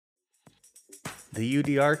The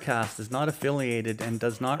UDR cast is not affiliated and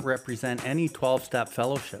does not represent any 12-step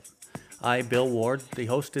fellowship. I, Bill Ward, the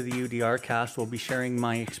host of the UDR cast, will be sharing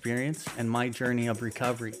my experience and my journey of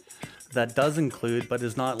recovery. That does include, but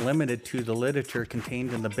is not limited to, the literature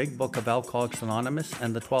contained in the Big Book of Alcoholics Anonymous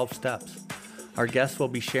and the 12 Steps. Our guests will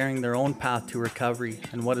be sharing their own path to recovery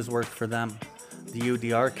and what has worked for them. The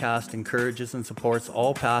UDR cast encourages and supports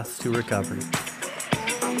all paths to recovery.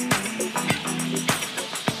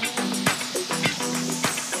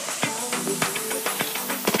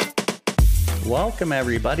 Welcome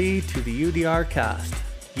everybody to the UDR cast.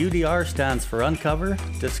 UDR stands for Uncover,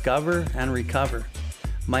 Discover, and Recover.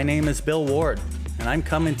 My name is Bill Ward, and I'm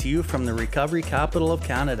coming to you from the recovery capital of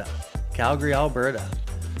Canada, Calgary, Alberta.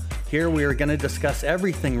 Here we are going to discuss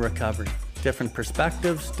everything recovery, different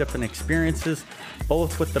perspectives, different experiences,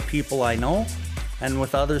 both with the people I know and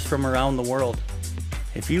with others from around the world.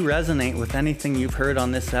 If you resonate with anything you've heard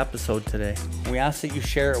on this episode today, we ask that you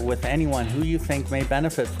share it with anyone who you think may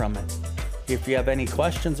benefit from it. If you have any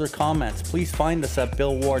questions or comments, please find us at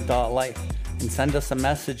billward.life and send us a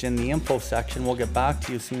message in the info section. We'll get back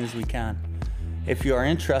to you as soon as we can. If you are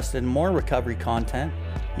interested in more recovery content,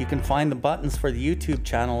 you can find the buttons for the YouTube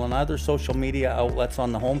channel and other social media outlets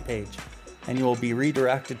on the homepage, and you will be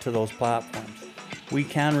redirected to those platforms. We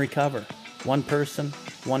can recover, one person,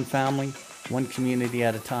 one family, one community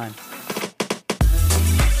at a time.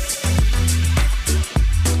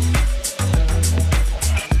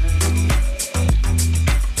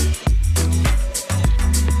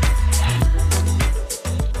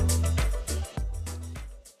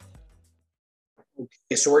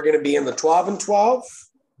 So we're going to be in the 12 and 12,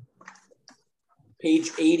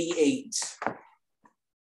 page 88.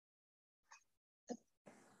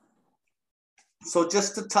 So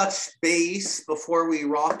just to touch base before we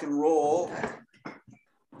rock and roll,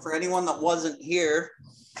 for anyone that wasn't here,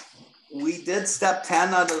 we did step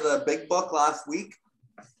 10 out of the big book last week,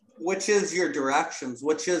 which is your directions,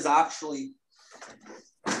 which is actually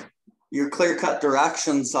your clear-cut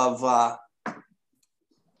directions of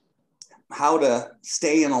how to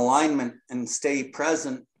stay in alignment and stay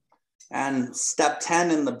present. And step 10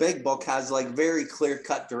 in the big book has like very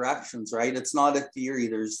clear-cut directions, right? It's not a theory.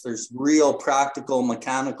 There's real practical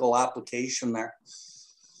mechanical application there.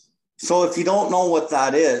 So if you don't know what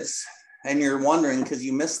that is and you're wondering because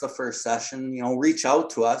you missed the first session, reach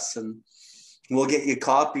out to us and we'll get you a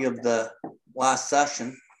copy of the last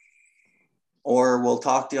session, or we'll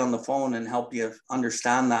talk to you on the phone and help you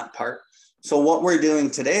understand that part. So what we're doing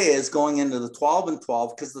today is going into the 12 and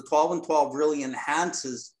 12, because the 12 and 12 really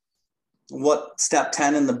enhances what step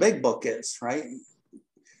 10 in the big book is, right?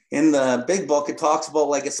 In the big book, it talks about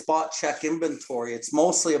like a spot check inventory. It's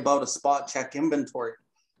mostly about a spot check inventory,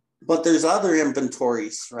 but there's other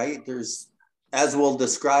inventories, right? There's, as we'll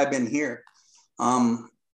describe in here,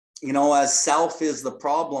 as self is the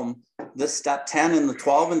problem, this step 10 in the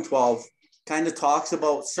 12 and 12 kind of talks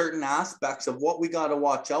about certain aspects of what we got to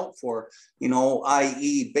watch out for,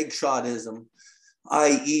 i.e. big shotism,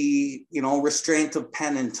 i.e., restraint of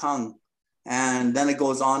pen and tongue. And then it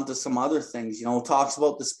goes on to some other things, talks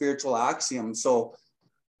about the spiritual axiom. So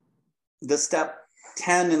the step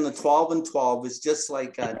 10 in the 12 and 12 is just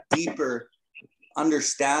like a deeper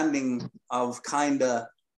understanding of kind of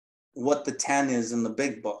what the 10 is in the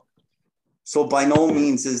big book. So by no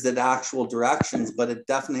means is it actual directions, but it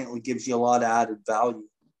definitely gives you a lot of added value.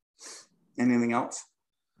 Anything else?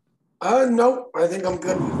 No, I think I'm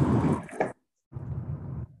good.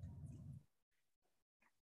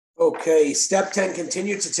 Okay, step 10,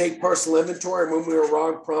 continue to take personal inventory. When we were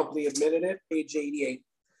wrong, promptly admitted it, page 88.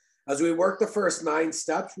 As we work the first 9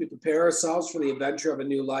 steps, we prepare ourselves for the adventure of a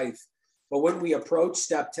new life. But when we approach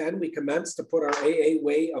step 10, we commence to put our AA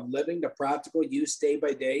way of living to practical use day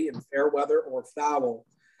by day in fair weather or foul.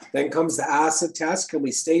 Then comes the acid test. Can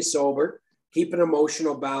we stay sober, keep an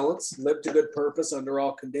emotional balance, live to good purpose under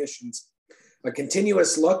all conditions? A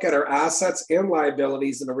continuous look at our assets and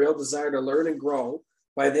liabilities and a real desire to learn and grow.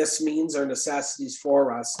 By this means are necessities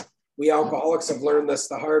for us. We alcoholics have learned this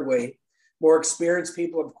the hard way. More experienced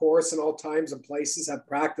people, of course, in all times and places have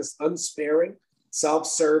practiced unsparing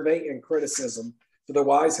self-survey and criticism. For the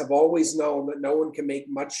wise have always known that no one can make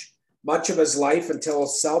much of his life until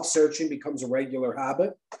self-searching becomes a regular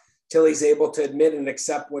habit, till he's able to admit and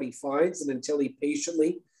accept what he finds, and until he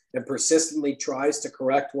patiently and persistently tries to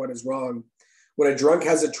correct what is wrong. When a drunk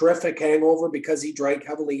has a terrific hangover because he drank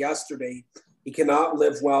heavily yesterday, he cannot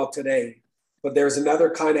live well today. But there's another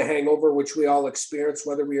kind of hangover which we all experience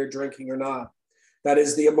whether we are drinking or not. That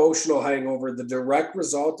is the emotional hangover, the direct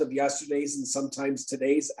result of yesterday's and sometimes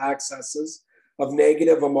today's excesses of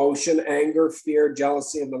negative emotion, anger, fear,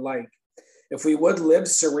 jealousy, and the like. If we would live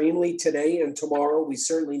serenely today and tomorrow, we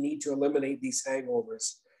certainly need to eliminate these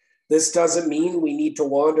hangovers. This doesn't mean we need to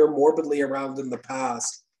wander morbidly around in the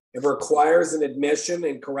past. It requires an admission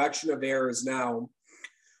and correction of errors now.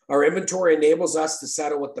 Our inventory enables us to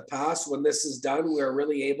settle with the past. When this is done, we are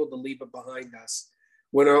really able to leave it behind us.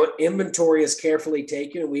 When our inventory is carefully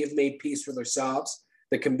taken and we have made peace with ourselves,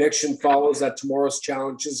 the conviction follows that tomorrow's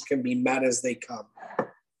challenges can be met as they come.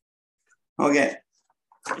 Okay,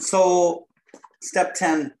 so step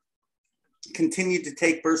 10, continue to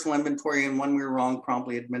take personal inventory, and when we were wrong,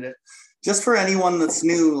 promptly admit it. Just for anyone that's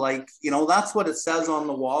new, like, that's what it says on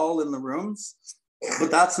the wall in the rooms,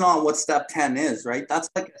 but that's not what step 10 is, right? That's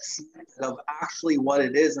like a snippet of actually what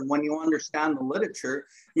it is. And when you understand the literature,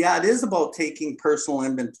 yeah, it is about taking personal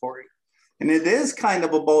inventory. And it is kind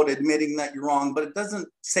of about admitting that you're wrong, but it doesn't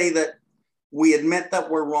say that we admit that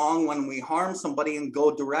we're wrong when we harm somebody and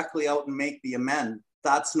go directly out and make the amend.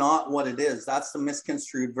 That's not what it is. That's the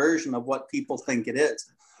misconstrued version of what people think it is.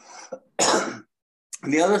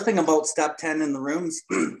 And the other thing about step 10 in the rooms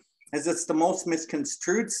is it's the most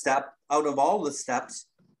misconstrued step out of all the steps.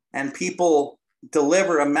 And people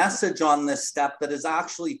deliver a message on this step that is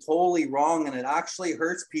actually totally wrong. And it actually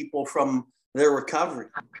hurts people from their recovery.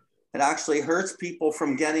 It actually hurts people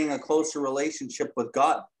from getting a closer relationship with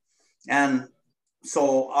God. And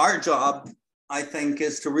so our job, I think,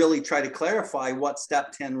 is to really try to clarify what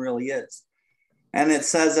step 10 really is. And it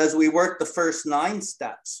says, as we work the first 9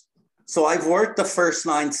 steps. So I've worked the first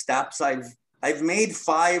 9 steps. I've made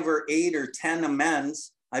 5 or 8 or 10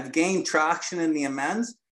 amends. I've gained traction in the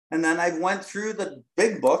amends. And then I've went through the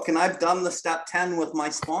big book and I've done the step 10 with my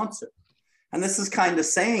sponsor. And this is kind of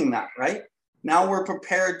saying that, right? Now we're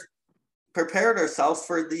prepared ourselves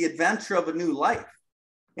for the adventure of a new life.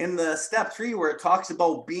 In the step 3, where it talks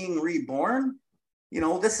about being reborn,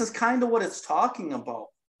 this is kind of what it's talking about.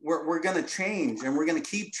 We're going to change and we're going to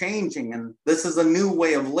keep changing. And this is a new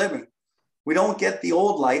way of living. We don't get the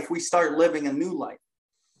old life. We start living a new life.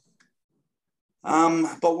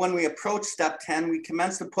 But when we approach step 10, we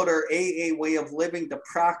commence to put our AA way of living to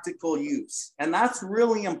practical use. And that's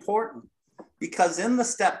really important because in the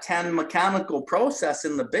step 10 mechanical process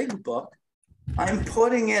in the big book, I'm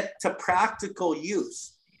putting it to practical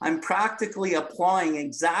use. I'm practically applying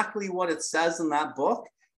exactly what it says in that book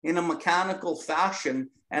in a mechanical fashion,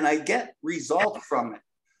 and I get results from it.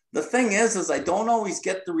 The thing is I don't always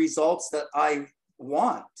get the results that I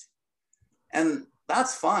want, and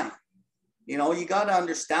that's fine. You got to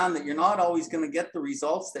understand that you're not always going to get the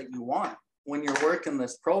results that you want when you're working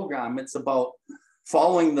this program. It's about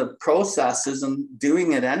following the processes and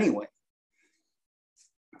doing it anyway.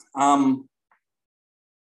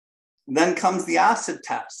 Then comes the acid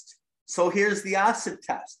test. So here's the acid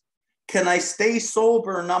test. Can I stay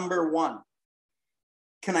sober? Number 1.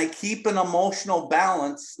 Can I keep an emotional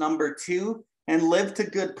balance? Number 2, and live to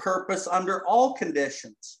good purpose under all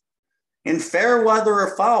conditions? In fair weather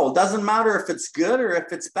or foul, doesn't matter if it's good or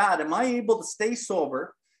if it's bad. Am I able to stay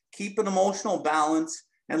sober, keep an emotional balance,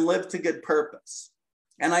 and live to good purpose?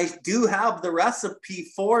 And I do have the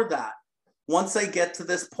recipe for that once I get to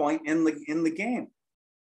this point in the game.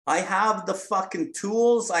 I have the fucking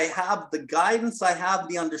tools. I have the guidance. I have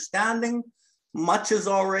the understanding. Much has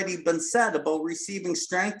already been said about receiving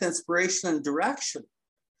strength, inspiration, and direction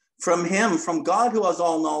from Him, from God who has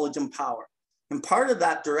all knowledge and power. And part of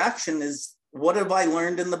that direction is, what have I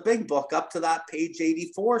learned in the big book up to that page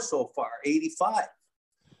 84 so far, 85?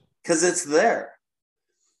 Because it's there.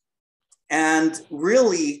 And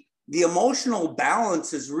really, the emotional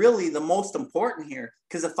balance is really the most important here.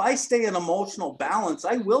 Because if I stay in emotional balance,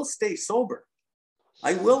 I will stay sober.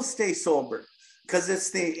 I will stay sober. Because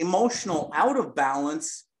it's the emotional out of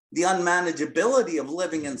balance, the unmanageability of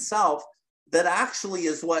living in self, that actually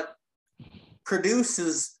is what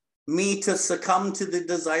produces me to succumb to the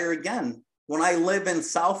desire again. When I live in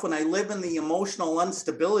self, when I live in the emotional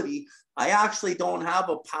instability, I actually don't have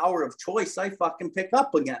a power of choice. I fucking pick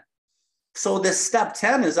up again. So this step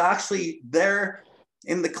 10 is actually there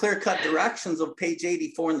in the clear-cut directions of page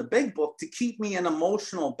 84 in the big book to keep me in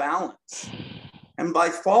emotional balance. And by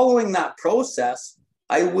following that process,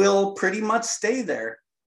 I will pretty much stay there.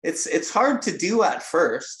 It's hard to do at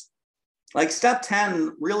first. Like step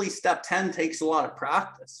 10 takes a lot of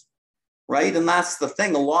practice, right? And that's the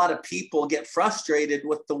thing. A lot of people get frustrated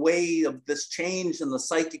with the way of this change and the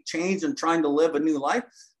psychic change and trying to live a new life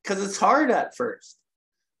because it's hard at first.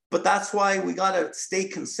 But that's why we got to stay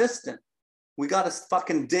consistent. We got to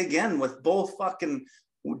fucking dig in with both fucking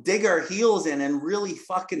dig our heels in and really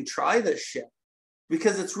fucking try this shit.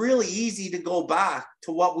 Because it's really easy to go back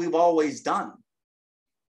to what we've always done.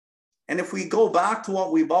 And if we go back to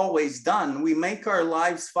what we've always done, we make our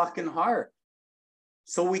lives fucking hard.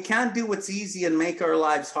 So we can't do what's easy and make our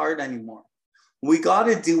lives hard anymore. We got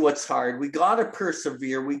to do what's hard. We got to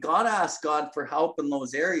persevere. We got to ask God for help in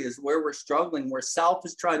those areas where we're struggling, where self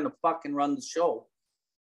is trying to fucking run the show.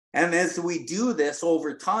 And as we do this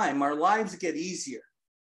over time, our lives get easier.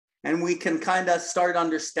 And we can kind of start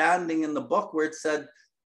understanding in the book where it said,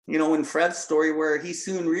 you know, in Fred's story, where he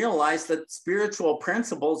soon realized that spiritual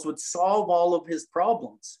principles would solve all of his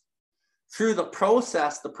problems. Through the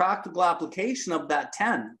process, the practical application of that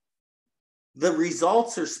 10, the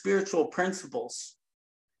results are spiritual principles.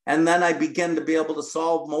 And then I begin to be able to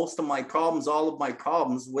solve most of my problems, all of my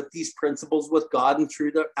problems with these principles with God and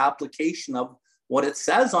through the application of what it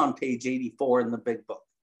says on page 84 in the big book.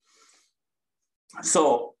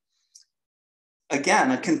 So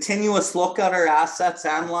again, a continuous look at our assets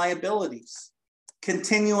and liabilities,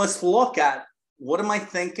 continuous look at what am I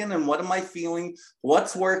thinking and what am I feeling,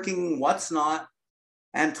 what's working, what's not,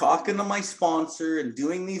 and talking to my sponsor and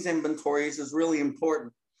doing these inventories is really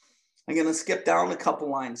important. I'm going to skip down a couple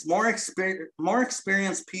lines. More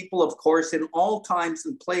experienced people, of course, in all times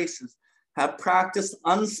and places have practiced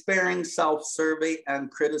unsparing self-survey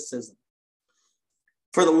and criticism.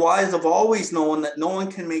 For the wise have always known that no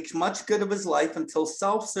one can make much good of his life until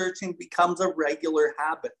self-searching becomes a regular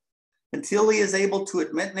habit, until he is able to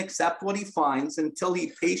admit and accept what he finds, until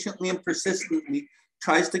he patiently and persistently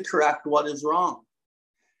tries to correct what is wrong.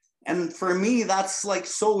 And for me, that's like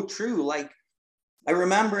so true. Like, I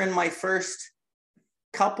remember in my first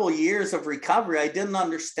couple years of recovery, I didn't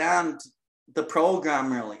understand the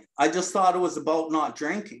program really. I just thought it was about not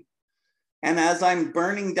drinking. And as I'm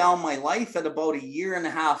burning down my life at about 1.5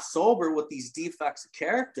 years sober with these defects of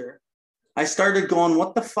character, I started going,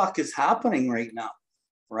 what the fuck is happening right now?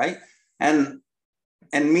 Right. And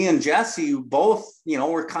me and Jesse both, you know,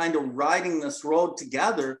 we're kind of riding this road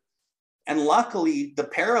together. And luckily the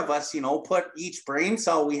pair of us, you know, put each brain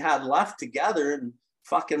cell we had left together and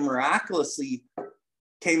fucking miraculously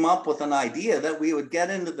came up with an idea that we would get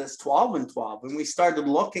into this 12 and 12. And we started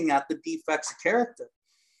looking at the defects of character.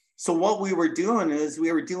 So what we were doing is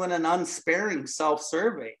we were doing an unsparing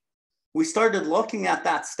self-survey. We started looking at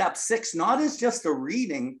that step 6, not as just a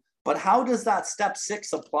reading, but how does that step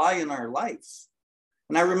 6 apply in our lives?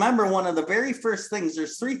 And I remember one of the very first things,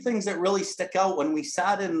 there's 3 things that really stick out when we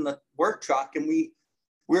sat in the work truck and we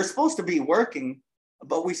were supposed to be working,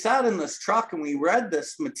 but we sat in this truck and we read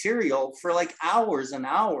this material for like hours and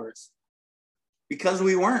hours because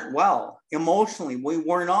we weren't well emotionally. We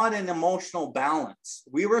were not in emotional balance.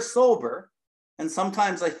 We were sober. And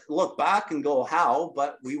sometimes I look back and go, how?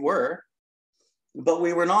 But we were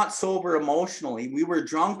not sober emotionally. We were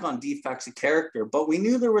drunk on defects of character, but we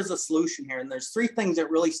knew there was a solution here. And there's 3 things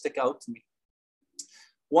that really stick out to me.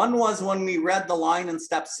 One was when we read the line in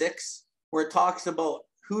step 6, where it talks about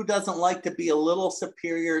who doesn't like to be a little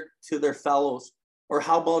superior to their fellows, or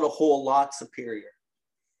how about a whole lot superior?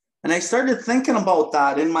 And I started thinking about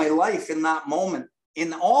that in my life in that moment,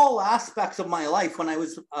 in all aspects of my life. When I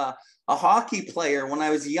was a hockey player, when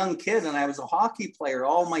I was a young kid and I was a hockey player,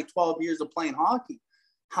 all my 12 years of playing hockey,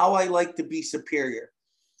 how I like to be superior,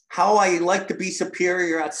 how I like to be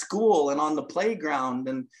superior at school and on the playground.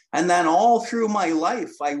 And then all through my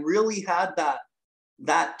life, I really had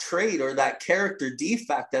that trait or that character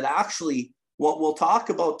defect that actually what we'll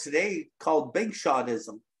talk about today called big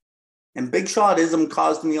shotism. And big shotism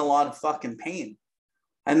caused me a lot of fucking pain.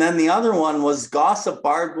 And then the other one was gossip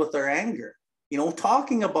barbed with our anger, you know,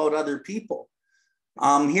 talking about other people.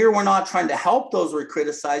 Here, we're not trying to help those we're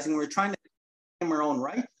criticizing. We're trying to claim our own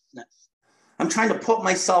righteousness. I'm trying to put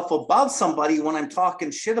myself above somebody when I'm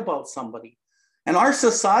talking shit about somebody. And our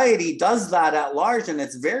society does that at large, and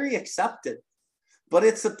it's very accepted. But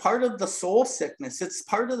it's a part of the soul sickness. It's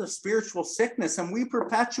part of the spiritual sickness. And we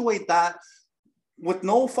perpetuate that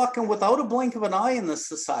without a blink of an eye in this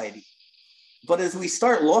society. But as we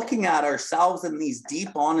start looking at ourselves in these deep,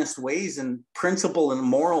 honest ways and principle and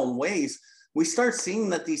moral ways, we start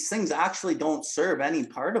seeing that these things actually don't serve any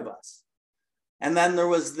part of us. And then there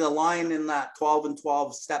was the line in that 12 and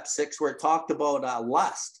 12, step 6, where it talked about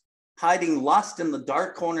lust, hiding lust in the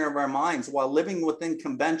dark corner of our minds while living within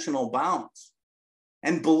conventional bounds,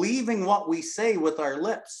 and believing what we say with our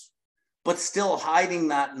lips, but still hiding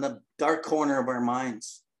that in the dark corner of our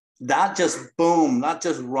minds. That just boom, that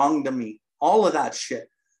just rung to me, all of that shit.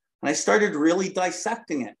 And I started really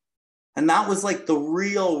dissecting it. And that was like the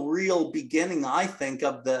real beginning, I think,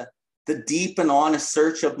 of the deep and honest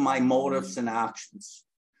search of my motives and actions.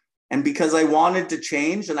 And because I wanted to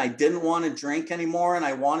change and I didn't want to drink anymore, and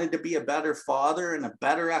I wanted to be a better father and a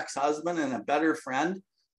better ex-husband and a better friend,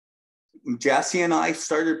 Jesse and I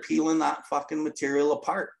started peeling that fucking material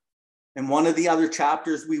apart. And one of the other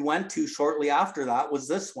chapters we went to shortly after that was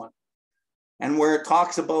this one. And where it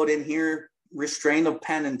talks about in here, restraint of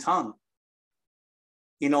pen and tongue.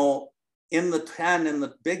 You know, in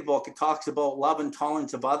the big book, it talks about love and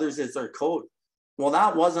tolerance of others as their code. Well,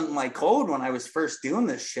 that wasn't my code when I was first doing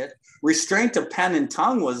this shit. Restraint of pen and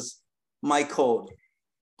tongue was my code.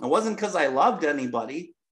 It wasn't because I loved anybody.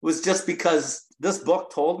 It was just because this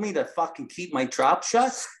book told me to fucking keep my trap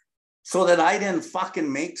shut so that I didn't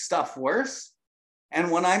fucking make stuff worse. And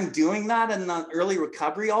when I'm doing that in the early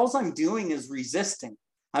recovery, all I'm doing is resisting.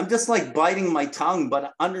 I'm just like biting my tongue,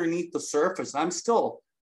 but underneath the surface, I'm still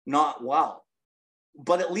not well.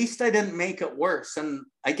 But at least I didn't make it worse. And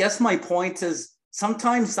I guess my point is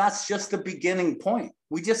sometimes that's just the beginning point.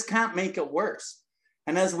 We just can't make it worse.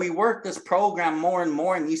 And as we work this program more and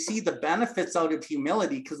more, and you see the benefits out of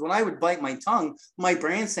humility, because when I would bite my tongue, my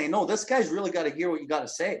brain's saying, no, this guy's really got to hear what you got to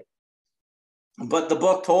say. But the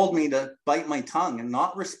book told me to bite my tongue and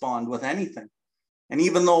not respond with anything. And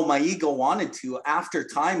even though my ego wanted to, after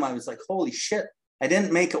time, I was like, holy shit, I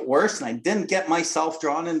didn't make it worse. And I didn't get myself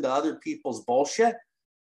drawn into other people's bullshit.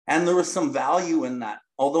 And there was some value in that,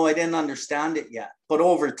 although I didn't understand it yet. But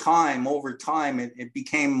over time, it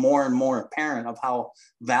became more and more apparent of how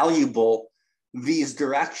valuable these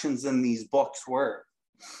directions in these books were.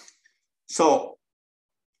 So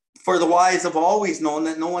for the wise have always known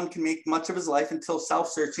that no one can make much of his life until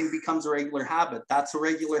self-searching becomes a regular habit. That's a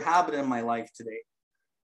regular habit in my life today.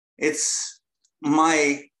 It's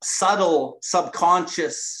my subtle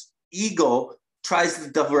subconscious ego tries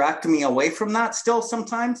to direct me away from that still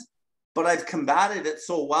sometimes, but I've combated it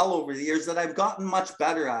so well over the years that I've gotten much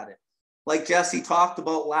better at it. Like Jesse talked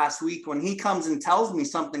about last week, when he comes and tells me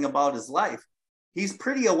something about his life, he's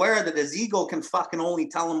pretty aware that his ego can fucking only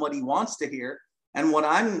tell him what he wants to hear. And what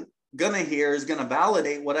I'm going to hear is going to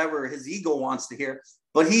validate whatever his ego wants to hear.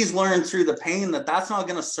 But he's learned through the pain that that's not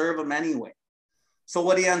going to serve him anyway. So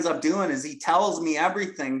what he ends up doing is he tells me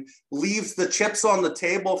everything, leaves the chips on the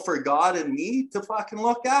table for God and me to fucking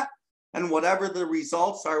look at. And whatever the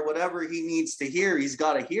results are, whatever he needs to hear, he's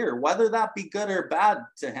got to hear, whether that be good or bad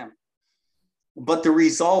to him. But the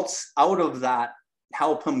results out of that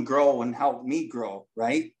help him grow and help me grow,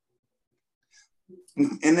 right?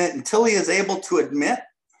 And then, until he is able to admit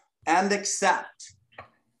and accept.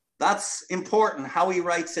 That's important, how he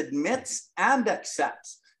writes admits and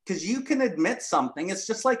accepts. Because you can admit something. It's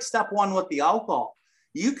just like step one with the alcohol.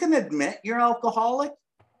 You can admit you're alcoholic,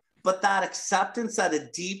 but that acceptance at a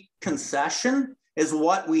deep concession is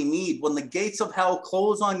what we need. When the gates of hell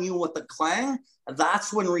close on you with a clang,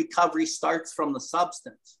 that's when recovery starts from the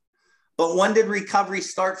substance. But when did recovery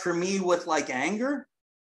start for me with like anger?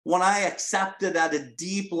 When I accepted at a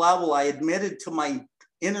deep level, I admitted to my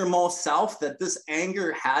innermost self that this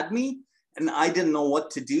anger had me and I didn't know what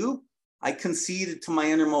to do. I conceded to my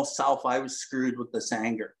innermost self I was screwed with this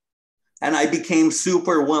anger. And I became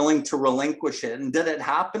super willing to relinquish it. And did it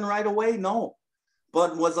happen right away? No.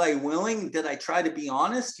 But was I willing? Did I try to be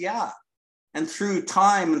honest? Yeah. And through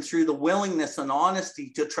time and through the willingness and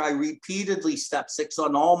honesty to try repeatedly step 6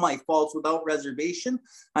 on all my faults without reservation,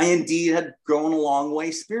 I indeed had grown a long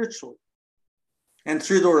way spiritually. And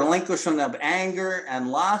through the relinquishment of anger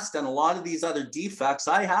and lust and a lot of these other defects,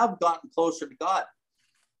 I have gotten closer to God.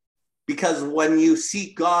 Because when you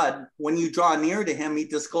seek God, when you draw near to him, he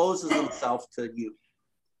discloses himself to you.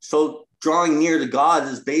 So drawing near to God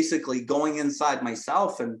is basically going inside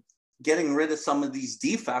myself and getting rid of some of these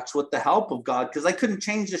defects with the help of God, because I couldn't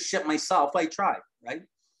change this shit myself. I tried, right?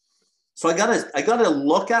 So I gotta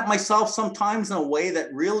look at myself sometimes in a way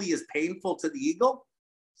that really is painful to the ego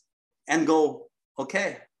and go,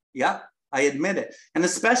 okay, yeah, I admit it. And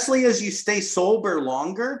especially as you stay sober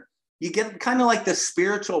longer, you get kind of like this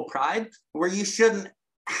spiritual pride where you shouldn't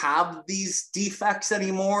have these defects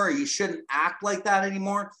anymore, or you shouldn't act like that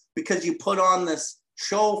anymore because you put on this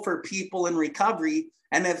show for people in recovery.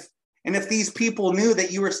 And if these people knew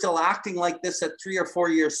that you were still acting like this at 3 or 4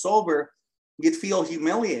 years sober, you'd feel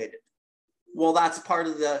humiliated. Well, that's part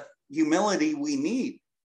of the humility we need.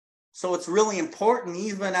 So it's really important,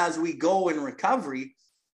 even as we go in recovery,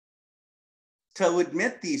 to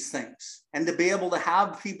admit these things and to be able to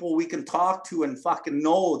have people we can talk to and fucking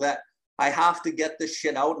know that I have to get this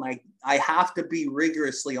shit out, and I have to be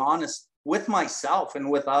rigorously honest with myself and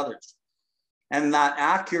with others. And that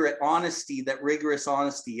accurate honesty, that rigorous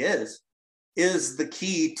honesty is the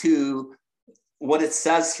key to what it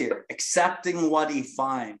says here, accepting what he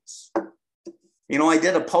finds. You know, I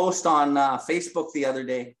did a post on Facebook the other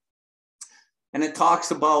day, and it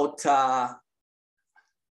talks about,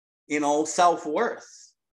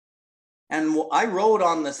 self-worth. And I wrote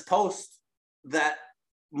on this post that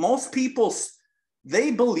most people, they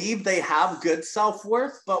believe they have good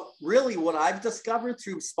self-worth, but really what I've discovered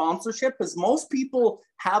through sponsorship is most people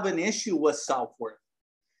have an issue with self-worth.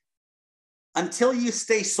 Until you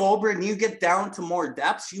stay sober and you get down to more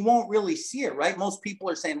depths, you won't really see it, right? Most people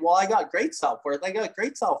are saying, well, I got great self-worth, I got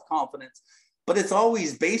great self-confidence, but it's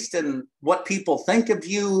always based in what people think of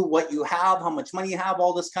you, what you have, how much money you have,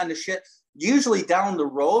 all this kind of shit. Usually down the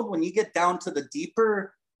road, when you get down to the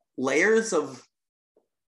deeper layers of,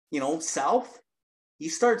 self, you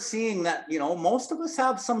start seeing that, most of us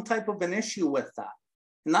have some type of an issue with that.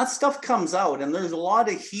 And that stuff comes out, and there's a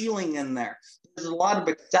lot of healing in there. There's a lot of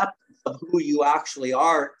acceptance of who you actually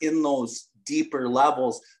are in those deeper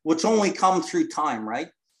levels, which only come through time, right?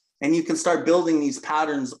 And you can start building these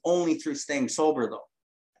patterns only through staying sober, though.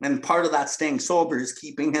 And part of that staying sober is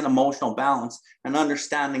keeping an emotional balance and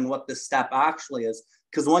understanding what this step actually is.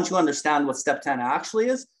 Because once you understand what step 10 actually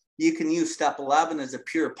is, you can use step 11 as a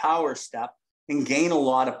pure power step and gain a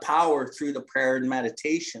lot of power through the prayer and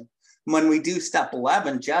meditation. When we do step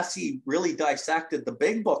 11, Jesse really dissected the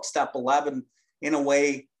big book, step 11, in a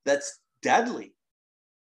way that's deadly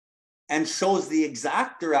and shows the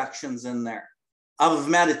exact directions in there of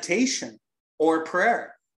meditation or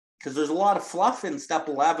prayer. Because there's a lot of fluff in step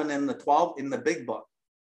 11 and the 12 in the big book.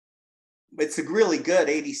 It's a really good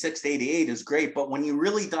 86 to 88 is great. But when you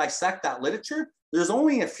really dissect that literature, there's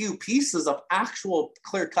only a few pieces of actual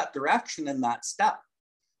clear-cut direction in that step.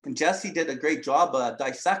 And Jesse did a great job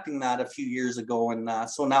dissecting that a few years ago. And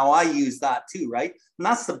so now I use that too, right? And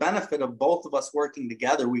that's the benefit of both of us working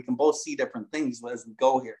together. We can both see different things as we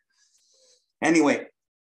go here. Anyway,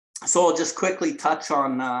 so I'll just quickly touch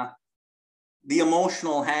on the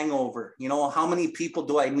emotional hangover. How many people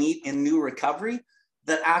do I meet in new recovery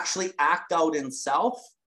that actually act out in self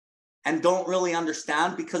and don't really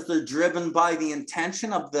understand because they're driven by the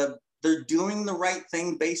intention of they're doing the right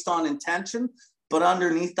thing based on intention, but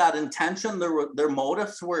underneath that intention, their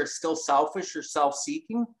motives were still selfish or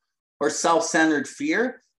self-seeking or self-centered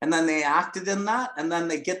fear. And then they acted in that, and then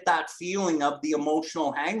they get that feeling of the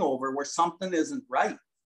emotional hangover where something isn't right.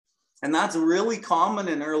 And that's really common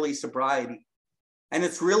in early sobriety. And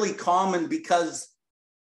it's really common because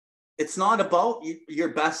it's not about your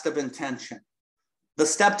best of intention. The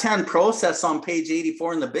step 10 process on page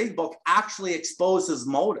 84 in the big book actually exposes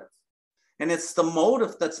motive. And it's the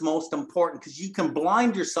motive that's most important, because you can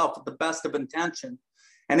blind yourself with the best of intention.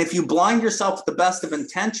 And if you blind yourself with the best of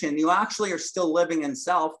intention, you actually are still living in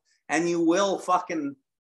self, and you will fucking,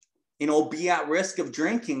 be at risk of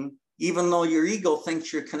drinking, even though your ego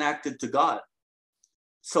thinks you're connected to God.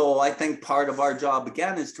 So I think part of our job,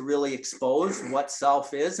 again, is to really expose what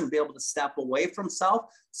self is and be able to step away from self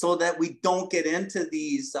so that we don't get into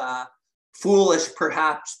these foolish,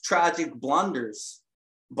 perhaps tragic blunders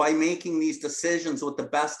by making these decisions with the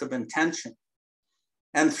best of intention.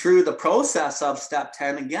 And through the process of step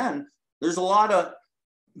 10, again, there's a lot of,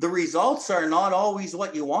 the results are not always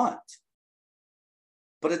what you want,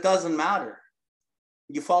 but it doesn't matter.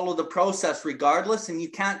 You follow the process regardless, and you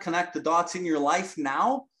can't connect the dots in your life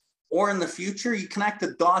now or in the future. You connect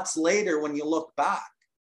the dots later when you look back,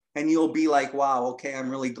 and you'll be like, wow, okay, I'm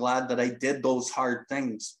really glad that I did those hard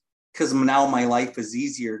things, because now my life is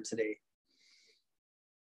easier today.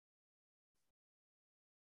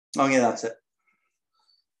 Oh yeah, that's it.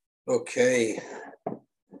 Okay.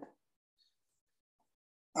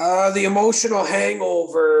 The emotional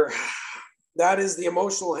hangover. That is the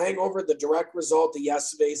emotional hangover, the direct result of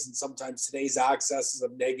yesterday's and sometimes today's accesses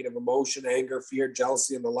of negative emotion, anger, fear,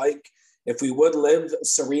 jealousy, and the like. If we would live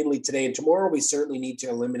serenely today and tomorrow, we certainly need to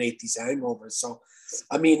eliminate these hangovers. So,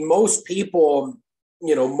 most people,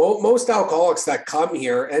 most alcoholics that come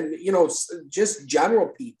here, and, just general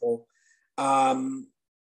people,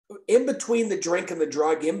 in between the drink and the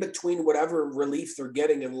drug, in between whatever relief they're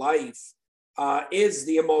getting in life, is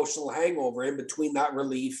the emotional hangover. In between that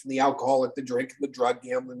relief, the alcoholic, the drink, the drug,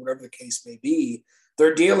 gambling, whatever the case may be,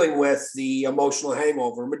 they're dealing with the emotional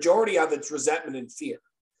hangover. Majority of it's resentment and fear,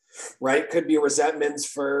 right? Could be resentments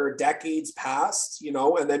for decades past,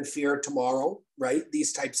 and then fear tomorrow, right?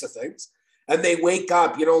 These types of things. And they wake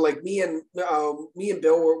up, like me and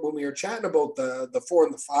Bill, when we were chatting about the 4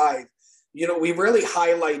 and the 5, we really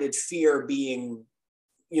highlighted fear being,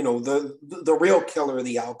 the real killer of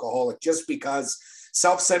the alcoholic, just because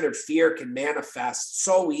self-centered fear can manifest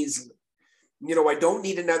so easily. I don't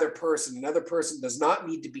need another person. Another person does not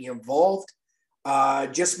need to be involved.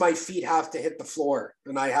 Just my feet have to hit the floor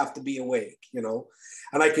and I have to be awake,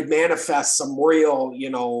 and I could manifest some real,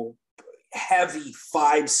 heavy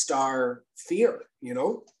 5-star fear,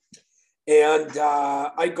 And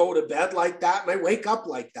I go to bed like that and I wake up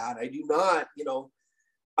like that. I do not,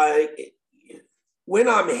 when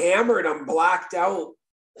I'm hammered, I'm blacked out.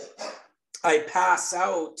 I pass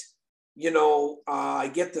out,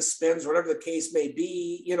 I get the spins, whatever the case may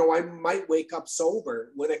be, I might wake up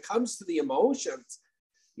sober. When it comes to the emotions,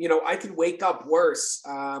 I can wake up worse.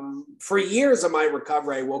 For years of my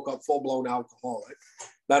recovery, I woke up full-blown alcoholic.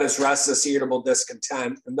 That is restless, irritable,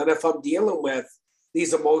 discontent. And then if I'm dealing with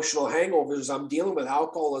these emotional hangovers, I'm dealing with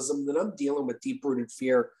alcoholism, then I'm dealing with deep-rooted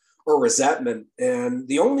fear or resentment. And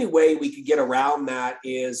the only way we could get around that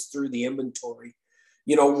is through the inventory.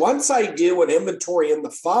 Once I do an inventory in the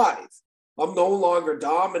 5, I'm no longer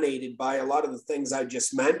dominated by a lot of the things I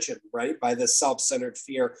just mentioned, right? By this self-centered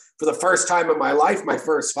fear. For the first time in my life, my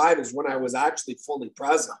first 5 is when I was actually fully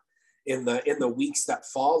present in the weeks that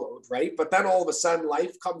followed, right? But then all of a sudden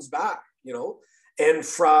life comes back, and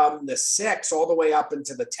from the 6 all the way up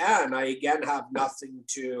into the 10, I again have nothing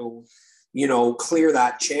to, clear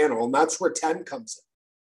that channel. And that's where 10 comes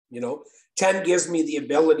in, 10 gives me the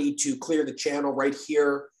ability to clear the channel right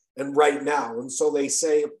here and right now. And so they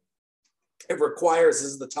say it requires,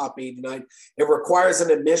 this is the top 89, it requires an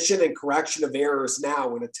admission and correction of errors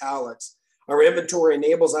now in italics. Our inventory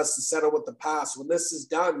enables us to settle with the past. When this is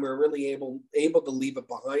done, we're really able to leave it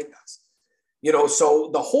behind us. So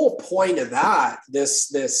the whole point of that, this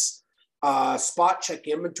spot check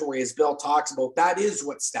inventory, as Bill talks about, that is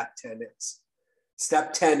what step 10 is.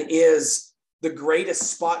 Step 10 is the greatest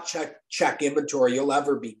spot check inventory you'll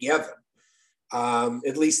ever be given.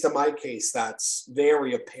 At least in my case, that's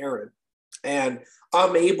very apparent. And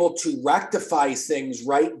I'm able to rectify things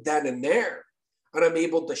right then and there. And I'm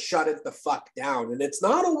able to shut it the fuck down. And it's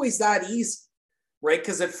not always that easy, right?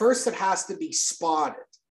 Because at first it has to be spotted,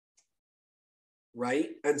 right?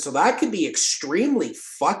 And so that can be extremely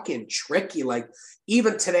fucking tricky. Like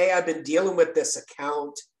even today, I've been dealing with this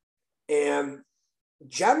account, and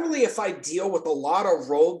generally, if I deal with a lot of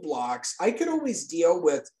roadblocks, I can always deal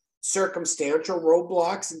with circumstantial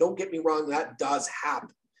roadblocks. And don't get me wrong, that does happen,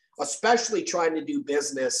 especially trying to do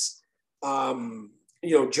business,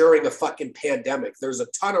 during a fucking pandemic. There's a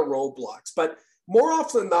ton of roadblocks. But more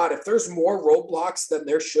often than not, if there's more roadblocks than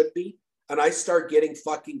there should be, and I start getting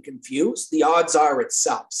fucking confused, the odds are it's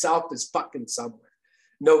South. South is fucking somewhere,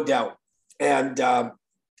 no doubt. And I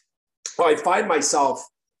find myself,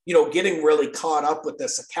 getting really caught up with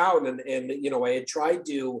this account, and I had tried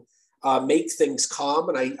to make things calm,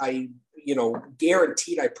 and I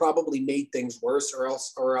guaranteed I probably made things worse, or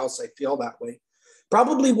else I feel that way.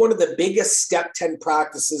 Probably one of the biggest step 10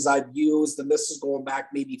 practices I've used, and this is going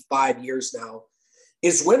back maybe 5 years now,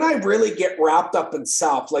 is when I really get wrapped up in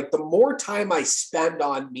self. Like the more time I spend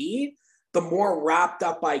on me, the more wrapped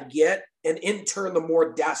up I get, and in turn, the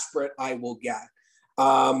more desperate I will get.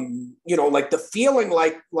 Like the feeling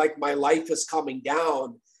like my life is coming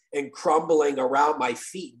down and crumbling around my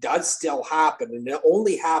feet does still happen. And it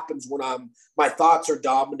only happens when my thoughts are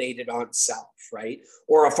dominated on self, right?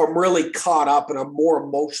 Or if I'm really caught up and I'm more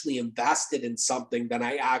emotionally invested in something than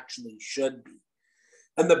I actually should be.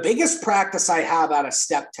 And the biggest practice I have out of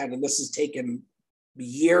step 10, and this has taken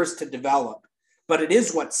years to develop, but it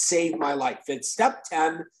is what saved my life. It's step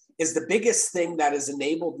 10 is the biggest thing that has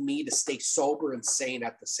enabled me to stay sober and sane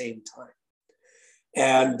at the same time.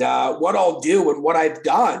 And what I'll do, and what I've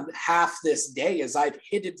done half this day, is I've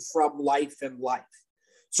hidden from life and life.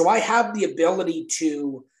 So I have the ability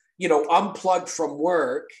to, unplug from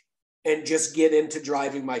work and just get into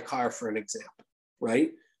driving my car, for an example,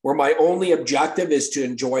 right? Where my only objective is to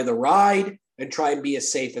enjoy the ride and try and be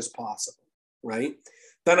as safe as possible, right?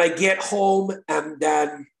 Then I get home, and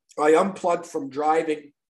then I unplug from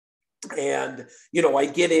driving, and, I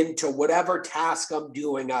get into whatever task I'm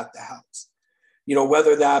doing at the house.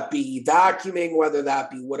 Whether that be vacuuming, whether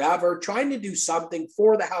that be whatever, trying to do something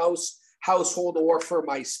for the household, or for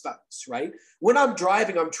my spouse, right? When I'm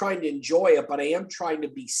driving, I'm trying to enjoy it, but I am trying to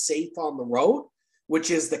be safe on the road,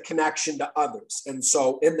 which is the connection to others. And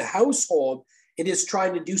so in the household, it is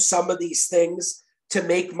trying to do some of these things to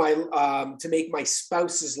make my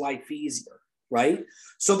spouse's life easier, right?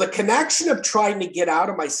 So the connection of trying to get out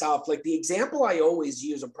of myself, like the example I always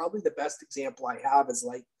use, and probably the best example I have, is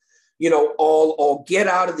like, I'll get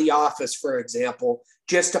out of the office, for example,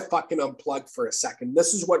 just to fucking unplug for a second.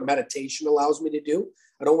 This is what meditation allows me to do.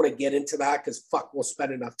 I don't want to get into that because we'll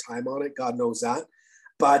spend enough time on it. God knows that.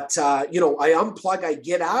 But, I unplug, I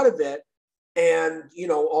get out of it, and,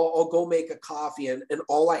 I'll go make a coffee, and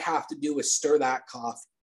all I have to do is stir that coffee,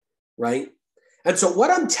 right? And so what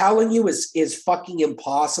I'm telling you is fucking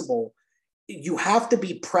impossible. You have to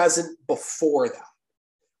be present before that.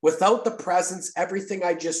 Without the presence, everything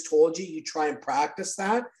I just told you, you try and practice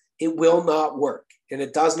that, it will not work. And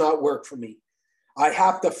it does not work for me. I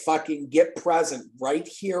have to fucking get present right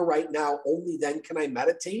here, right now. Only then can I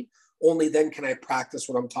meditate. Only then can I practice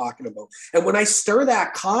what I'm talking about. And when I stir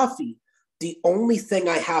that coffee, the only thing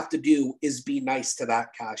I have to do is be nice to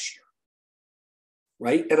that cashier.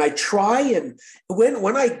 Right? And I try, and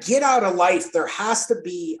when I get out of life,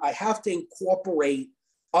 I have to incorporate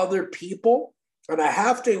other people, and I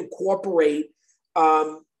have to incorporate,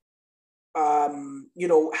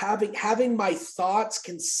 having my thoughts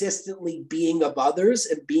consistently being of others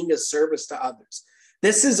and being a service to others.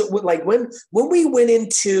 This is like when we went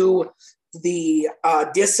into the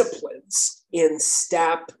disciplines in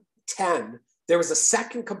step 10, there was a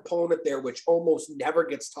second component there which almost never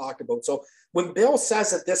gets talked about. So when Bill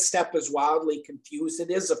says that this step is wildly confused, it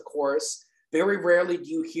is, of course. Very rarely do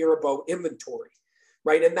you hear about inventory,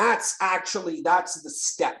 right? And that's the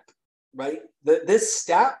step, right? This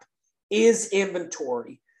step is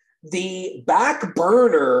inventory. The back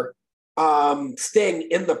burner thing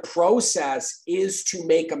in the process is to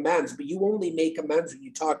make amends, but you only make amends when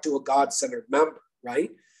you talk to a God-centered member,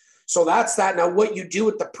 right? So that's that. Now, what you do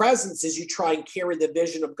with the presence is you try and carry the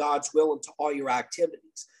vision of God's will into all your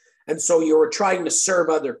activities. And so you're trying to serve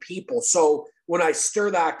other people. So when I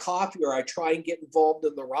stir that coffee, or I try and get involved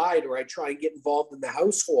in the ride, or I try and get involved in the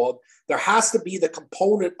household, there has to be the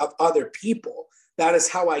component of other people. That is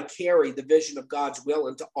how I carry the vision of God's will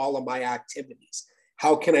into all of my activities.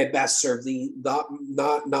 How can I best serve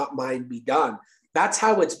not mine be done? That's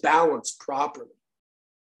how it's balanced properly,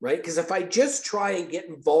 right? Because if I just try and get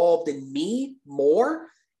involved in me more,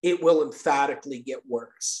 it will emphatically get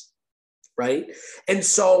worse, right? And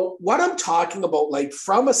so what I'm talking about, like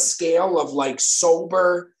from a scale of like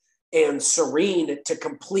sober and serene to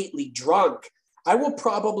completely drunk, I will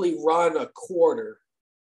probably run a quarter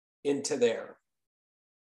into there.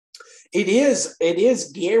 It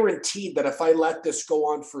is guaranteed that if I let this go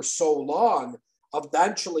on for so long,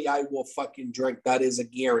 eventually I will fucking drink. That is a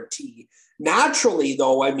guarantee. Naturally,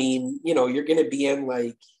 though, I mean, you're going to be in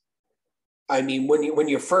like, I mean, when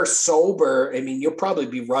you're first sober, I mean, you'll probably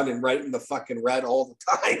be running right in the fucking red all the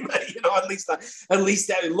time. At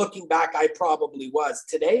least looking back, I probably was.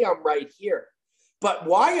 Today, I'm right here. But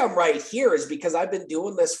why I'm right here is because I've been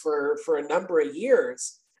doing this for a number of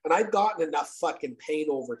years. And I've gotten enough fucking pain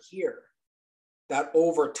over here that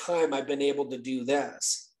over time I've been able to do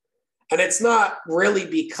this. And it's not really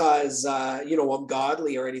because, I'm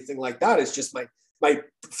godly or anything like that. It's just my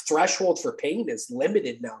threshold for pain is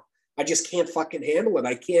limited now. I just can't fucking handle it.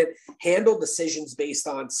 I can't handle decisions based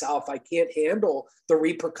on self. I can't handle the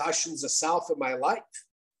repercussions of self in my life,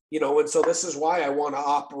 and so this is why I want to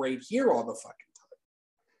operate here all the fucking time.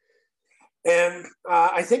 And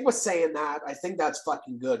I think with saying that, I think that's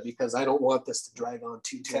fucking good because I don't want this to drag on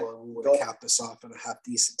too long. We want to cap this off in a half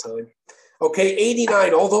decent time. Okay,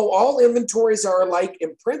 89. Although all inventories are alike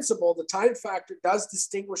in principle, the time factor does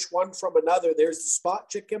distinguish one from another. There's the spot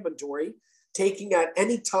check inventory, taking at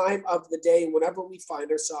any time of the day whenever we find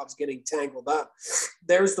ourselves getting tangled up.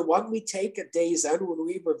 There's the one we take at day's end when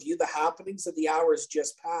we review the happenings of the hours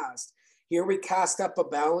just past. Here we cast up a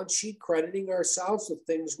balance sheet, crediting ourselves with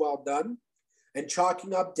things well done and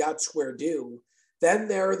chalking up debts where due. Then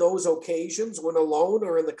there are those occasions when alone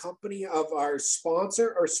or in the company of our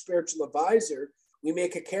sponsor or spiritual advisor, we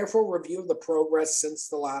make a careful review of the progress since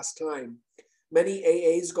the last time. Many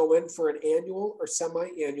AAs go in for an annual or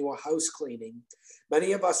semi-annual house cleaning.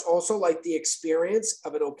 Many of us also like the experience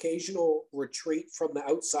of an occasional retreat from the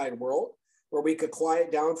outside world where we could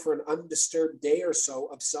quiet down for an undisturbed day or so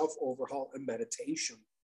of self-overhaul and meditation.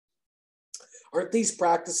 Aren't these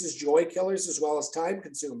practices joy killers as well as time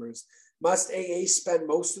consumers? Must AA spend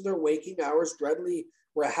most of their waking hours dreadfully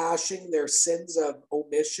rehashing their sins of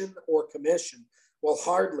omission or commission? Well,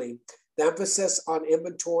 hardly. The emphasis on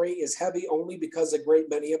inventory is heavy only because a great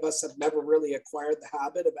many of us have never really acquired the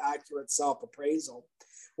habit of accurate self-appraisal.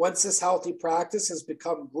 Once this healthy practice has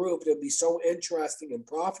become grooved, it'll be so interesting and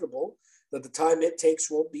profitable that the time it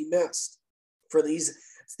takes won't be missed. For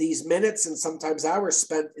these minutes and sometimes hours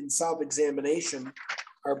spent in self-examination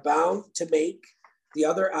are bound to make the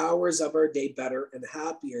other hours of our day better and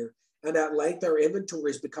happier. And at length, our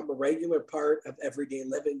inventories become a regular part of everyday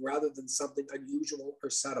living rather than something unusual or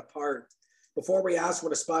set apart. Before we ask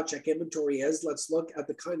what a spot check inventory is, let's look at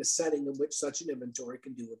the kind of setting in which such an inventory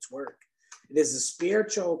can do its work. It is a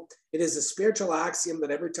spiritual axiom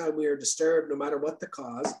that every time we are disturbed, no matter what the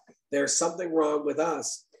cause, there's something wrong with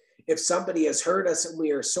us. If somebody has hurt us and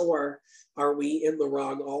we are sore, are we in the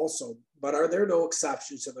wrong also? But are there no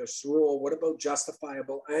exceptions to this rule? What about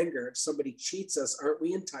justifiable anger? If somebody cheats us, aren't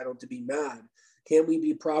we entitled to be mad? Can we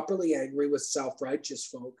be properly angry with self-righteous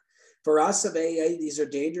folk? For us of AA, these are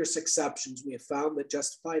dangerous exceptions. We have found that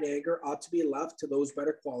justified anger ought to be left to those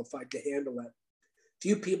better qualified to handle it.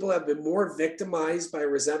 Few people have been more victimized by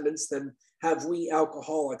resentments than have we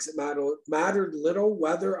alcoholics. It mattered little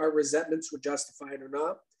whether our resentments were justified or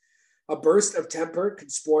not. A burst of temper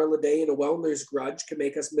could spoil a day, and a well-nursed grudge can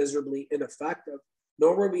make us miserably ineffective.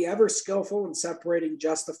 Nor were we ever skillful in separating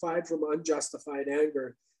justified from unjustified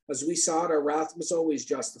anger. As we saw it, our wrath was always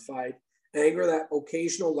justified. Anger, that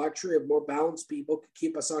occasional luxury of more balanced people, could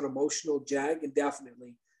keep us on emotional jag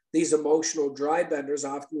indefinitely. These emotional dry benders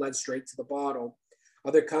often led straight to the bottle.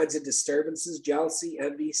 Other kinds of disturbances, jealousy,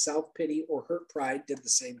 envy, self-pity, or hurt pride did the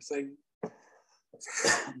same thing.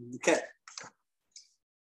 Okay.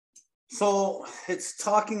 So it's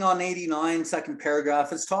talking on 89, second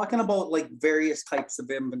paragraph. It's talking about like various types of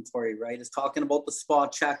inventory, right? It's talking about the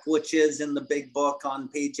spot check, which is in the big book on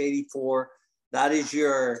page 84. That is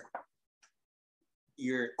your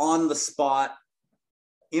on the spot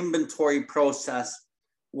inventory process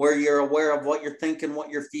where you're aware of what you're thinking, what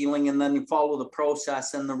you're feeling, and then you follow the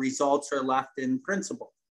process and the results are left in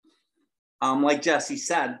principle. Like Jesse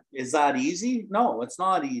said, is that easy? No, it's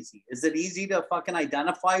not easy. Is it easy to fucking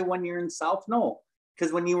identify when you're in self? No,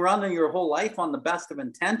 because when you run your whole life on the best of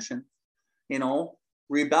intention, you know,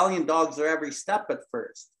 rebellion dogs are every step at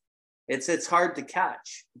first. It's hard to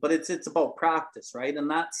catch, but it's about practice, right? And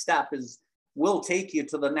that step will take you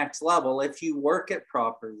to the next level if you work it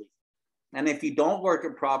properly. And if you don't work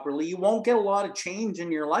it properly, you won't get a lot of change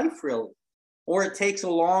in your life, really. Or it takes a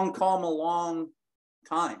long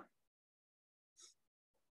time.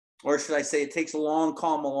 Or should I say it takes a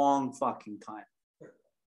long fucking time.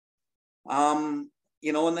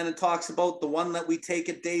 You know, and then it talks about the one that we take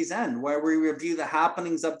at day's end, where we review the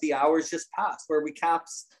happenings of the hours just past, where we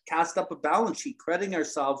cast up a balance sheet, crediting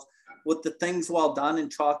ourselves with the things well done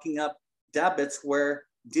and chalking up debits where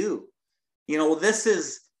due. You know, this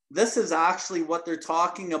is actually what they're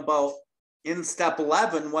talking about in step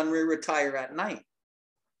 11 when we retire at night.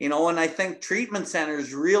 You know, and I think treatment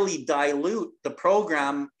centers really dilute the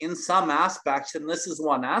program in some aspects, and this is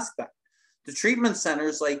one aspect. The treatment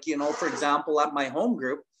centers, like, you know, for example, at my home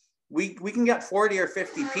group, we can get 40 or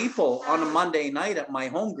 50 people on a Monday night at my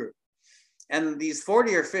home group. And these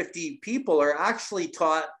 40 or 50 people are actually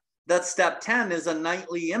taught that step 10 is a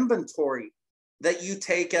nightly inventory that you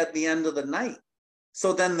take at the end of the night.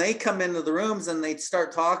 So then they come into the rooms and they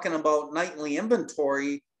start talking about nightly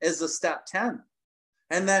inventory as a step 10.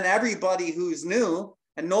 And then everybody who's new,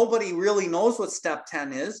 and nobody really knows what step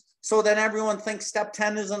 10 is. So then everyone thinks step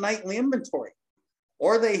 10 is a nightly inventory.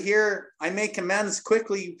 Or they hear, I make amends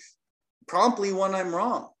promptly when I'm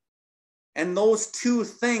wrong. And those two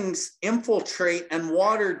things infiltrate and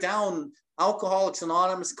water down Alcoholics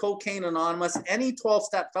Anonymous, Cocaine Anonymous, any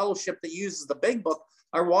 12-step fellowship that uses the big book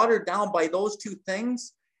are watered down by those two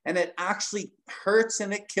things. And it actually hurts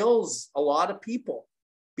and it kills a lot of people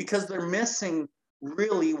because they're missing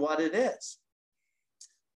really what it is.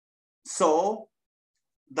 So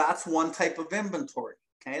that's one type of inventory.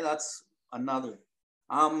 Okay, that's another.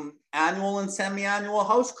 Annual and semi-annual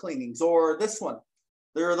house cleanings, or this one.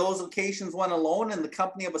 There are those occasions when alone in the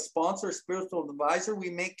company of a sponsor or spiritual advisor,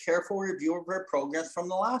 we make careful review of our progress from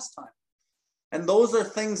the last time. And those are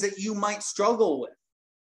things that you might struggle with,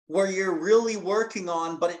 where you're really working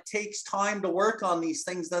on, but it takes time to work on these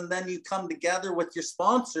things. And then you come together with your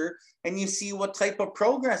sponsor and you see what type of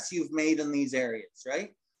progress you've made in these areas,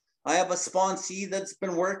 right? I have a sponsee that's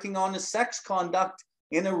been working on his sex conduct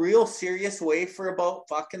in a real serious way for about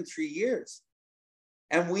fucking 3 years.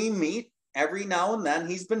 And we meet every now and then.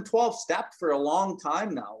 He's been 12-stepped for a long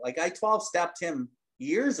time now. Like I 12-stepped him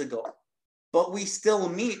years ago, but we still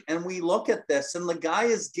meet and we look at this, and the guy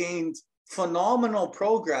has gained phenomenal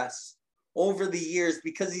progress over the years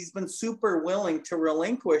because he's been super willing to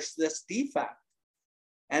relinquish this defect.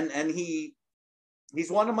 And he's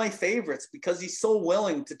one of my favorites because he's so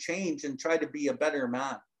willing to change and try to be a better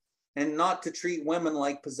man and not to treat women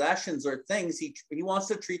like possessions or things. He wants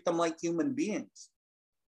to treat them like human beings.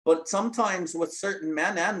 But sometimes with certain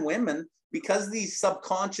men and women, because these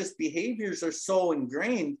subconscious behaviors are so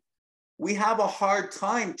ingrained, we have a hard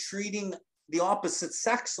time treating the opposite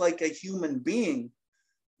sex like a human being.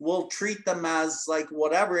 We'll treat them as like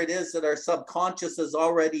whatever it is that our subconscious has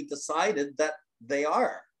already decided that they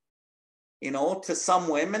are. You know, to some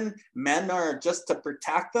women, men are just to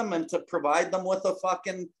protect them and to provide them with a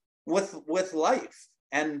fucking, with life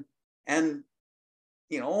and,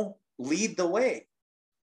 you know, lead the way.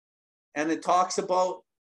 And it talks about,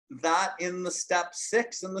 that in the step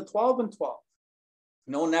 6 and the 12 and 12.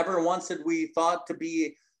 No, never once had we thought to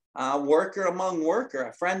be a worker among worker,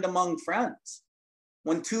 a friend among friends.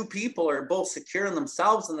 When two people are both secure in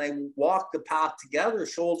themselves and they walk the path together,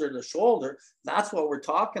 shoulder to shoulder, that's what we're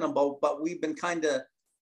talking about. But we've been kind of,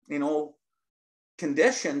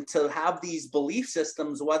 conditioned to have these belief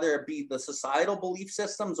systems, whether it be the societal belief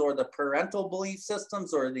systems or the parental belief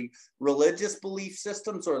systems or the religious belief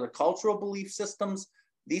systems or the cultural belief systems.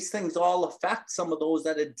 These things all affect some of those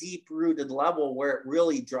at a deep rooted level where it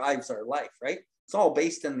really drives our life, right? It's all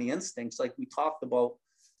based in the instincts, like we talked about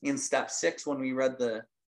in step 6 when we read the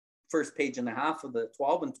first page and a half of the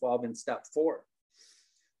 12 and 12 in step 4.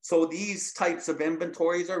 So these types of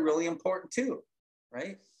inventories are really important too,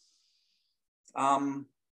 right?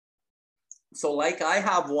 So like I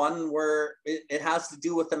have one where it has to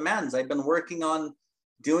do with amends. I've been working on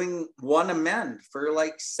doing one amend for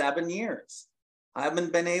like 7 years. I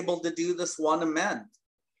haven't been able to do this one amend.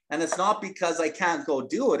 And it's not because I can't go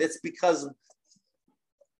do it. It's because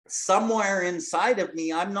somewhere inside of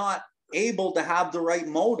me, I'm not able to have the right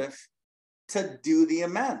motive to do the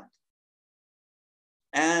amend.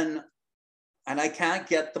 And I can't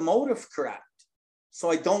get the motive correct. So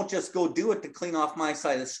I don't just go do it to clean off my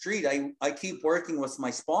side of the street. I keep working with my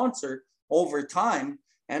sponsor over time,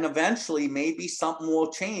 and eventually maybe something will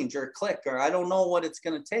change or click, or I don't know what it's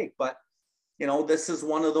going to take. But, this is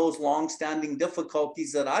one of those long-standing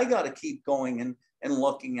difficulties that I got to keep going and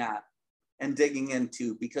looking at and digging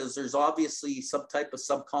into, because there's obviously some type of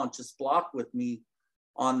subconscious block with me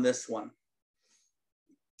on this one.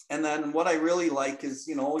 And then what I really like is,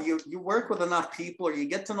 you work with enough people, or you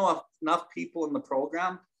get to know enough people in the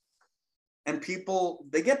program, and people,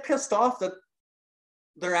 they get pissed off that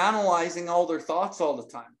they're analyzing all their thoughts all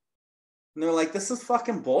the time. And they're like, this is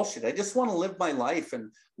fucking bullshit. I just want to live my life.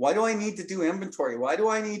 And why do I need to do inventory? Why do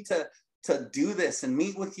I need to do this and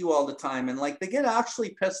meet with you all the time? And like, they get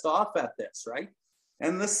actually pissed off at this, right?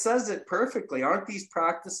 And this says it perfectly. Aren't these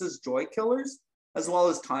practices joy killers as well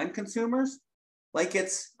as time consumers? Like,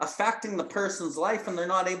 it's affecting the person's life and they're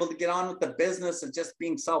not able to get on with the business of just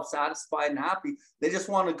being self-satisfied and happy. They just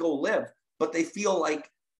want to go live, but they feel like,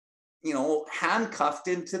 handcuffed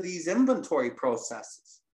into these inventory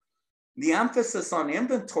processes. The emphasis on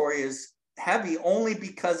inventory is heavy only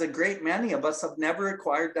because a great many of us have never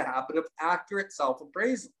acquired the habit of accurate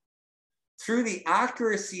self-appraisal. Through the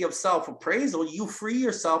accuracy of self-appraisal, you free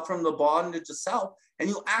yourself from the bondage of self, and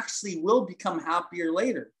you actually will become happier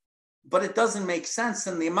later. But it doesn't make sense.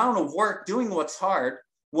 And the amount of work doing what's hard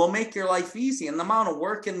will make your life easy. And the amount of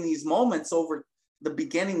work in these moments over the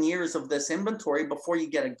beginning years of this inventory before you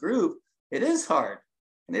get a groove, it is hard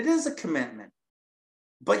and it is a commitment.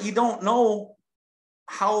 But you don't know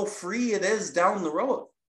how free it is down the road.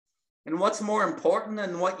 And what's more important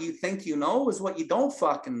than what you think you know is what you don't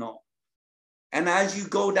fucking know. And as you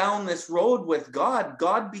go down this road with God,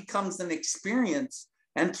 God becomes an experience.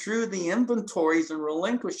 And through the inventories and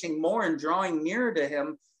relinquishing more and drawing nearer to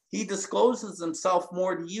him, he discloses himself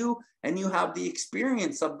more to you, and you have the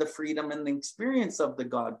experience of the freedom and the experience of the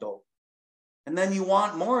God dope. And then you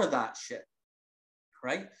want more of that shit,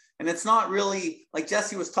 right? And it's not really like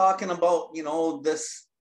Jesse was talking about, this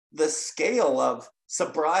scale of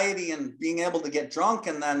sobriety and being able to get drunk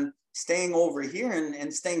and then staying over here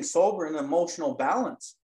and staying sober and emotional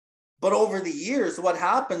balance. But over the years, what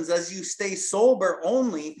happens as you stay sober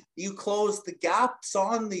only, you close the gaps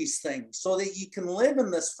on these things so that you can live in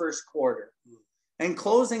this first quarter. And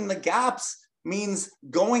closing the gaps means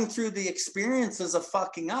going through the experiences of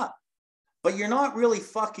fucking up. But you're not really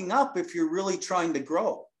fucking up if you're really trying to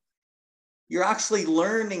grow. You're actually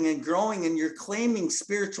learning and growing, and you're claiming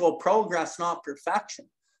spiritual progress, not perfection.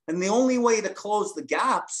 And the only way to close the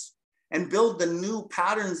gaps and build the new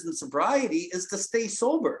patterns in sobriety is to stay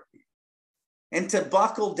sober and to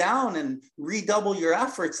buckle down and redouble your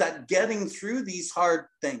efforts at getting through these hard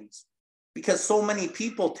things. Because so many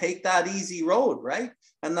people take that easy road, right?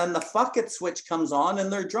 And then the fuck it switch comes on and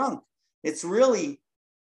they're drunk. It's not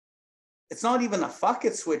even a fuck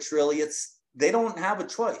it switch, really. They don't have a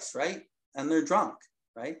choice, right? And they're drunk,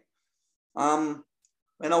 right? And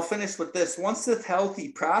I'll finish with this. Once the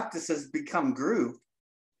healthy practices become grooved,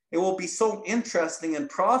 it will be so interesting and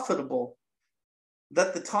profitable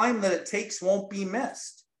that the time that it takes won't be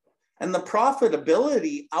missed. And the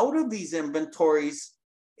profitability out of these inventories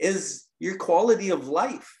is your quality of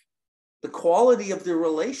life, the quality of the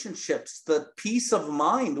relationships, the peace of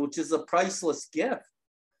mind, which is a priceless gift,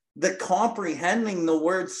 the comprehending the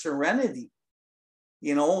word serenity.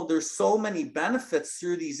 There's so many benefits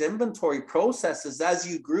through these inventory processes as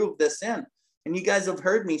you groove this in. And you guys have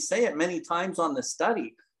heard me say it many times on the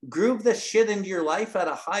study. groove this shit into your life at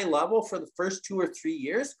a high level for the first 2 or 3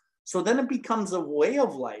 years. So then it becomes a way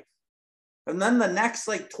of life. And then the next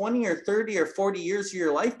like 20 or 30 or 40 years of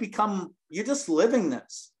your life you're just living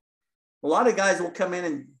this. A lot of guys will come in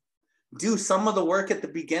and do some of the work at the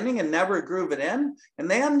beginning and never groove it in. And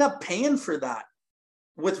they end up paying for that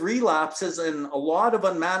with relapses and a lot of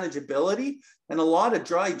unmanageability and a lot of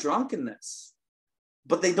dry drunkenness.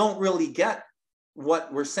 But they don't really get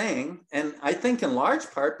what we're saying. And I think in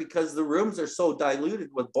large part because the rooms are so diluted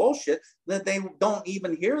with bullshit that they don't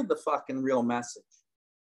even hear the fucking real message.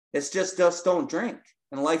 It's just don't drink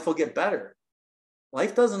and life will get better.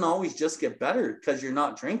 Life doesn't always just get better because you're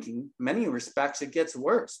not drinking. In many respects, it gets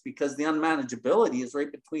worse because the unmanageability is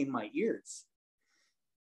right between my ears.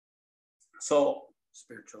 So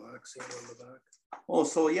spiritual axiom on the back. Oh,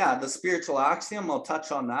 so yeah, the spiritual axiom, I'll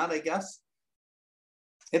touch on that, I guess.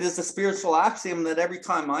 It is a spiritual axiom that every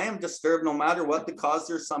time I am disturbed, no matter what the cause,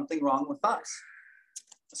 there's something wrong with us.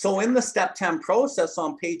 So in the step 10 process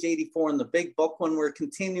on page 84 in the big book, when we're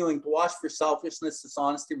continuing to watch for selfishness,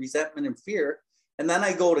 dishonesty, resentment, and fear, and then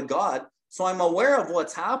I go to God. So I'm aware of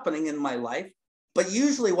what's happening in my life. But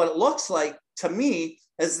usually what it looks like to me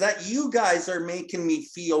is that you guys are making me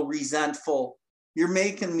feel resentful. You're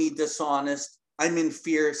making me dishonest. I'm in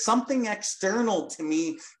fear. Something external to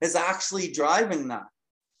me is actually driving that.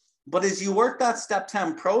 But as you work that step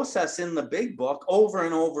 10 process in the big book over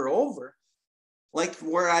and over, like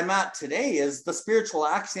where I'm at today is the spiritual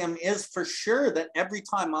axiom is for sure that every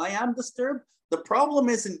time I am disturbed, the problem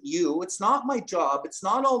isn't you. It's not my job. It's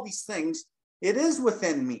not all these things. It is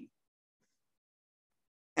within me.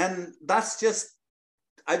 And that's just,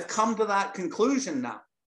 I've come to that conclusion now.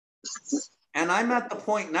 And I'm at the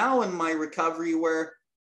point now in my recovery where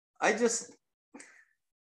I just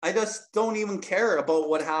don't even care about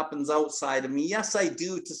what happens outside of me. Yes, I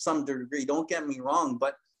do to some degree. Don't get me wrong.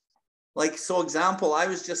 But like, so example, I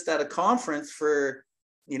was just at a conference for,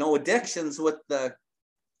 addictions with the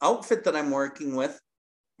outfit that I'm working with.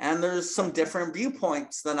 And there's some different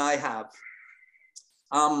viewpoints than I have.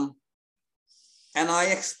 And I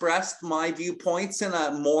expressed my viewpoints in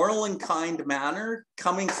a moral and kind manner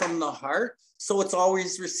coming from the heart. So it's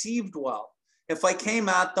always received well. If I came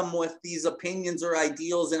at them with these opinions or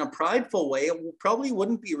ideals in a prideful way, it probably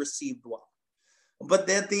wouldn't be received well. But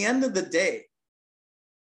at the end of the day,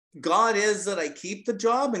 God is that I keep the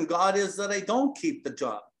job and God is that I don't keep the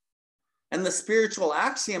job. And the spiritual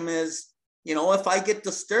axiom is, if I get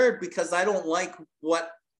disturbed because I don't like what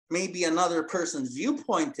maybe another person's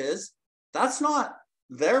viewpoint is, that's not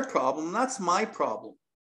their problem. That's my problem.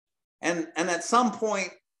 And at some point,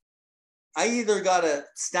 I either got to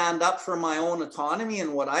stand up for my own autonomy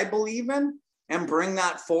and what I believe in and bring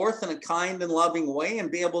that forth in a kind and loving way and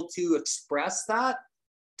be able to express that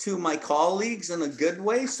to my colleagues in a good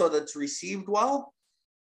way so that it's received well.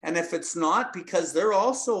 And if it's not, because they're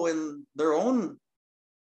also in their own,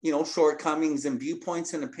 shortcomings and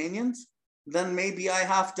viewpoints and opinions, then maybe I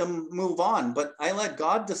have to move on. But I let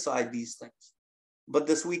God decide these things. But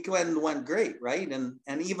this weekend went great, right? And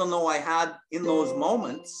even though I had in those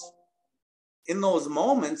moments,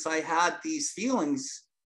 I had these feelings,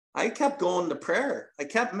 I kept going to prayer. I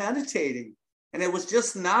kept meditating. And it was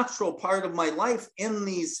just natural part of my life in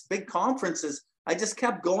these big conferences. I just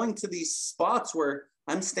kept going to these spots where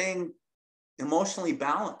I'm staying emotionally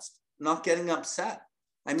balanced, not getting upset.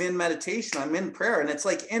 I'm in meditation, I'm in prayer, and it's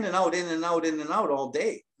like in and out, in and out, in and out all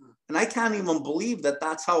day. And I can't even believe that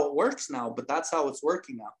that's how it works now, but that's how it's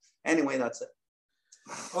working now. Anyway, that's it.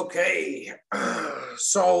 Okay.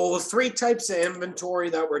 So 3 types of inventory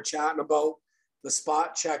that we're chatting about. The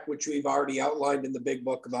spot check, which we've already outlined in the big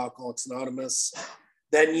book of Alcoholics Anonymous.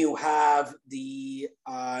 Then you have the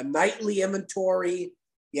nightly inventory.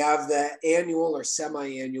 You have the annual or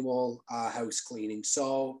semi-annual house cleaning.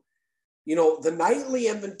 So, the nightly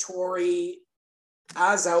inventory,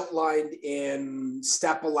 as outlined in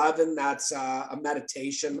step 11, that's a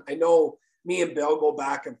meditation. I know me and Bill go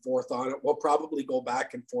back and forth on it. We'll probably go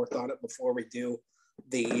back and forth on it before we do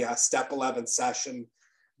the step 11 session.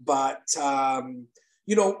 But,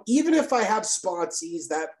 even if I have sponsees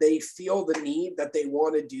that they feel the need that they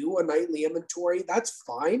want to do a nightly inventory, that's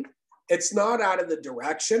fine. It's not out of the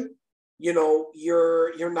direction.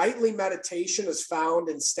 Your nightly meditation is found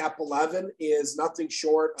in step 11 is nothing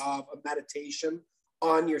short of a meditation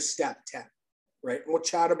on your step 10, right? And we'll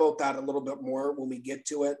chat about that a little bit more when we get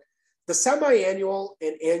to it. The semi-annual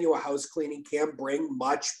and annual house cleaning can bring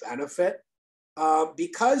much benefit.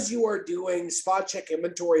 Because you are doing spot check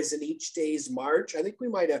inventories in each day's march. I think we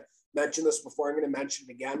might have mentioned this before. I'm going to mention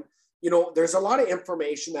it again. there's a lot of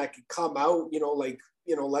information that could come out, like,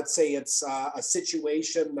 let's say it's a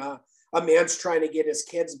situation, a man's trying to get his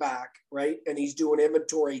kids back, right? And he's doing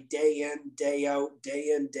inventory day in, day out,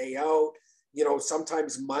 day in, day out,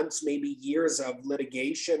 sometimes months, maybe years of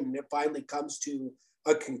litigation. And it finally comes to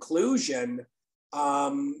a conclusion.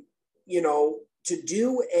 To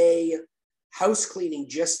do a house cleaning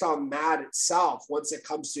just on that itself, once it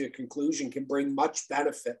comes to a conclusion, can bring much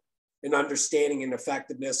benefit in understanding and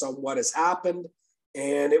effectiveness on what has happened.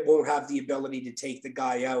 And it won't have the ability to take the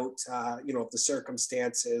guy out, if the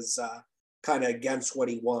circumstance is kind of against what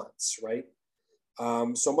he wants, right?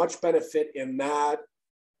 So much benefit in that.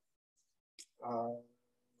 Let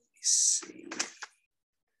me see.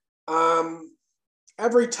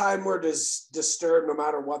 Every time we're disturbed, no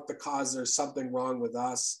matter what the cause, there's something wrong with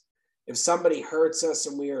us. If somebody hurts us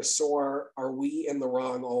and we are sore, are we in the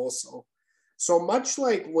wrong also? So much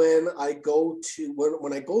like when I go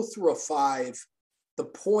through a 5, the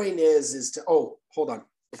point is to, hold on.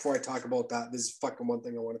 Before I talk about that, this is fucking one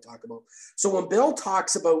thing I want to talk about. So when Bill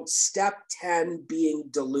talks about step 10 being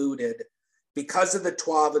diluted because of the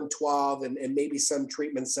 12 and 12 and maybe some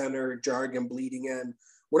treatment center jargon bleeding in,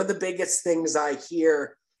 one of the biggest things I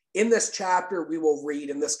hear in this chapter we will read,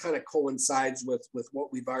 and this kind of coincides with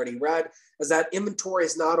what we've already read, is that inventory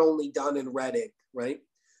is not only done in red ink, right?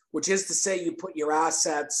 Which is to say you put your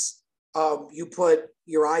assets,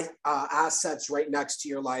 assets right next to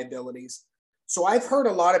your liabilities. So I've heard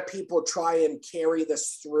a lot of people try and carry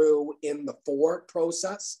this through in the 4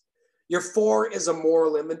 process. Your 4 is a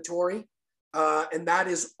moral inventory, and that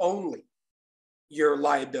is only your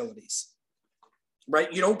liabilities.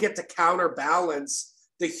 Right? You don't get to counterbalance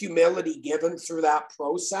the humility given through that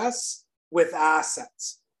process with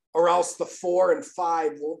assets, or else the 4 and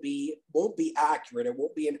 5 won't be accurate. It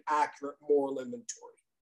won't be an accurate moral inventory.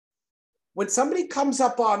 When somebody comes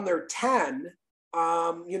up on their 10,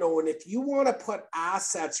 and if you want to put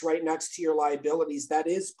assets right next to your liabilities, that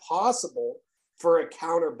is possible for a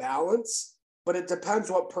counterbalance, but it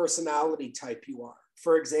depends what personality type you are.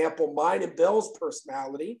 For example, mine and Bill's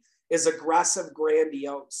personality is aggressive,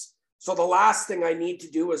 grandiose. So the last thing I need to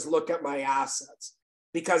do is look at my assets,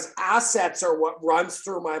 because assets are what runs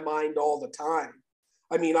through my mind all the time.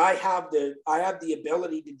 I mean, I have the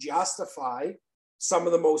ability to justify some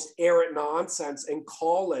of the most errant nonsense and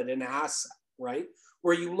call it an asset, right?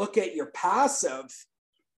 Where you look at your passive,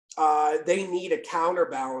 they need a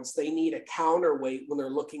counterbalance. They need a counterweight when they're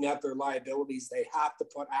looking at their liabilities. They have to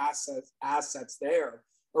put assets there,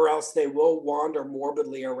 or else they will wander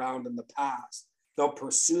morbidly around in the past. They'll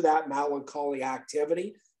pursue that melancholy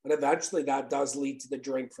activity, and eventually that does lead to the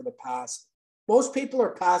drink for the passive. Most people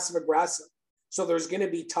are passive aggressive. So there's going to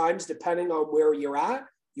be times, depending on where you're at,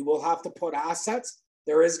 you will have to put assets.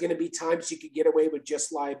 There is going to be times you could get away with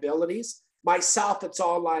just liabilities. Myself, it's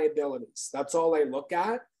all liabilities. That's all I look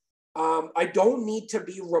at. I don't need to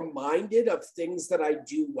be reminded of things that I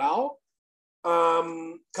do well,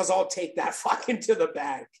 because I'll take that fucking to the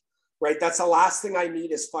bank, right? That's the last thing I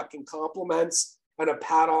need is fucking compliments and a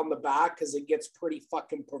pat on the back, because it gets pretty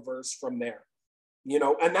fucking perverse from there,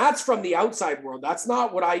 and that's from the outside world. That's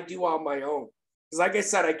not what I do on my own. Because like I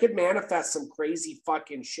said, I could manifest some crazy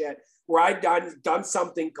fucking shit where I've done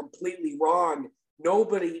something completely wrong,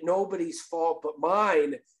 nobody's fault but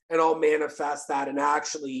mine, and I'll manifest that. And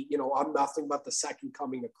actually, I'm nothing but the second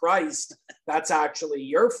coming of Christ. That's actually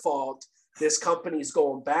your fault. This company's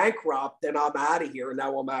going bankrupt, then I'm out of here, and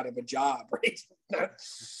now I'm out of a job, right?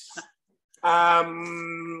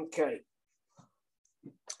 Okay.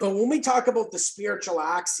 But when we talk about the spiritual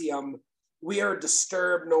axiom, we are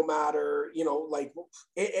disturbed no matter, like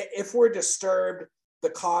if we're disturbed, the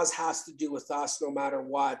cause has to do with us no matter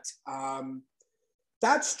what.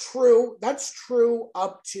 That's true. That's true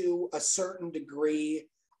up to a certain degree.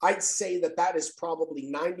 I'd say that is probably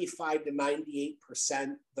 95 to 98%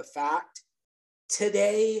 the fact.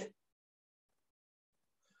 Today,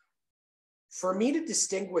 for me to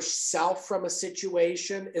distinguish self from a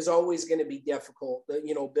situation is always going to be difficult.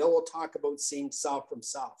 Bill will talk about seeing self from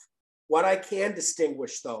self. What I can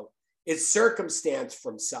distinguish, though, is circumstance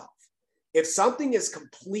from self. If something is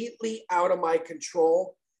completely out of my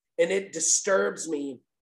control and it disturbs me,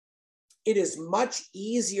 it is much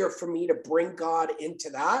easier for me to bring God into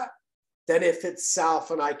that than if it's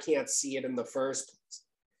self and I can't see it in the first place.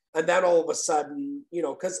 And then all of a sudden,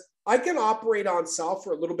 because I can operate on self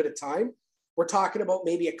for a little bit of time. We're talking about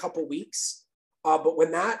maybe a couple weeks. But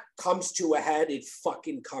when that comes to a head, it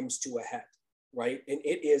fucking comes to a head, right? And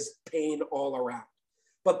it is pain all around.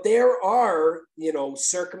 But there are,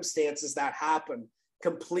 circumstances that happen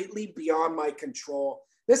completely beyond my control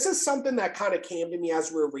this is something that kind of came to me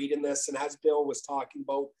as we were reading this and as Bill was talking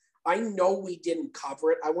about. I know we didn't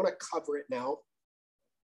cover it. I want to cover it now.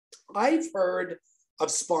 I've heard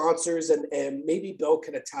of sponsors, and maybe Bill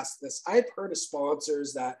can attest to this. I've heard of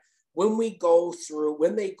sponsors that when they go through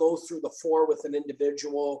the 4 with an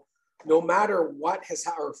individual, no matter what has,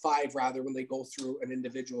 or 5 rather, when they go through an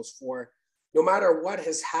individual's 4, no matter what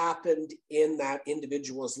has happened in that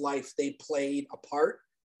individual's life, they played a part.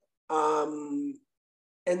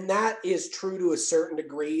 And that is true to a certain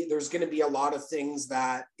degree. There's going to be a lot of things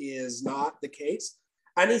that is not the case.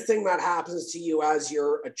 Anything that happens to you as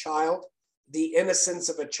you're a child, the innocence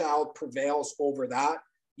of a child prevails over that.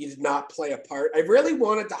 You did not play a part. I really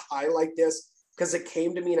wanted to highlight this because it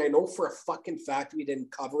came to me, and I know for a fucking fact we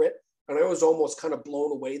didn't cover it. And I was almost kind of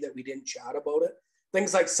blown away that we didn't chat about it.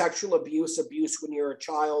 Things like sexual abuse when you're a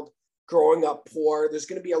child, growing up poor. There's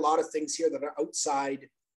going to be a lot of things here that are outside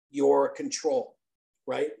your control,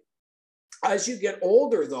 right? As you get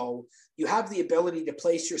older, though, you have the ability to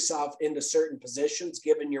place yourself into certain positions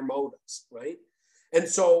given your motives, right? And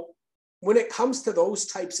so when it comes to those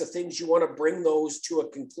types of things, you want to bring those to a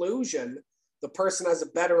conclusion. The person has a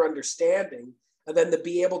better understanding, and then to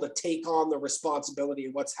be able to take on the responsibility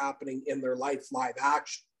of what's happening in their life, live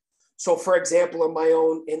action. So, for example,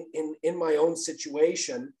 in my own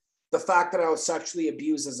situation, the fact that I was sexually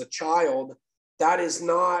abused as a child, that is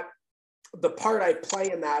not the part I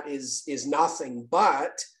play in that is nothing.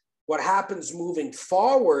 But what happens moving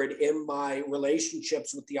forward in my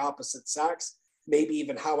relationships with the opposite sex, maybe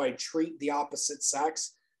even how I treat the opposite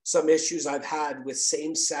sex, some issues I've had with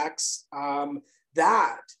same sex, how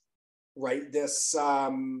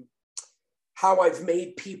I've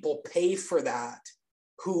made people pay for that,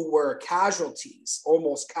 who were casualties,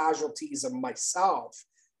 almost casualties of myself.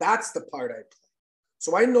 That's the part I play.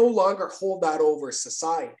 So I no longer hold that over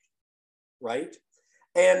society, right?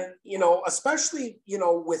 And, especially,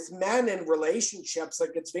 with men in relationships,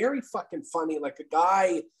 like it's very fucking funny. Like a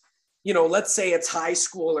guy, let's say it's high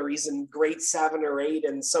school or he's in grade 7 or 8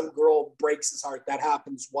 and some girl breaks his heart. That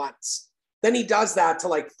happens once. Then he does that to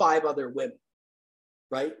like 5 other women,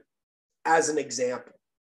 right? As an example.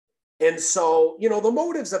 And so, the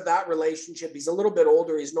motives of that relationship, he's a little bit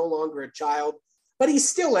older. He's no longer a child, but he's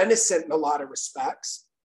still innocent in a lot of respects.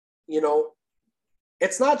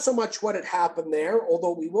 It's not so much what had happened there,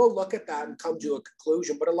 although we will look at that and come to a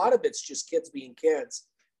conclusion, but a lot of it's just kids being kids.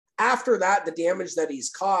 After that, the damage that he's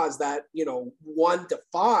caused, that, 1 to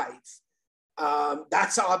 5,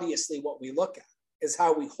 that's obviously what we look at, is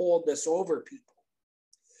how we hold this over people.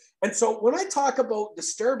 And so when I talk about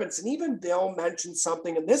disturbance, and even Bill mentioned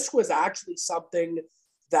something, and this was actually something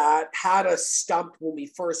that had us stumped when we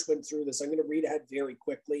first went through this. I'm going to read ahead very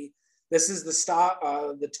quickly. This is the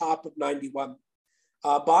top of 91.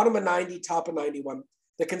 Bottom of 90, top of 91.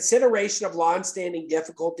 The consideration of long-standing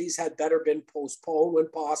difficulties had better been postponed when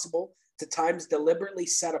possible to times deliberately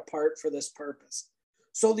set apart for this purpose.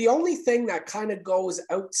 So the only thing that kind of goes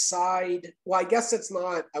outside, well, I guess it's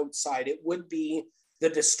not outside, it would be the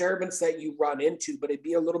disturbance that you run into, but it'd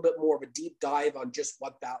be a little bit more of a deep dive on just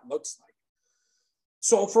what that looks like.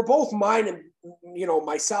 So for both mine and,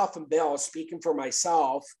 myself and Bill, speaking for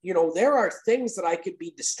myself, there are things that I could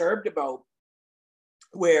be disturbed about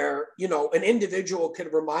where, an individual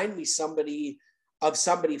could remind me of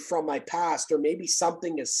somebody from my past, or maybe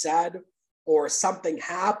something is said or something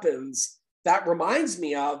happens that reminds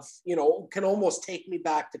me of, can almost take me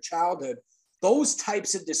back to childhood. Those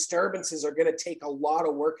types of disturbances are going to take a lot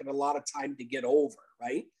of work and a lot of time to get over,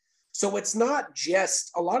 right? So it's not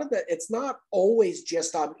just it's not always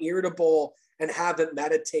just I'm irritable and haven't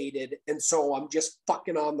meditated, and so I'm just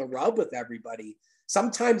fucking on the rub with everybody.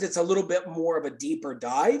 Sometimes it's a little bit more of a deeper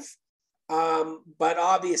dive, but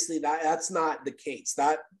obviously that's not the case.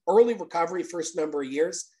 That early recovery, first number of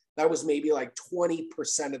years, that was maybe like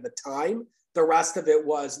 20% of the time. The rest of it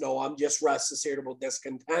was, no, I'm just restless, irritable,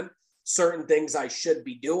 discontent. Certain things I should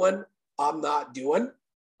be doing, I'm not doing.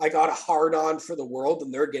 I got a hard on for the world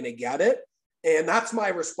and they're going to get it. And that's my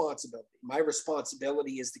responsibility. My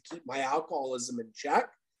responsibility is to keep my alcoholism in check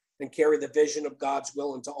and carry the vision of God's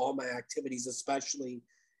will into all my activities, especially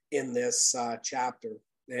in this chapter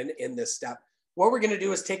and in this step. What we're going to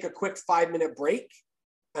do is take a quick 5-minute break,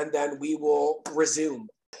 and then we will resume.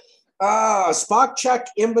 Spot check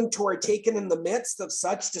inventory taken in the midst of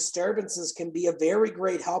such disturbances can be a very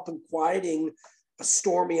great help in quieting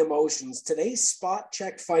stormy emotions. Today's spot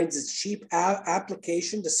check finds its cheap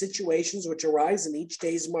application to situations which arise in each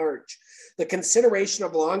day's march. The consideration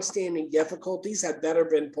of longstanding difficulties had better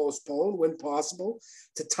been postponed when possible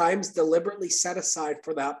to times deliberately set aside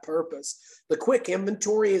for that purpose. The quick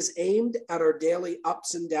inventory is aimed at our daily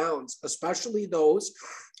ups and downs, especially those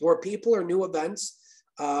where people or new events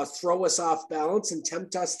throw us off balance and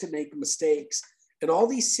tempt us to make mistakes. In all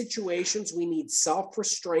these situations, we need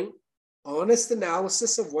self-restraint, honest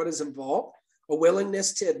analysis of what is involved, a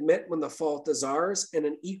willingness to admit when the fault is ours, and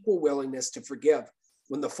an equal willingness to forgive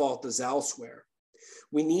when the fault is elsewhere.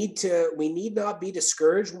 We need not be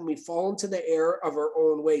discouraged when we fall into the error of our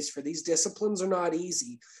own ways, for these disciplines are not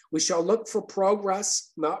easy. We shall look for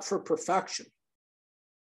progress, not for perfection.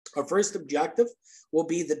 Our first objective will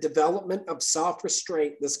be the development of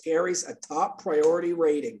self-restraint. This carries a top priority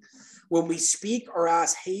rating. When we speak or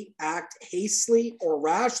act hastily or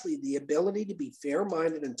rashly, the ability to be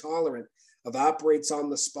fair-minded and tolerant evaporates on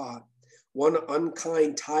the spot. One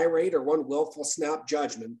unkind tirade or one willful snap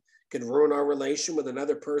judgment can ruin our relation with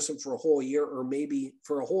another person for a whole year, or maybe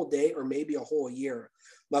for a whole day, or maybe a whole year.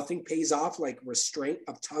 Nothing pays off like restraint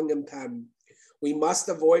of tongue and pen. We must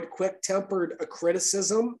avoid quick-tempered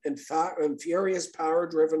criticism and furious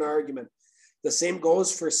power-driven argument. The same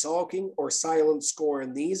goes for sulking or silent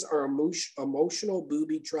scorn. These are emotional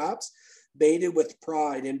booby traps baited with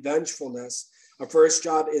pride and vengefulness. Our first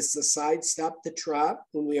job is to sidestep the trap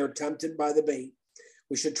when we are tempted by the bait.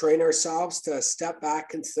 We should train ourselves to step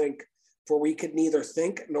back and think, for we could neither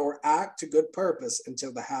think nor act to good purpose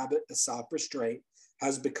until the habit of self-restraint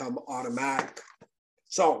has become automatic.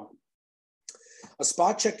 So, a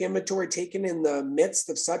spot check inventory taken in the midst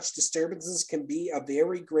of such disturbances can be a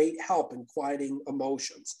very great help in quieting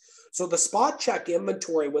emotions. So the spot check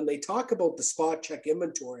inventory, when they talk about the spot check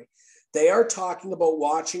inventory, they are talking about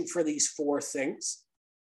watching for these four things.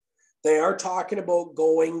 They are talking about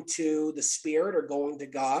going to the Spirit or going to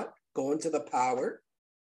God, going to the power,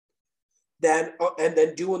 and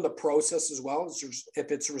then doing the process as well.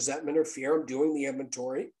 If it's resentment or fear, I'm doing the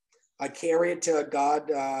inventory. I carry it to a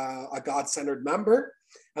God-centered member,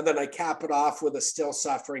 and then I cap it off with a still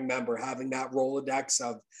suffering member, having that Rolodex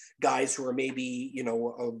of guys who are maybe,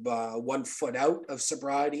 1 foot out of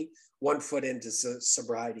sobriety, 1 foot into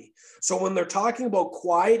sobriety. So when they're talking about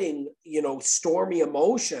quieting, stormy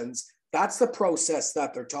emotions, that's the process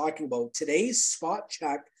that they're talking about. Today's spot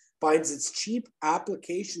check finds its cheap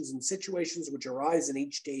applications in situations which arise in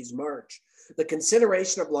each day's march. The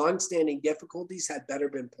consideration of long-standing difficulties had better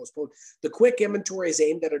been postponed. The quick inventory is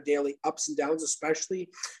aimed at our daily ups and downs, especially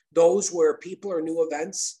those where people or new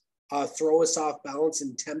events throw us off balance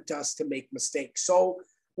and tempt us to make mistakes. So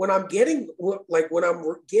when I'm getting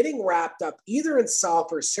wrapped up either in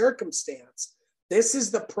self or circumstance, this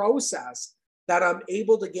is the process that I'm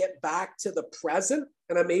able to get back to the present,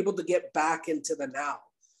 and I'm able to get back into the now.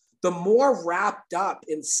 The more wrapped up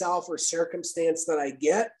in self or circumstance that I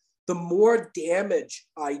get, the more damage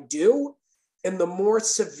I do, and the more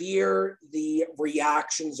severe the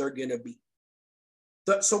reactions are going to be.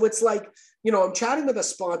 So it's like, I'm chatting with a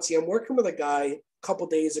sponsee. I'm working with a guy a couple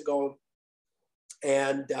days ago,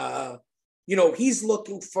 and he's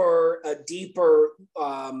looking for a deeper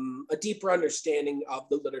understanding of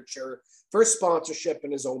the literature for sponsorship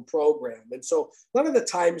in his own program. And so a lot of the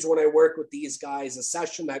times when I work with these guys, a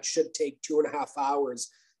session that should take 2.5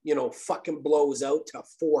 hours, fucking blows out to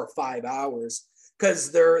 4 or 5 hours,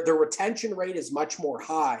 because their retention rate is much more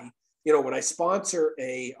high. When I sponsor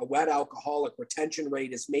a wet alcoholic, retention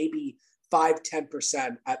rate is maybe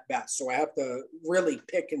 5-10% at best. So I have to really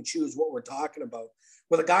pick and choose what we're talking about.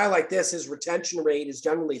 With a guy like this, his retention rate is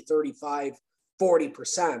generally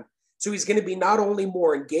 35-40%. So he's going to be not only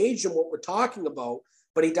more engaged in what we're talking about,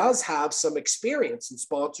 but he does have some experience in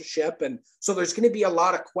sponsorship. And so there's going to be a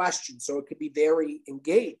lot of questions. So it could be very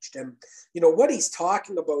engaged. And, what he's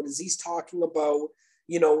talking about is he's talking about,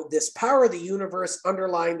 this power of the universe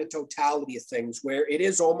underlying the totality of things, where it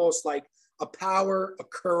is almost like a power, a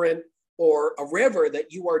current, or a river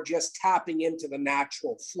that you are just tapping into the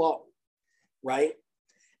natural flow, right?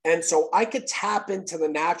 And so I could tap into the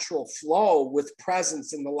natural flow with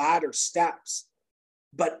presence in the latter steps,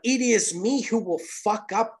 but it is me who will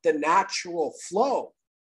fuck up the natural flow.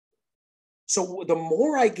 So the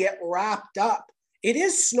more I get wrapped up, it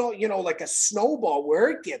is like a snowball where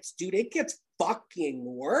it gets fucking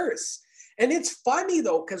worse. And it's funny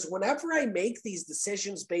though, because whenever I make these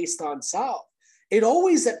decisions based on self, it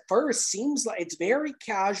always at first seems like it's very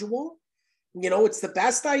casual. It's the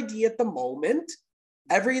best idea at the moment.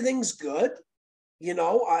 Everything's good.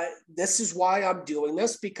 This is why I'm doing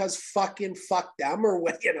this, because fuck them or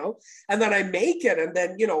what, and then I make it. And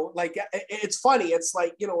then, it's funny. It's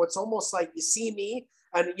like, it's almost like you see me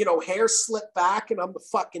and, you know, hair slicked back and I'm the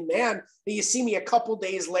fucking man. And you see me a couple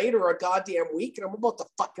days later or a goddamn week and I'm about to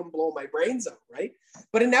fucking blow my brains out, right?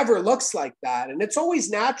 But it never looks like that. And it's always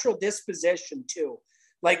natural disposition too.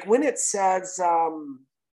 Like when it says,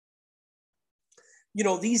 you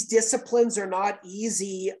know, these disciplines are not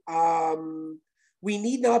easy. We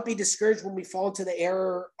need not be discouraged when we fall into the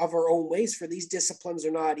error of our own ways, for these disciplines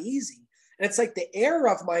are not easy. And it's like the error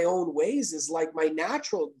of my own ways is like my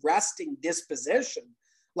natural resting disposition.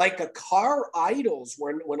 Like a car idles.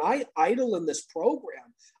 When I idle in this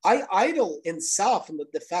program, I idle in self and the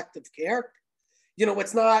defective character. You know,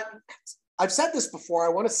 it's not, I've said this before,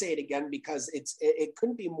 I want to say it again because it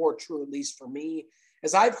couldn't be more true, at least for me,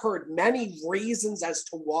 as I've heard many reasons as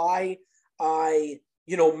to why I,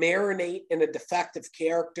 you know, marinate in a defective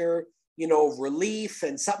character, you know, relief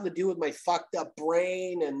and something to do with my fucked up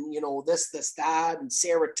brain and, you know, this, that, and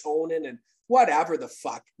serotonin and whatever the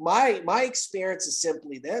fuck. My experience is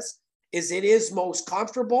simply this, is it is most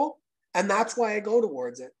comfortable and that's why I go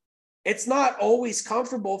towards it. It's not always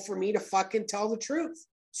comfortable for me to fucking tell the truth.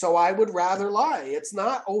 So I would rather lie. It's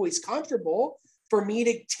not always comfortable for me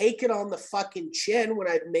to take it on the fucking chin when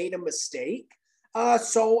I've made a mistake.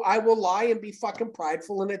 So I will lie and be fucking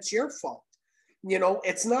prideful and it's your fault. You know,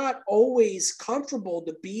 it's not always comfortable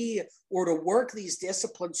to be or to work these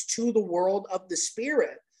disciplines to the world of the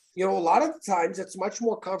spirit. You know, a lot of the times it's much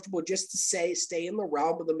more comfortable just to stay in the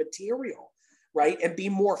realm of the material, right? And be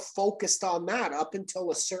more focused on that up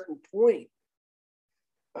until a certain point.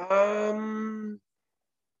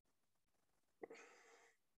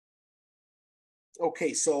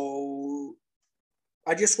 Okay, so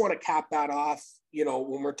I just want to cap that off. You know,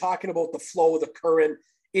 when we're talking about the flow of the current,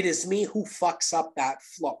 it is me who fucks up that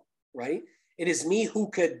flow, right? It is me who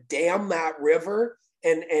could dam that river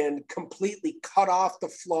and completely cut off the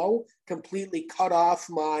flow, completely cut off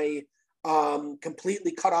my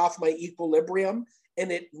equilibrium,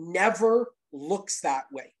 and it never looks that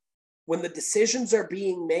way. When the decisions are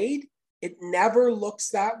being made, it never looks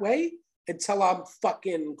that way until I'm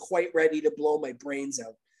fucking quite ready to blow my brains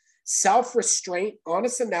out. Self-restraint,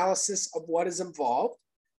 honest analysis of what is involved,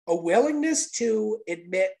 a willingness to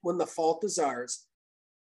admit when the fault is ours,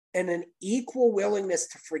 and an equal willingness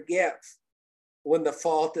to forgive when the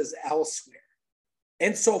fault is elsewhere.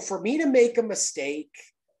 And so for me to make a mistake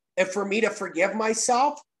and for me to forgive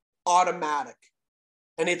myself, automatic.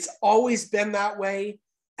 And it's always been that way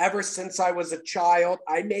ever since I was a child.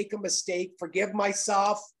 I make a mistake, forgive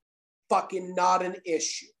myself, fucking not an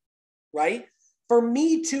issue, right? For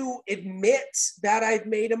me to admit that I've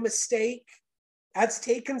made a mistake, that's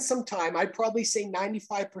taken some time. I'd probably say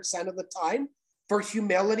 95% of the time, for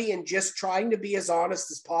humility and just trying to be as honest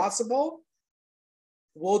as possible,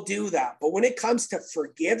 we'll do that. But when it comes to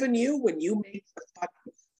forgiving you, when you make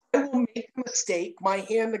I will make a mistake, my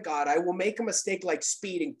hand to God, I will make a mistake like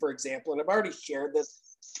speeding, for example, and I've already shared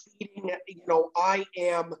this. Speeding, you know, I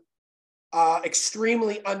am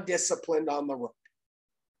extremely undisciplined on the road.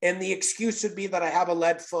 And the excuse would be that I have a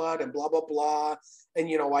lead foot and blah, blah, blah. And,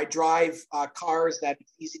 you know, I drive cars that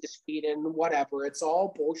it's easy to speed in, whatever. It's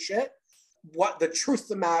all bullshit. What the truth of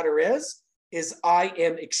the matter is I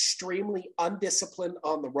am extremely undisciplined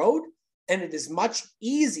on the road. And it is much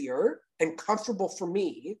easier and comfortable for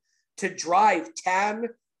me to drive 10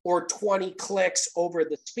 or 20 clicks over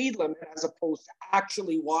the speed limit as opposed to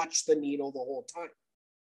actually watch the needle the whole time.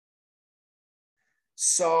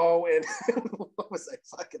 So, and what was I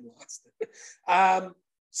fucking lost it?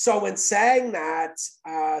 So in saying that,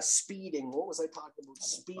 speeding, what was I talking about?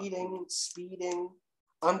 Speeding,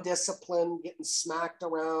 undisciplined, getting smacked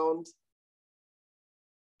around.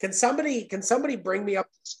 Can somebody bring me up?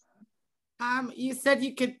 You said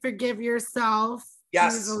you could forgive yourself.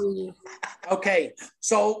 Yes. Easily. Okay.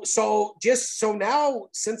 So now,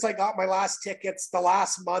 since I got my last tickets, the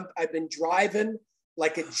last month, I've been driving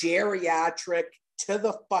like a geriatric to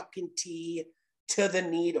the fucking T, to the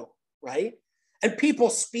needle, right? And people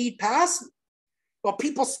speed past me. Well,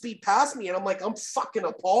 people speed past me, and I'm like, I'm fucking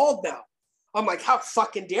appalled now. I'm like, how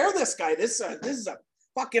fucking dare this guy? This is a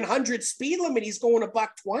fucking 100 speed limit. He's going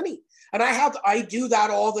 $120. And I do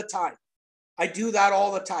that all the time.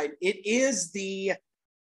 It is the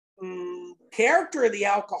character of the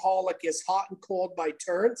alcoholic is hot and cold by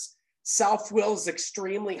turns. Self-will is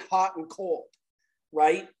extremely hot and cold,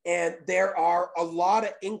 right? And there are a lot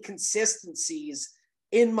of inconsistencies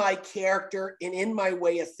in my character and in my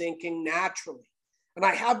way of thinking naturally. And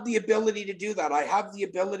I have the ability to do that. I have the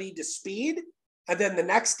ability to speed and then the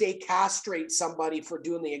next day castrate somebody for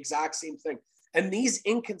doing the exact same thing. And these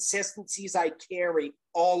inconsistencies I carry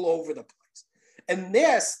all over the place. And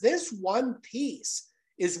this one piece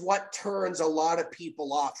is what turns a lot of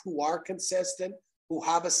people off who are consistent, who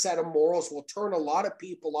have a set of morals, will turn a lot of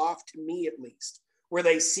people off, to me at least, where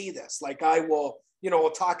they see this. Like I will,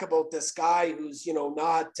 we'll talk about this guy who's,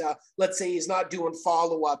 not, let's say he's not doing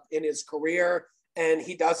follow-up in his career and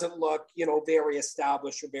he doesn't look, very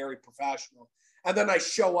established or very professional. And then I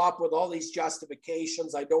show up with all these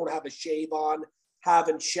justifications. I don't have a shave on,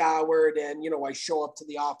 haven't showered, and, I show up to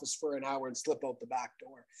the office for an hour and slip out the back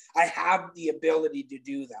door. I have the ability to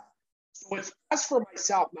do that. So it's best for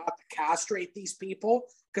myself not to castrate these people,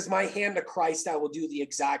 because my hand to Christ, I will do the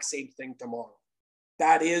exact same thing tomorrow.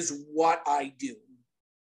 That is what I do.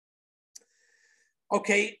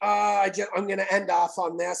 Okay, I'm going to end off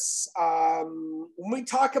on this. When we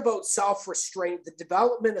talk about self-restraint, the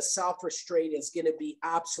development of self-restraint is going to be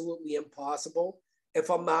absolutely impossible if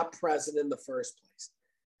I'm not present in the first place.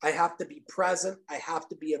 I have to be present. I have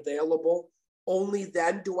to be available. Only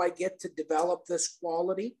then do I get to develop this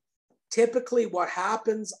quality. Typically what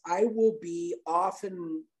happens, I will be off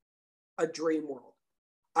in a dream world.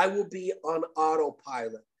 I will be on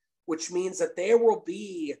autopilot, which means that there will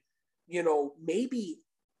be, maybe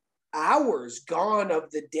hours gone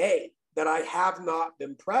of the day that I have not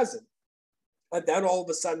been present. And then all of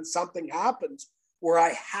a sudden something happens where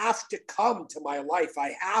I have to come to my life.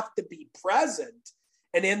 I have to be present.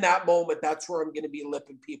 And in that moment, that's where I'm going to be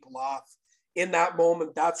lipping people off. In that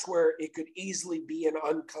moment, that's where it could easily be an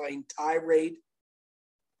unkind tirade,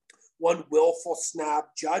 one willful snap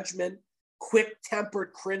judgment,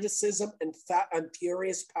 quick-tempered criticism, and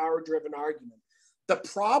furious power-driven argument. The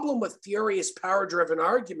problem with furious power-driven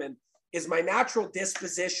argument is my natural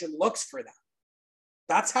disposition looks for that.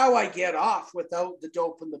 That's how I get off without the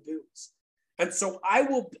dope and the booze. And so I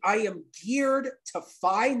am geared to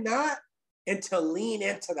find that and to lean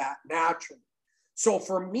into that naturally. So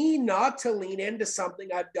for me not to lean into something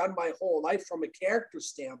I've done my whole life from a character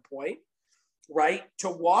standpoint, right, to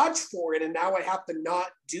watch for it, and now I have to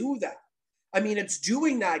not do that. I mean, it's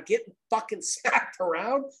doing that, getting fucking smacked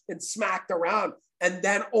around, and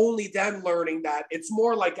then only then learning that it's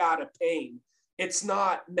more like out of pain. It's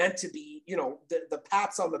not meant to be, the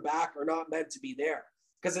pats on the back are not meant to be there,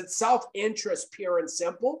 because it's self-interest, pure and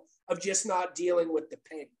simple, of just not dealing with the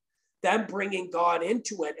pain. Then bringing God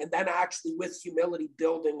into it, and then actually with humility,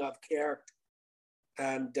 building of character.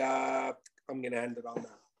 And I'm going to end it on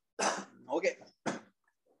that.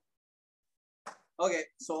 Okay,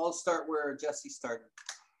 so I'll start where Jesse started.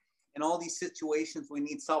 In all these situations, we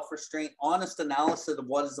need self-restraint, honest analysis of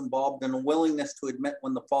what is involved, and a willingness to admit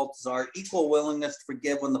when the fault is ours, equal willingness to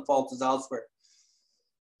forgive when the fault is elsewhere.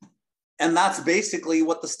 And that's basically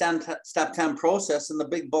what the step 10 process in the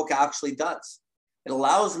big book actually does. It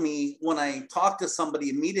allows me, when I talk to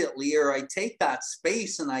somebody immediately, or I take that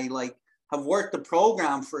space and I have worked the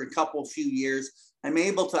program for a few years, I'm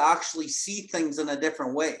able to actually see things in a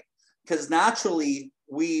different way. Because naturally,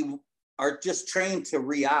 we are just trained to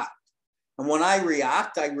react. And when I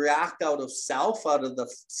react out of self, out of the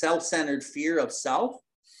self-centered fear of self.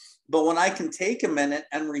 But when I can take a minute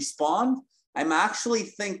and respond, I'm actually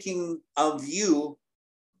thinking of you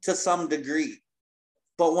to some degree.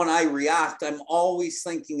 But when I react, I'm always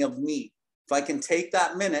thinking of me. If I can take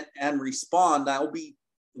that minute and respond, I'll be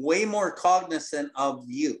way more cognizant of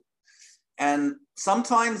you. And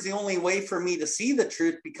sometimes the only way for me to see the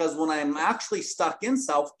truth, because when I'm actually stuck in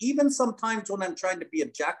self, even sometimes when I'm trying to be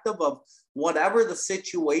objective of whatever the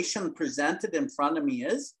situation presented in front of me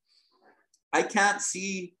is, I can't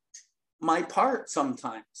see my part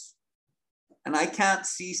sometimes. And I can't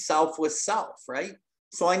see self with self, right?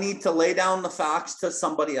 So I need to lay down the facts to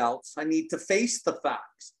somebody else. I need to face the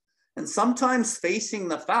facts. And sometimes facing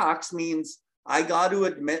the facts means I got to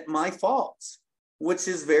admit my faults, which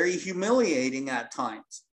is very humiliating at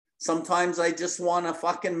times. Sometimes I just want to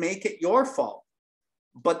fucking make it your fault.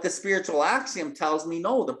 But the spiritual axiom tells me,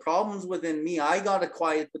 no, the problem's within me. I got to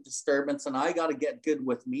quiet the disturbance and I got to get good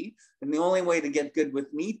with me. And the only way to get good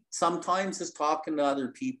with me sometimes is talking to other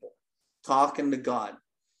people, talking to God,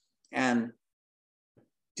 and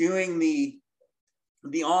doing the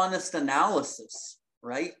honest analysis,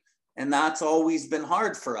 right? And that's always been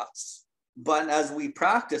hard for us. But as we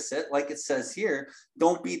practice it, like it says here,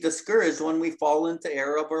 don't be discouraged when we fall into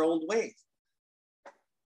error of our old ways.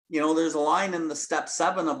 There's a line in the step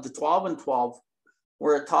 7 of the 12 and 12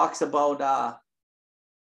 where it talks about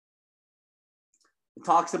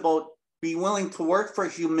be willing to work for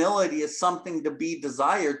humility is something to be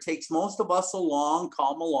desired. Takes most of us a long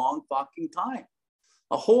fucking time.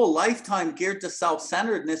 A whole lifetime geared to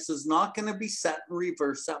self-centeredness is not going to be set in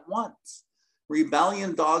reverse at once.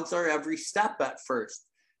 Rebellion dogs our every step at first.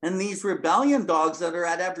 And these rebellion dogs that are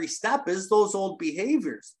at every step is those old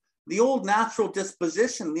behaviors, the old natural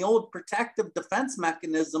disposition, the old protective defense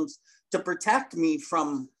mechanisms to protect me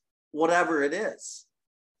from whatever it is.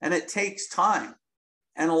 And it takes time.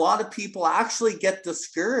 And a lot of people actually get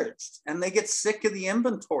discouraged and they get sick of the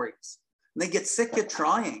inventories and they get sick of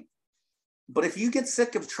trying. But if you get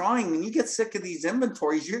sick of trying and you get sick of these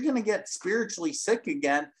inventories, you're going to get spiritually sick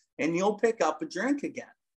again and you'll pick up a drink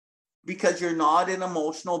again because you're not in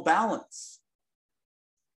emotional balance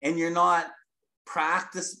and you're not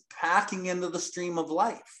packing into the stream of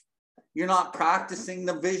life. You're not practicing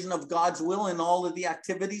the vision of God's will in all of the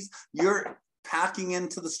activities. You're packing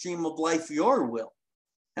into the stream of life your will.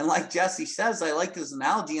 And like Jesse says, I like this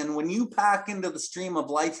analogy. And when you pack into the stream of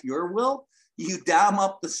life your will, you dam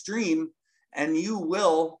up the stream and you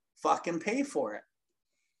will fucking pay for it.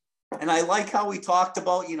 And I like how we talked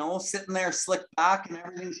about, you know, sitting there slick back and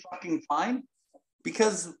everything's fucking fine,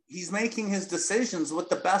 because he's making his decisions with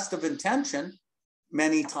the best of intention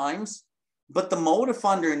many times. But the motive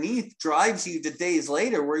underneath drives you to days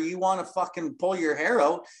later where you want to fucking pull your hair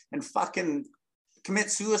out and fucking commit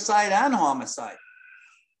suicide and homicide.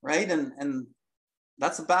 Right? And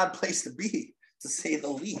that's a bad place to be, to say the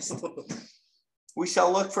least. We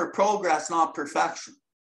shall look for progress, not perfection.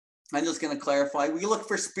 I'm just going to clarify. We look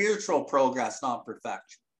for spiritual progress, not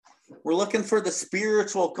perfection. We're looking for the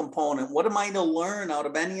spiritual component. What am I to learn out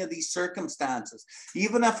of any of these circumstances?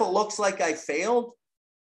 Even if it looks like I failed,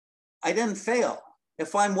 I didn't fail.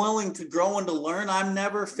 If I'm willing to grow and to learn, I'm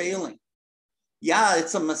never failing. Yeah,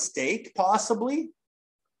 it's a mistake, possibly,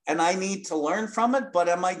 and I need to learn from it, but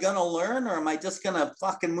am I going to learn, or am I just going to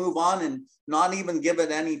fucking move on and not even give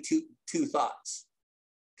it any two thoughts?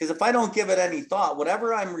 Because if I don't give it any thought,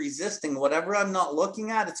 whatever I'm resisting, whatever I'm not looking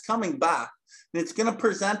at, it's coming back. And it's going to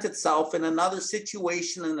present itself in another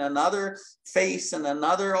situation, in another face, and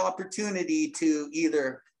another opportunity to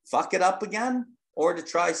either fuck it up again or to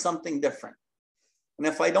try something different. And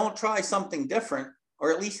if I don't try something different,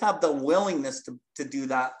 or at least have the willingness to do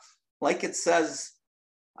that, like it says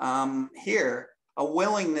here, a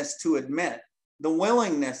willingness to admit. The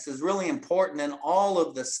willingness is really important in all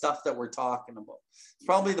of the stuff that we're talking about. It's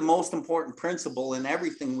probably the most important principle in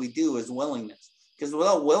everything we do is willingness. Because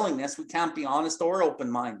without willingness, we can't be honest or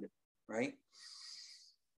open-minded, right?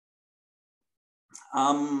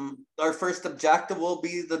 Our first objective will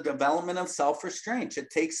be the development of self-restraint. It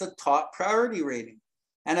takes a top priority rating.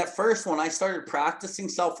 And at first, when I started practicing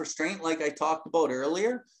self-restraint, like I talked about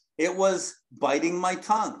earlier, it was biting my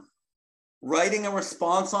tongue, writing a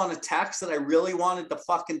response on a text that I really wanted to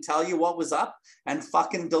fucking tell you what was up and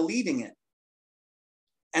fucking deleting it.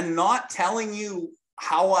 And not telling you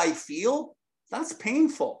how I feel, that's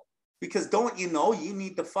painful. Because don't you know, you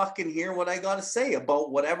need to fucking hear what I got to say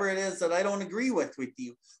about whatever it is that I don't agree with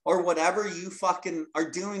you, or whatever you fucking are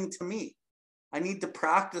doing to me. I need to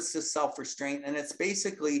practice this self-restraint. And it's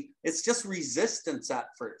basically, it's just resistance at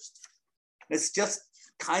first. It's just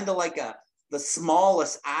kind of like the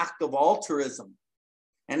smallest act of altruism.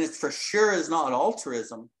 And it for sure is not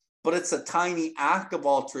altruism, but it's a tiny act of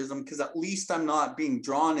altruism, because at least I'm not being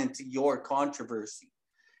drawn into your controversy.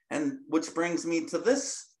 And which brings me to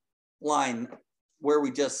this line where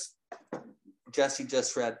Jesse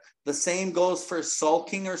just read. The same goes for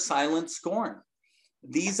sulking or silent scorn.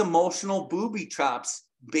 These emotional booby traps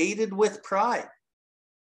baited with pride.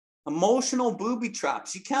 Emotional booby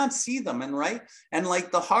traps. You can't see them, and right? And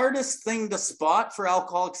like the hardest thing to spot for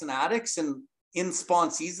alcoholics and addicts and in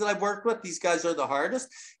sponsees that I've worked with, these guys are the hardest,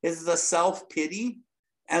 is the self-pity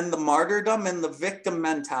and the martyrdom and the victim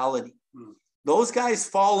mentality. Those guys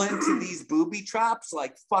fall into these booby traps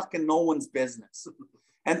like fucking no one's business.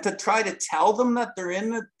 And to try to tell them that they're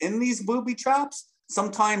in these booby traps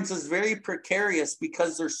sometimes is very precarious,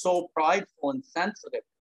 because they're so prideful and sensitive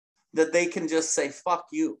that they can just say, fuck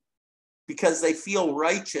you, because they feel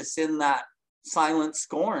righteous in that silent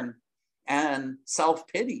scorn and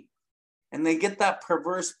self-pity. And they get that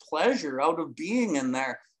perverse pleasure out of being in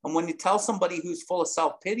there. And when you tell somebody who's full of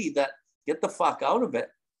self-pity that get the fuck out of it,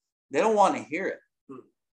 they don't want to hear it.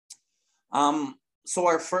 So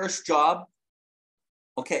our first job,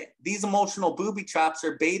 okay, these emotional booby traps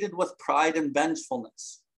are baited with pride and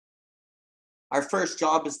vengefulness. Our first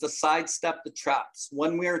job is to sidestep the traps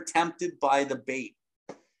when we are tempted by the bait.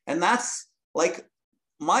 And that's like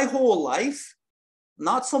my whole life,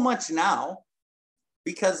 not so much now,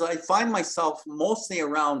 because I find myself mostly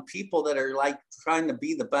around people that are like trying to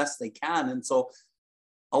be the best they can. And so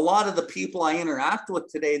a lot of the people I interact with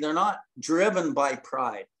today, they're not driven by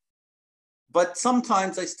pride. But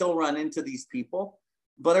sometimes I still run into these people.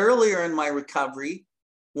 But earlier in my recovery,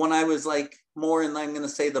 when I was like more in, I'm going to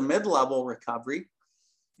say, the mid-level recovery,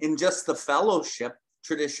 in just the fellowship,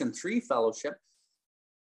 Tradition 3 fellowship,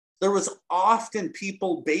 there was often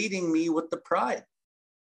people baiting me with the pride,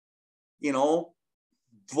 you know,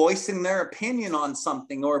 voicing their opinion on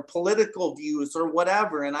something or political views or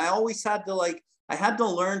whatever. And I always had to I had to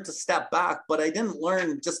learn to step back, but I didn't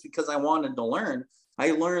learn just because I wanted to learn.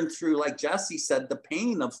 I learned through, like Jesse said, the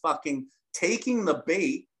pain of fucking taking the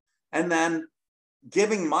bait and then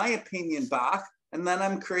giving my opinion back. And then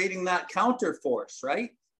I'm creating that counter force,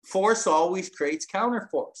 right? Force always creates counter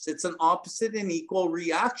force. It's an opposite and equal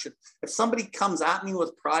reaction. If somebody comes at me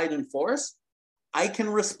with pride and force, I can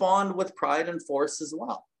respond with pride and force as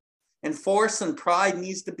well. And force and pride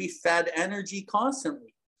needs to be fed energy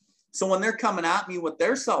constantly. So when they're coming at me with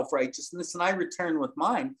their self-righteousness and I return with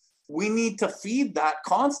mine, we need to feed that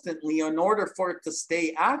constantly in order for it to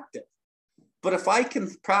stay active. But if I can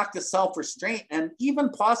practice self-restraint and even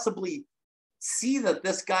possibly see that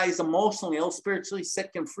this guy is emotionally ill, spiritually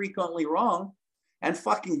sick, and frequently wrong, and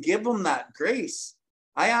fucking give him that grace,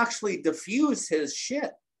 I actually diffuse his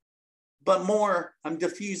shit. But more, I'm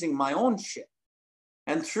diffusing my own shit.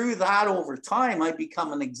 And through that, over time, I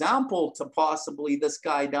become an example to possibly this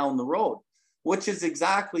guy down the road, which is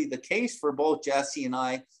exactly the case for both Jesse and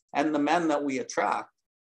I and the men that we attract.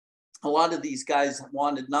 A lot of these guys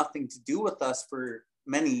wanted nothing to do with us for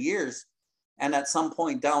many years. And at some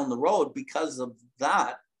point down the road, because of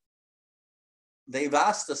that, they've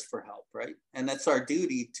asked us for help, right? And it's our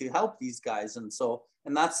duty to help these guys. And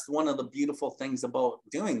that's one of the beautiful things about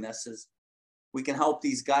doing this is we can help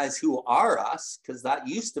these guys who are us, because that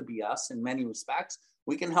used to be us in many respects.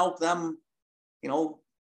 We can help them, you know,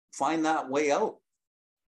 find that way out.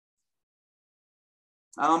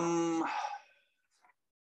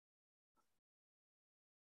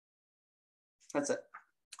 That's it.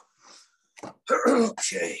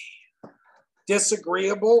 Okay.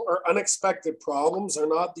 Disagreeable or unexpected problems are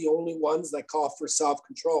not the only ones that call for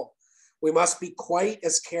self-control. We must be quite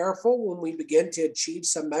as careful when we begin to achieve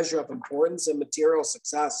some measure of importance and material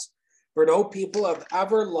success. For no people have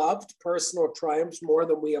ever loved personal triumphs more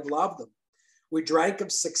than we have loved them. We drank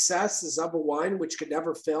of success as of a wine which could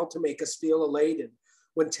never fail to make us feel elated.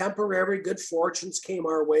 When temporary good fortunes came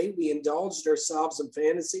our way, we indulged ourselves in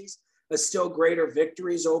fantasies of still greater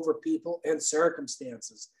victories over people and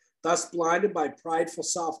circumstances. Thus, blinded by prideful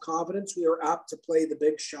self-confidence, we are apt to play the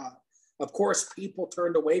big shot. Of course, people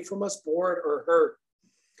turned away from us, bored or hurt.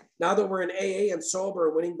 Now that we're in AA and sober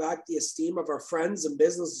and winning back the esteem of our friends and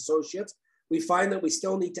business associates, we find that we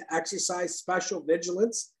still need to exercise special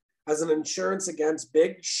vigilance as an insurance against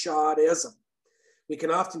big shotism. We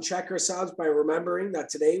can often check ourselves by remembering that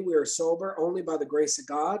today we are sober only by the grace of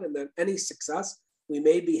God, and that any success we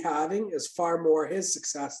may be having is far more his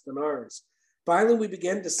success than ours. Finally, we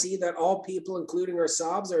begin to see that all people, including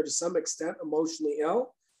ourselves, are to some extent emotionally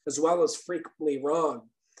ill, as well as frequently wrong.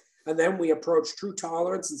 And then we approach true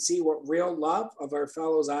tolerance and see what real love of our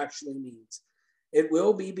fellows actually means. It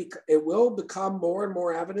will become more and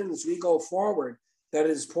more evident as we go forward that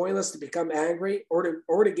it is pointless to become angry or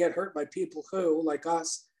to get hurt by people who, like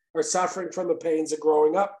us, are suffering from the pains of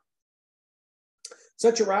growing up.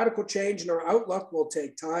 Such a radical change in our outlook will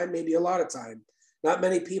take time, maybe a lot of time. Not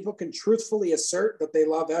many people can truthfully assert that they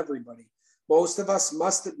love everybody. Most of us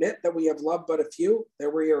must admit that we have loved but a few,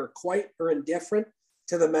 that we are quite or indifferent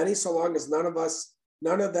to the many, so long as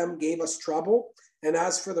none of them gave us trouble. And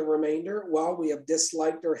as for the remainder, well, we have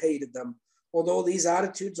disliked or hated them. Although these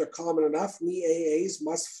attitudes are common enough, we AAs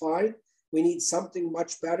must find we need something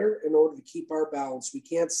much better in order to keep our balance. We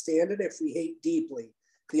can't stand it if we hate deeply.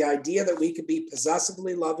 The idea that we could be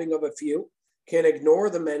possessively loving of a few, can ignore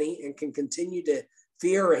the many, and can continue to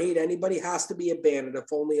fear or hate anybody has to be abandoned, if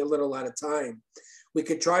only a little at a time. We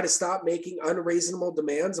could try to stop making unreasonable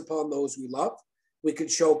demands upon those we love. We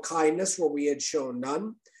could show kindness where we had shown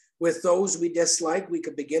none. With those we dislike, we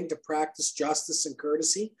could begin to practice justice and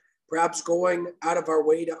courtesy, perhaps going out of our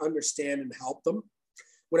way to understand and help them.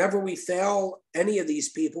 Whenever we fail any of these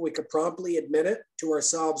people, we could promptly admit it to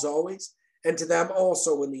ourselves always, and to them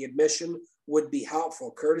also when the admission would be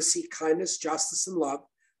helpful. Courtesy, kindness, justice, and love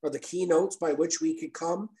are the keynotes by which we could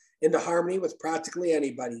come into harmony with practically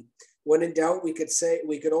anybody. When in doubt, we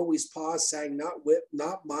could always pause, saying,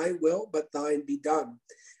 not my will, but thine be done.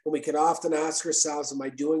 And we could often ask ourselves, am I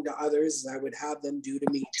doing to others as I would have them do to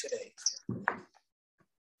me today?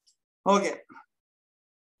 Okay.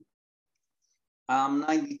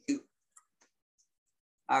 92.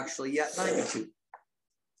 Actually, yeah, 92.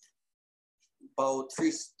 About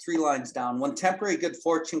three lines down. When temporary good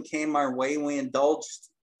fortune came our way, we indulged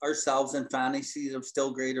ourselves in fantasies of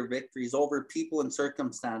still greater victories over people and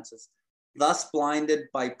circumstances. Thus, blinded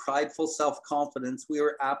by prideful self-confidence, we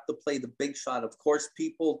were apt to play the big shot. Of course,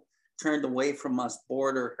 people turned away from us,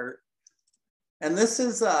 bored or hurt. And this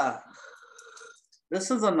is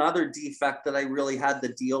another defect that I really had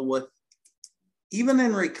to deal with, even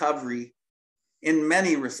in recovery, in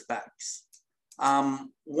many respects.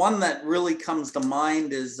 One that really comes to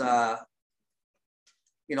mind is,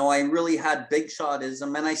 you know, I really had big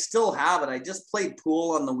shotism, and I still have it. I just played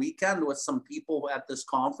pool on the weekend with some people at this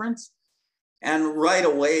conference. And right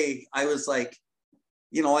away, I was like,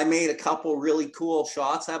 you know, I made a couple really cool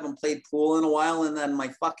shots. I haven't played pool in a while. And then my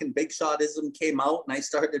fucking big shotism came out and I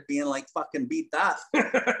started being like, fucking beat that.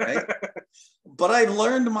 Right. But I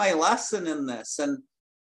learned my lesson in this. And,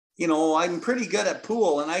 you know, I'm pretty good at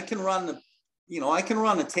pool, and I can run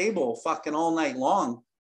a table fucking all night long.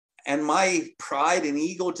 And my pride and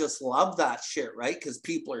ego just love that shit, right? Because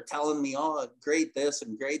people are telling me, oh, great this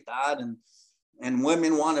and great that. And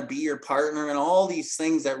women want to be your partner and all these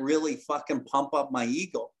things that really fucking pump up my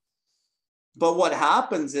ego. But what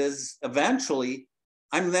happens is eventually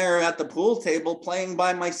I'm there at the pool table playing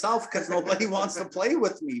by myself because nobody wants to play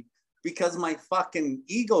with me because my fucking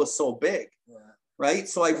ego is so big, right?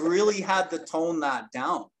 So I've really had to tone that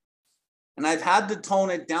down. And I've had to tone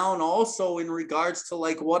it down also in regards to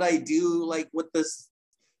like what I do, like with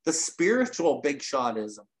the spiritual big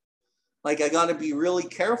shotism. Like I got to be really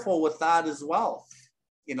careful with that as well.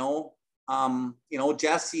 You know,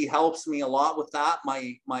 Jesse helps me a lot with that.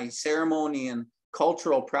 My ceremony and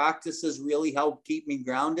cultural practices really help keep me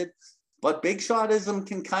grounded. But big shotism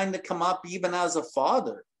can kind of come up even as a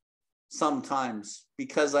father sometimes,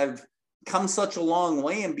 because I've come such a long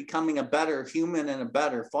way in becoming a better human and a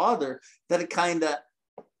better father that it kind of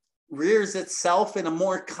rears itself in a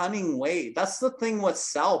more cunning way. That's the thing with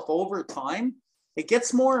self. Over time, it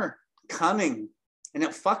gets more cunning and it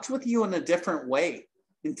fucks with you in a different way.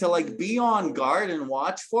 And to like be on guard and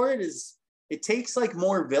watch for it takes like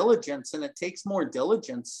more vigilance and it takes more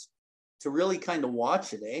diligence to really kind of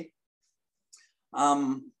watch it, eh?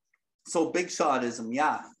 So big shotism,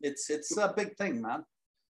 yeah, it's a big thing, man.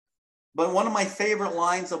 But one of my favorite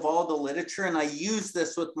lines of all the literature, and I use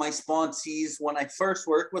this with my sponsees when I first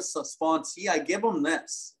work with a sponsee, I give them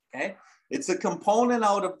this, okay? It's a component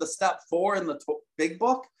out of the step 4 in the big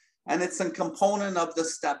book, and it's a component of the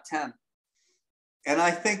step 10. And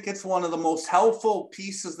I think it's one of the most helpful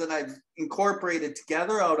pieces that I've incorporated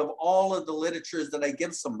together out of all of the literatures that I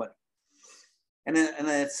give somebody. And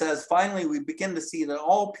it says, finally, we begin to see that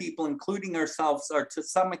all people, including ourselves, are to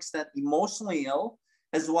some extent emotionally ill,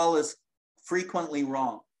 as well as frequently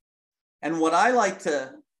wrong. And what I like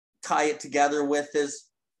to tie it together with is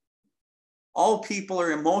all people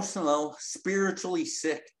are emotional, spiritually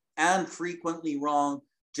sick, and frequently wrong,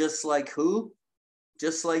 just like who?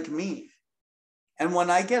 Just like me. And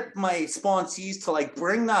when I get my sponsees to like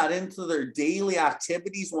bring that into their daily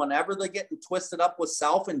activities, whenever they're getting twisted up with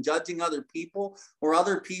self and judging other people, or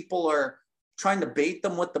other people are trying to bait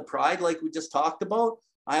them with the pride like we just talked about,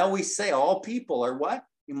 I always say all people are what?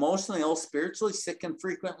 Emotionally ill, spiritually sick, and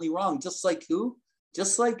frequently wrong. Just like who?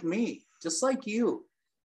 Just like me, just like you.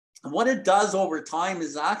 And what it does over time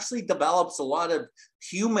is actually develops a lot of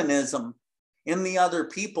humanism in the other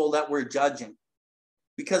people that we're judging.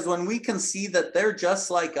 Because when we can see that they're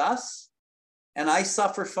just like us, and I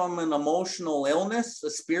suffer from an emotional illness,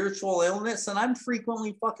 a spiritual illness, and I'm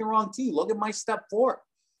frequently fucking wrong too. Look at my step 4.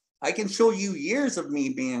 I can show you years of me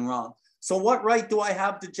being wrong. So what right do I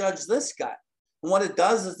have to judge this guy? And what it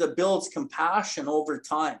does is it builds compassion over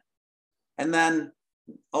time. And then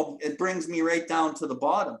it brings me right down to the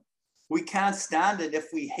bottom. We can't stand it if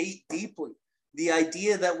we hate deeply. The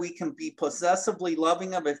idea that we can be possessively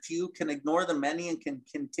loving of a few, can ignore the many, and can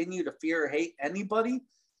continue to fear or hate anybody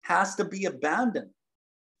has to be abandoned,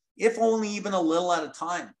 if only even a little at a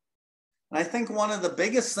time. And I think one of the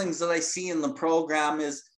biggest things that I see in the program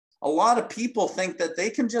is a lot of people think that they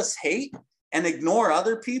can just hate and ignore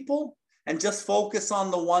other people and just focus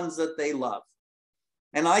on the ones that they love.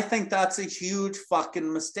 And I think that's a huge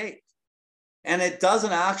fucking mistake. And it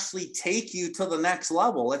doesn't actually take you to the next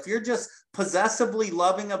level. If you're just possessively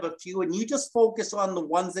loving of a few and you just focus on the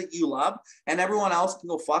ones that you love and everyone else can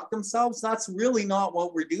go fuck themselves, that's really not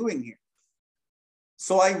what we're doing here.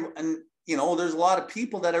 So there's a lot of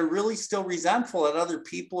people that are really still resentful at other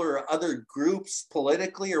people or other groups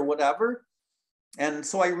politically or whatever. And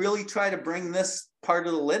so I really try to bring this part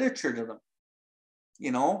of the literature to them,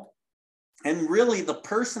 you know. And really the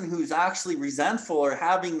person who's actually resentful or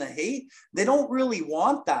having the hate, they don't really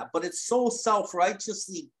want that, but it's so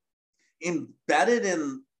self-righteously embedded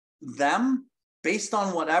in them based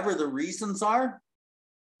on whatever the reasons are,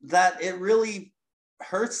 that it really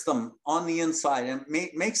hurts them on the inside and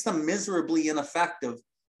makes them miserably ineffective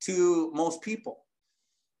to most people.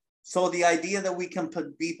 So the idea that we can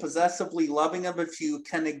be possessively loving of a few,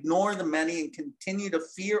 can ignore the many, and continue to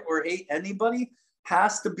fear or hate anybody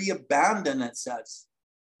has to be abandoned, it says,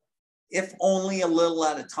 if only a little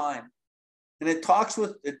at a time. And it talks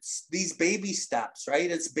with, it's these baby steps,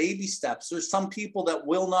 right? It's baby steps. There's some people that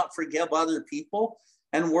will not forgive other people,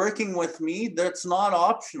 and working with me, that's not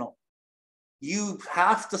optional. You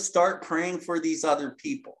have to start praying for these other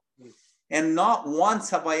people. And not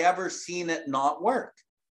once have I ever seen it not work.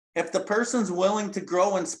 If the person's willing to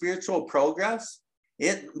grow in spiritual progress,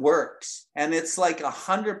 it works. And it's like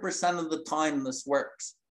 100% of the time this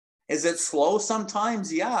works. Is it slow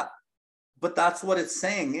sometimes? Yeah. But that's what it's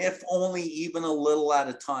saying, if only even a little at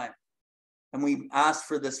a time. And we ask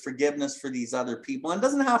for this forgiveness for these other people. And it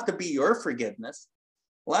doesn't have to be your forgiveness.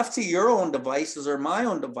 Left to your own devices or my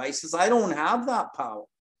own devices, I don't have that power.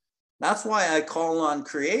 That's why I call on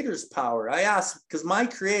Creator's power. I ask, because my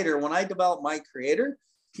Creator, when I develop my Creator,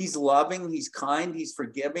 He's loving, He's kind, He's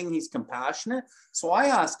forgiving, He's compassionate. So I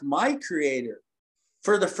ask my Creator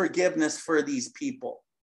for the forgiveness for these people.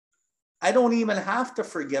 I don't even have to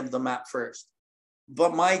forgive them at first.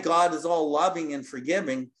 But my God is all loving and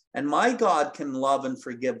forgiving, and my God can love and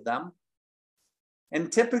forgive them. And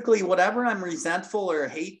typically, whatever I'm resentful or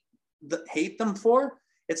hate them for,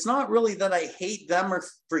 it's not really that I hate them or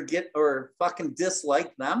forget or fucking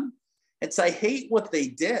dislike them. It's I hate what they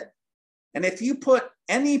did. And if you put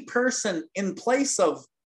any person in place of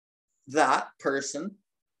that person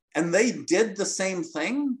and they did the same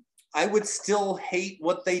thing, I would still hate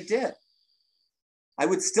what they did. I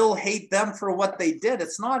would still hate them for what they did.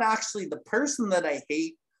 It's not actually the person that I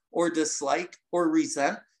hate or dislike or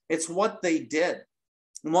resent. It's what they did.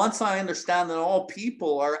 Once I understand that all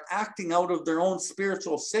people are acting out of their own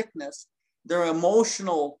spiritual sickness, their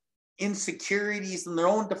emotional insecurities and their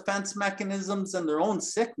own defense mechanisms and their own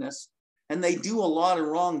sickness, and they do a lot of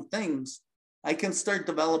wrong things, I can start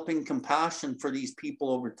developing compassion for these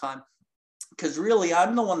people over time. Because really,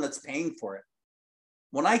 I'm the one that's paying for it.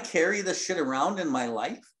 When I carry this shit around in my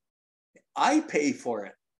life, I pay for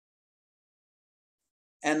it.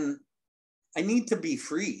 And I need to be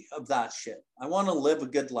free of that shit. I want to live a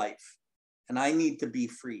good life, and I need to be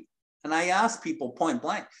free. And I ask people point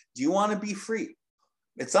blank, do you want to be free?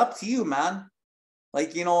 It's up to you, man.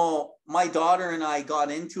 Like, you know, my daughter and I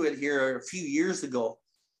got into it here a few years ago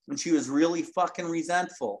when she was really fucking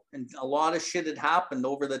resentful. And a lot of shit had happened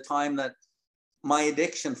over the time that my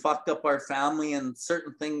addiction fucked up our family, and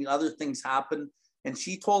certain things, other things happened. And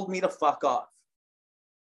she told me to fuck off.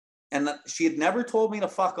 And she had never told me to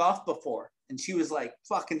fuck off before. And she was like,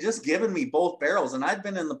 fucking just giving me both barrels. And I'd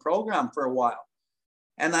been in the program for a while.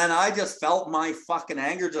 And then I just felt my fucking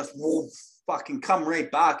anger just fucking come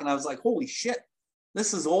right back. And I was like, holy shit,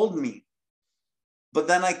 this is old me. But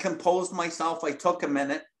then I composed myself. I took a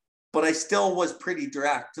minute, but I still was pretty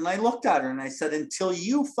direct. And I looked at her and I said, until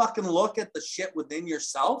you fucking look at the shit within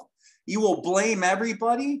yourself, you will blame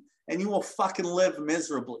everybody and you will fucking live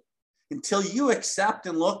miserably. Until you accept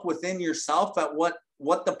and look within yourself at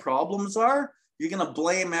what the problems are, you're going to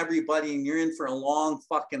blame everybody and you're in for a long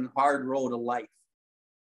fucking hard road of life.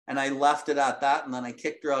 And I left it at that, and then I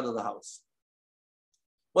kicked her out of the house.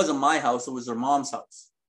 It wasn't my house, it was her mom's house.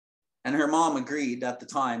 And her mom agreed at the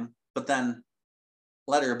time, but then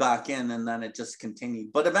let her back in, and then it just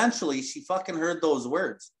continued. But eventually she fucking heard those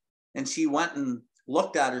words, and she went and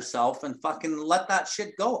looked at herself and fucking let that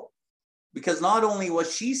shit go. Because not only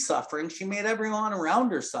was she suffering, she made everyone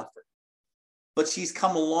around her suffer. But she's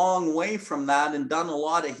come a long way from that and done a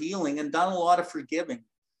lot of healing and done a lot of forgiving.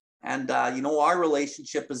 And, you know, our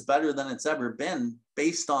relationship is better than it's ever been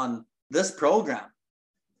based on this program.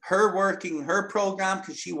 Her working her program,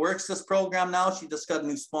 because she works this program now. She just got a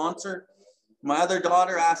new sponsor. My other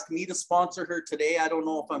daughter asked me to sponsor her today. I don't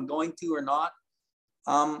know if I'm going to or not.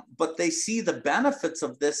 But they see the benefits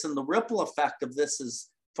of this, and the ripple effect of this is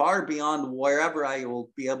far beyond wherever I will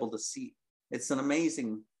be able to see. It's an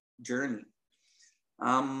amazing journey.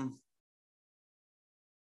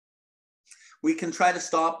 We can try to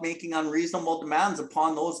stop making unreasonable demands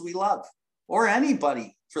upon those we love, or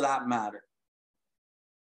anybody for that matter.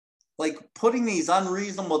 Like putting these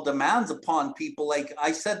unreasonable demands upon people. Like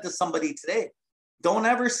I said to somebody today, don't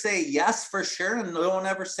ever say yes for sure, and don't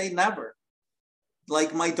ever say never.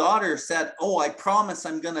 Like my daughter said, oh, I promise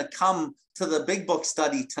I'm going to come to the big book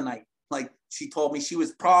study tonight. Like she told me she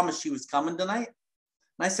was promised she was coming tonight.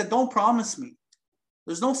 And I said, don't promise me.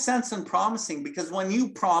 There's no sense in promising, because when you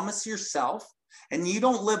promise yourself and you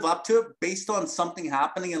don't live up to it based on something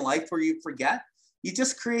happening in life where you forget, you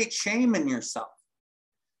just create shame in yourself.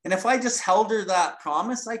 And if I just held her that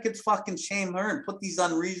promise, I could fucking shame her and put these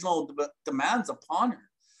unreasonable demands upon her.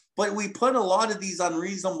 But we put a lot of these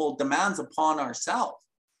unreasonable demands upon ourselves.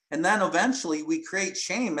 And then eventually we create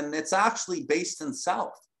shame, and it's actually based in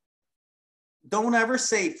self. Don't ever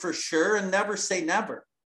say for sure and never say never.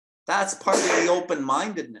 That's part of the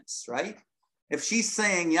open-mindedness, right? If she's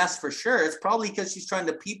saying yes for sure, it's probably because she's trying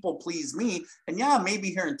to people please me. And yeah,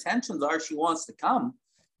 maybe her intentions are she wants to come,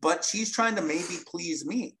 but she's trying to maybe please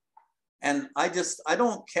me. And I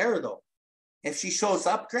don't care though. If she shows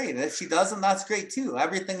up, great. And if she doesn't, that's great too.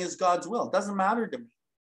 Everything is God's will. It doesn't matter to me.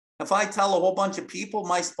 If I tell a whole bunch of people,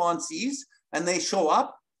 my sponsees, and they show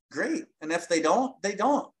up, great. And if they don't, they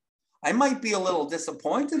don't. I might be a little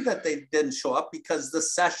disappointed that they didn't show up because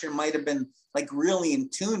this session might have been like really in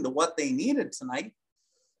tune to what they needed tonight.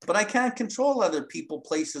 But I can't control other people,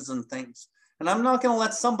 places, and things. And I'm not going to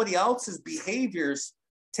let somebody else's behaviors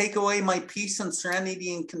take away my peace and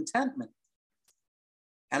serenity and contentment.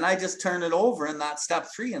 And I just turn it over in that step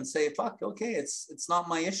 3 and say, fuck, okay, it's not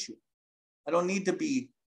my issue. I don't need to be,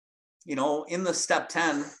 in the step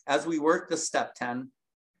 10, as we work the step 10,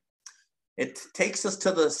 it takes us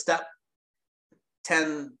to the step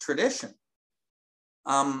 10 tradition.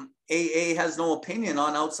 AA has no opinion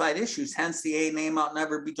on outside issues, hence the AA name ought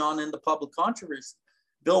never be drawn into public controversy.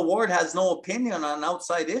 Bill Ward has no opinion on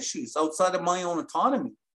outside issues, outside of my own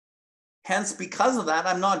autonomy. Hence, because of that,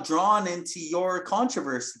 I'm not drawn into your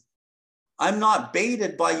controversy. I'm not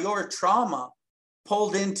baited by your trauma,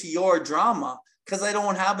 pulled into your drama, because I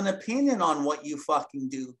don't have an opinion on what you fucking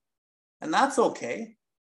do. And that's okay.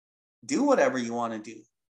 Do whatever you want to do.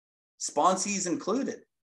 Sponsees included,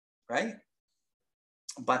 right?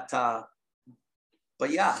 But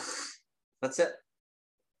yeah, that's it.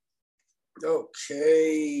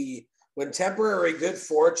 Okay. When temporary good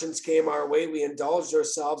fortunes came our way, we indulged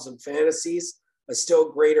ourselves in fantasies, a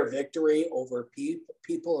still greater victory over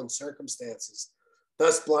people and circumstances.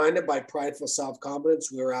 Thus, blinded by prideful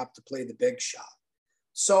self-confidence, we were apt to play the big shot.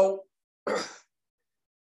 So,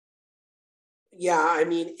 yeah, I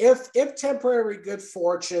mean, if temporary good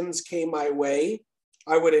fortunes came my way,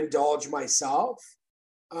 I would indulge myself.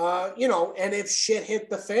 And if shit hit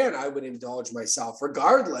the fan, I would indulge myself.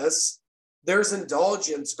 Regardless, there's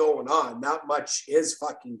indulgence going on. Not much is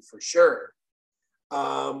fucking for sure.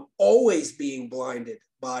 Always being blinded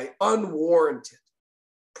by unwarranted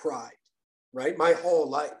pride, right? My whole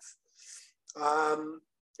life.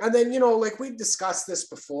 And then, like we've discussed this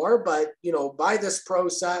before, but, by this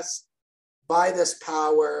process, by this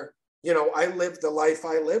power, I live the life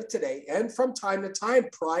I live today. And from time to time,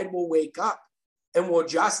 pride will wake up and will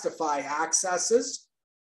justify accesses,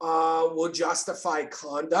 will justify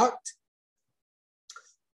conduct.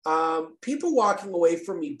 People walking away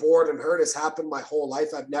from me bored and hurt has happened my whole life.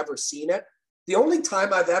 I've never seen it. The only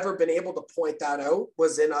time I've ever been able to point that out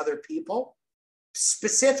was in other people.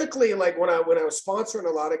 Specifically, like when I was sponsoring a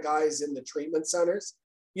lot of guys in the treatment centers,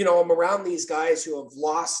 I'm around these guys who have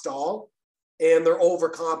lost all and they're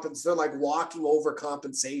overcompensating. They're like walking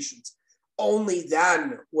overcompensations. Only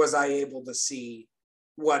then was I able to see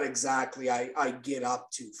what exactly I get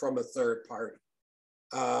up to from a third party.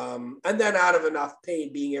 And then out of enough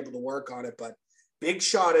pain, being able to work on it. But big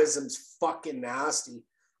shotism's fucking nasty.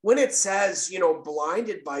 When it says,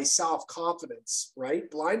 blinded by self-confidence, right?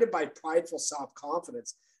 Blinded by prideful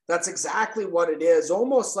self-confidence. That's exactly what it is.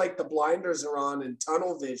 Almost like the blinders are on in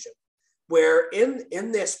tunnel vision, where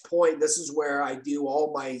in this point, this is where I do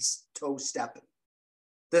all my toe stepping.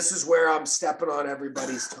 This is where I'm stepping on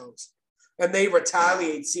everybody's toes. And they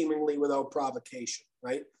retaliate seemingly without provocation,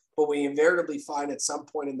 right? But we invariably find at some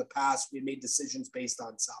point in the past, we made decisions based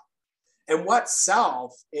on self. And what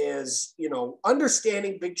self is,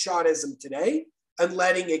 understanding big shotism today and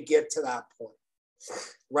letting it get to that point,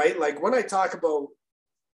 right? Like when I talk about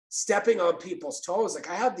stepping on people's toes, like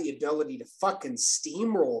I have the ability to fucking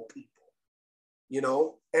steamroll people,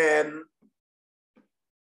 and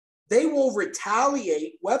they will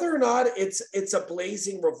retaliate whether or not it's a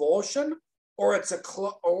blazing revulsion or it's a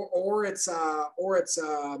quiet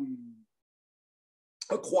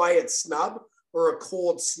snub or a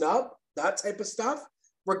cold snub, that type of stuff.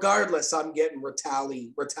 Regardless, I'm getting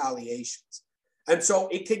retaliations. And so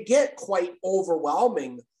it could get quite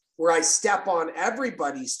overwhelming where I step on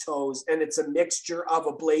everybody's toes and it's a mixture of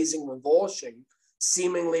a blazing revulsion,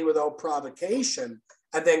 seemingly without provocation,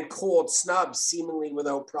 and then cold snubs, seemingly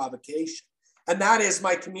without provocation. And that is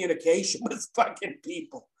my communication with fucking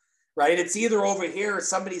people, right? It's either over here,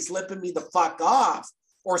 somebody's lipping me the fuck off,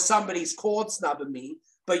 or somebody's cold snubbing me,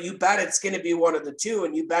 but you bet it's going to be one of the two,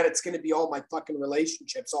 and you bet it's going to be all my fucking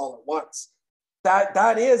relationships all at once.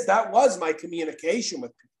 That was my communication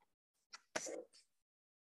with people.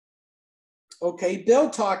 Okay, Bill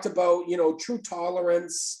talked about, true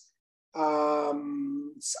tolerance. A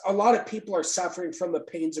lot of people are suffering from the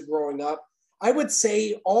pains of growing up. I would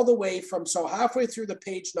say all the way from, so halfway through the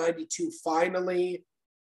page 92, finally,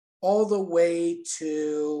 all the way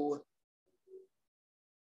to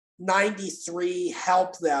 93,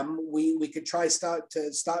 help them. We could try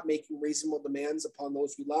stop making reasonable demands upon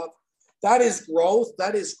those we love. That is growth.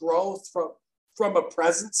 That is growth from a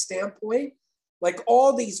present standpoint. Like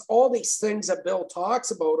all these things that Bill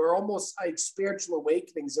talks about are almost like spiritual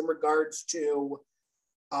awakenings in regards to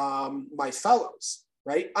my fellows,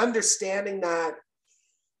 right? Understanding that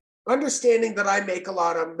I make a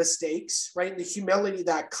lot of mistakes, right? And the humility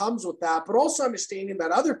that comes with that, but also understanding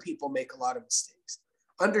that other people make a lot of mistakes.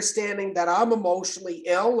 Understanding that I'm emotionally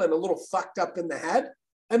ill and a little fucked up in the head.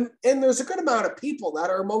 And there's a good amount of people that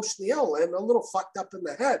are emotionally ill and a little fucked up in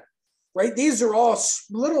the head. Right? These are all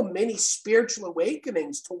little mini spiritual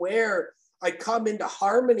awakenings to where I come into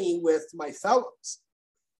harmony with my fellows,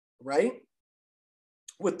 right?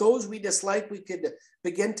 With those we dislike, we could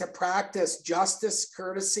begin to practice justice,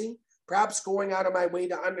 courtesy, perhaps going out of my way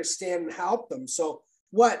to understand and help them. So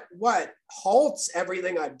what halts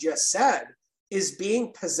everything I've just said is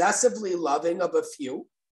being possessively loving of a few,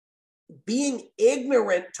 being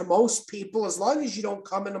ignorant to most people. As long as you don't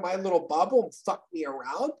come into my little bubble and fuck me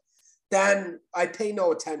around, then I pay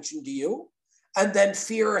no attention to you, and then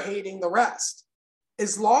fear or hating the rest.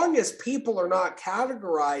 As long as people are not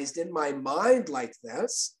categorized in my mind like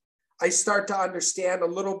this, I start to understand a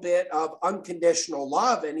little bit of unconditional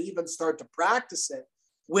love and even start to practice it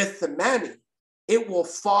with the many. It will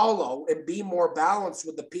follow and be more balanced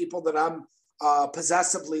with the people that I'm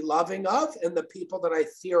possessively loving of and the people that I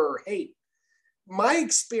fear or hate. My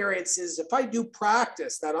experience is if I do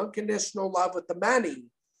practice that unconditional love with the many,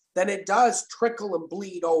 then it does trickle and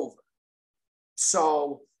bleed over.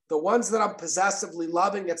 So the ones that I'm possessively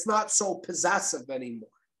loving, it's not so possessive anymore,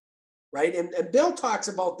 right? And Bill talks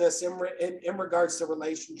about this in regards to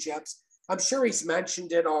relationships. I'm sure he's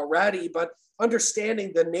mentioned it already, but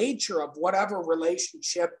understanding the nature of whatever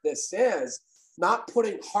relationship this is, not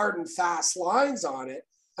putting hard and fast lines on it,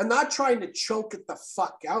 and not trying to choke it the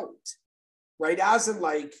fuck out, right? As in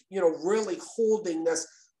like, really holding this.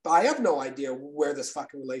 But I have no idea where this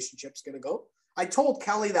fucking relationship's going to go. I told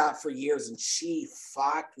Kelly that for years and she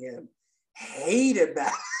fucking hated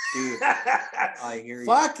that. Dude, I hear you.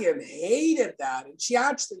 Fucking hated that. And she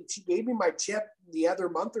gave me my chip the other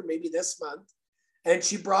month or maybe this month. And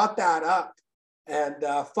she brought that up. And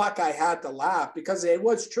I had to laugh because it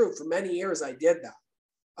was true. For many years, I did that.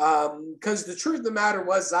 Because the truth of the matter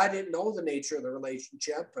was I didn't know the nature of the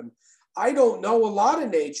relationship. And I don't know a lot of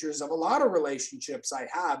natures of a lot of relationships I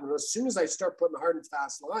have. And as soon as I start putting hard and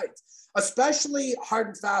fast lines, especially hard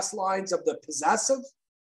and fast lines of the possessive,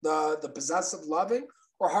 the possessive loving,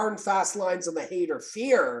 or hard and fast lines of the hate or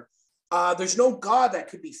fear, there's no God that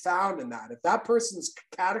could be found in that. If that person's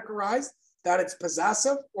categorized that it's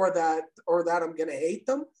possessive or that I'm going to hate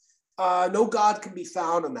them, no God can be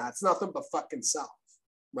found in that. It's nothing but fucking self,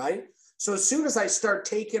 right? So as soon as I start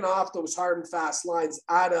taking off those hard and fast lines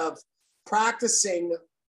out of practicing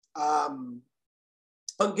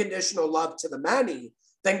unconditional love to the many,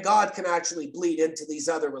 then God can actually bleed into these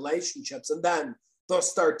other relationships and then they'll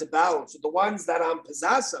start to balance. So the ones that I'm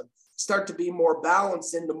possessive start to be more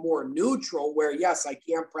balanced into more neutral where, yes, I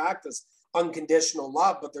can practice unconditional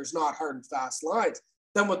love, but there's not hard and fast lines.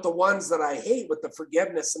 Then with the ones that I hate, with the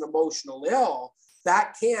forgiveness and emotional ill,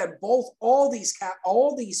 that can all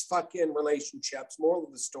these fucking relationships, moral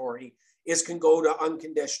of the story, can go to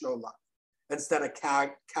unconditional love instead of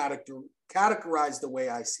categorize the way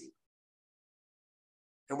I see it.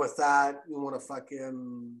 And with that,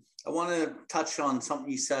 I want to touch on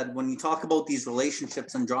something you said. When you talk about these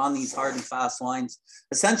relationships and drawing these hard and fast lines,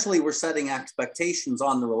 essentially we're setting expectations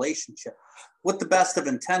on the relationship with the best of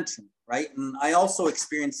intention, right? And I also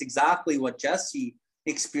experienced exactly what Jesse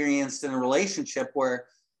experienced in a relationship where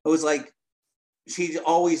it was like, she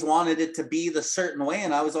always wanted it to be the certain way.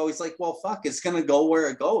 And I was always like, well, fuck, it's going to go where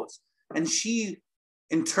it goes. And she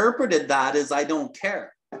interpreted that as I don't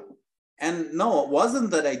care. And no, it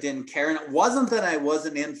wasn't that I didn't care. And it wasn't that I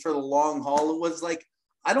wasn't in for the long haul. It was like,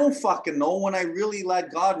 I don't fucking know. When I really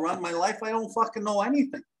let God run my life, I don't fucking know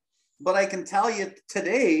anything. But I can tell you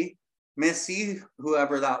today, Missy,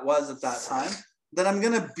 whoever that was at that time, that I'm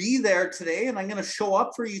going to be there today and I'm going to show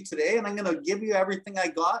up for you today and I'm going to give you everything I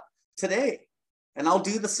got today. And I'll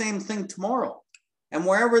do the same thing tomorrow. And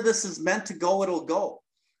wherever this is meant to go, it'll go.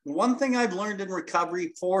 One thing I've learned in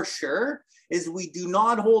recovery for sure is we do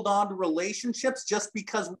not hold on to relationships just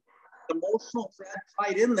because emotional thread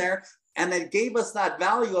tied in there And it gave us that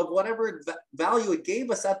value of whatever value it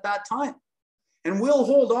gave us at that time. And we'll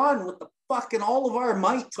hold on with the fucking all of our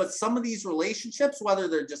might to some of these relationships, whether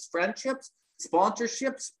they're just friendships,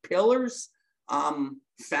 sponsorships, pillars,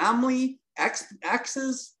 family,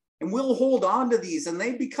 exes, and we'll hold on to these, and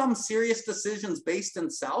they become serious decisions based in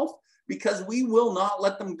self, because we will not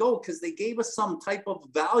let them go, because they gave us some type of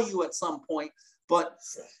value at some point. But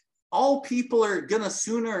all people are gonna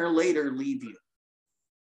sooner or later leave you.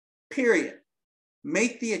 Period.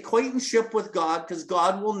 Make the acquaintanceship with God, because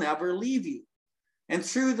God will never leave you. And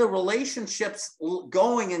through the relationships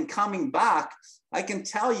going and coming back, I can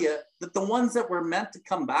tell you that the ones that were meant to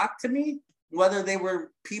come back to me, whether they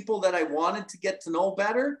were people that I wanted to get to know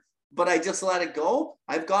better, but I just let it go,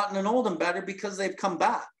 I've gotten to know them better because they've come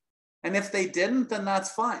back. And if they didn't, then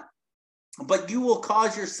that's fine. But you will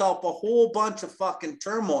cause yourself a whole bunch of fucking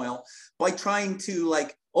turmoil by trying to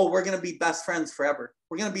like, oh, we're going to be best friends forever.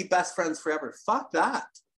 We're going to be best friends forever. Fuck that.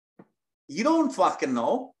 You don't fucking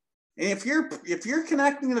know. And if you're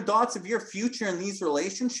connecting the dots of your future in these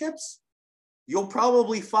relationships, you'll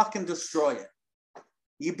probably fucking destroy it.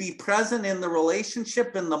 You be present in the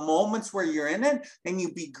relationship in the moments where you're in it, and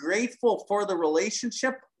you be grateful for the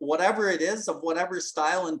relationship, whatever it is, of whatever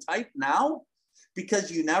style and type now,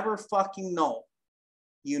 because you never fucking know.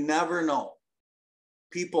 You never know.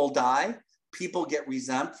 People die. People get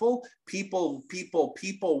resentful. People,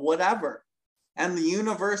 whatever. And the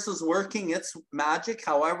universe is working its magic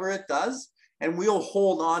however it does. And we'll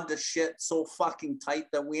hold on to shit so fucking tight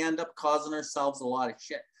that we end up causing ourselves a lot of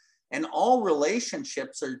shit. And all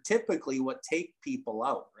relationships are typically what take people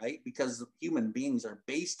out, right? Because human beings are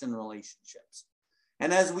based in relationships.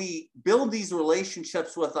 And as we build these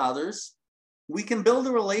relationships with others, we can build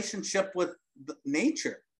a relationship with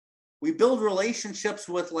nature. We build relationships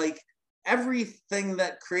with like everything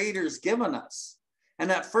that Creator's given us. And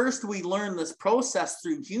at first we learn this process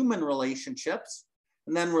through human relationships,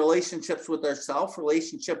 and then relationships with ourselves,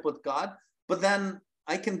 relationship with God. But then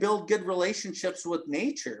I can build good relationships with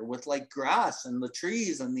nature, with like grass and the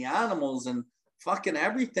trees and the animals, and fucking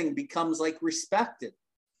everything becomes like respected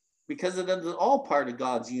because it is all part of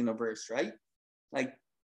God's universe, right? Like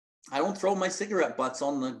I don't throw my cigarette butts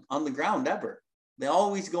on the ground ever. They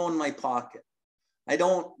always go in my pocket. I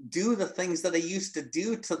don't do the things that I used to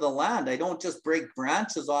do to the land. I don't just break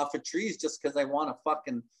branches off of trees just because I want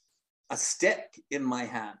a stick in my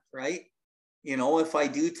hand, right? You know, if I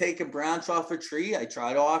do take a branch off a tree, I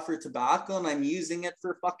try to offer tobacco, and I'm using it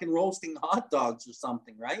for fucking roasting hot dogs or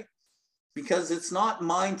something, right? Because it's not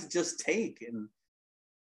mine to just take. And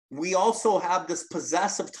we also have this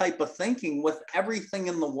possessive type of thinking with everything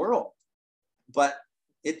in the world, but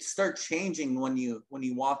it starts changing when you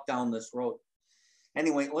walk down this road.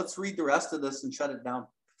 Anyway, let's read the rest of this and shut it down.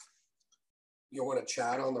 You want to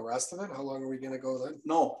chat on the rest of it? How long are we going to go then?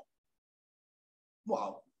 No.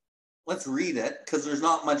 Well, let's read it because there's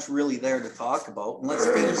not much really there to talk about. And let's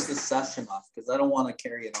finish this session off because I don't want to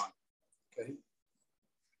carry it on. Okay.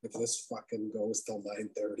 If this fucking goes till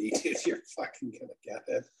 9:30, dude, you're fucking going to get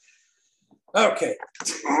it. Okay.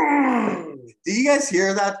 Do you guys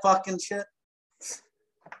hear that fucking shit?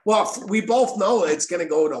 Well, we both know it's going to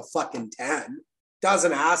go to fucking 10.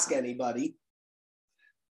 Doesn't ask anybody.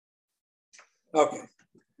 Okay.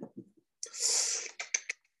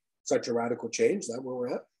 Such a radical change. Is that where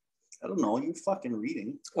we're at? I don't know. You fucking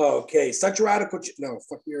reading. Okay. Such a radical no,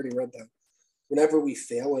 fuck, we already read that. Whenever we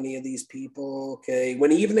fail any of these people, okay.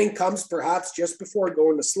 When evening comes, perhaps just before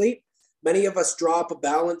going to sleep, many of us draw up a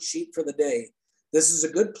balance sheet for the day. This is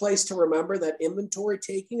a good place to remember that inventory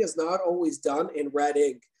taking is not always done in red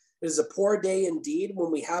ink. It is a poor day indeed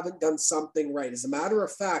when we haven't done something right. As a matter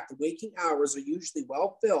of fact, the waking hours are usually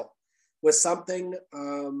well filled with something,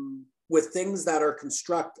 with things that are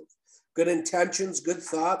constructive. Good intentions, good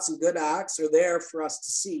thoughts, and good acts are there for us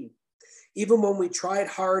to see. Even when we tried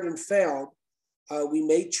hard and failed, we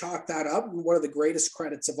may chalk that up in one of the greatest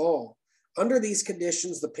credits of all. Under these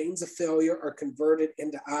conditions, the pains of failure are converted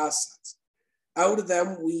into assets. Out of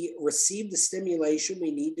them, we receive the stimulation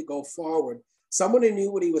we need to go forward. Someone who knew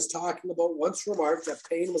what he was talking about once remarked that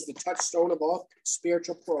pain was the touchstone of all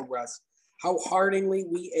spiritual progress. How heartily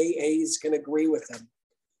we AAs can agree with him.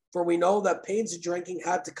 For we know that pains of drinking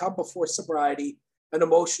had to come before sobriety and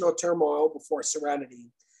emotional turmoil before serenity.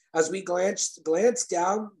 As we glance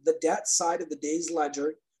down the debt side of the day's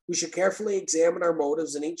ledger, we should carefully examine our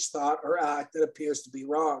motives in each thought or act that appears to be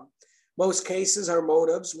wrong. Most cases, our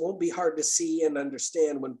motives won't be hard to see and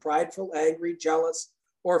understand. When prideful, angry, jealous,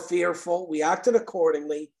 or fearful, we acted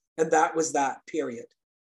accordingly, and that was that, period.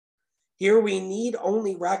 Here we need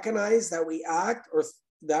only recognize that we act or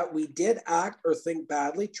that we did act or think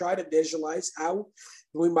badly, try to visualize how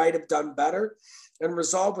we might have done better, and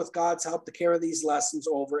resolve with God's help to carry these lessons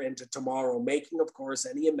over into tomorrow, making, of course,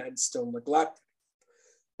 any amends still neglected.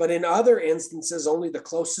 But in other instances, only the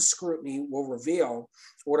closest scrutiny will reveal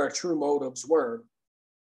what our true motives were.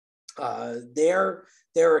 There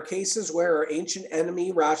are cases where our ancient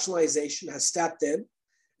enemy rationalization has stepped in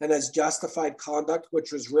and has justified conduct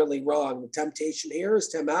which was really wrong. The temptation here is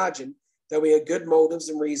to imagine that we had good motives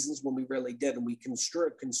and reasons when we really didn't. We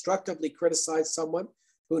constructively criticize someone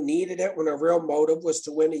who needed it when a real motive was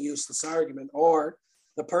to win a useless argument, or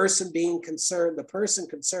the person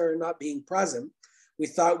concerned not being present. We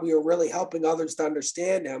thought we were really helping others to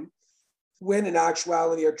understand him, when in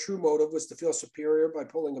actuality our true motive was to feel superior by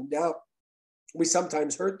pulling them down. We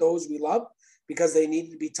sometimes hurt those we love because they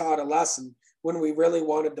needed to be taught a lesson when we really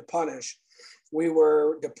wanted to punish. We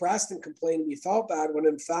were depressed and complained we felt bad when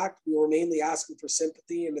in fact we were mainly asking for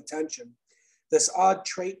sympathy and attention. This odd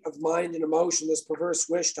trait of mind and emotion, this perverse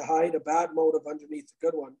wish to hide a bad motive underneath a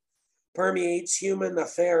good one, permeates human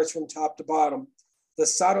affairs from top to bottom. The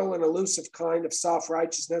subtle and elusive kind of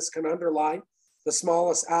self-righteousness can underlie the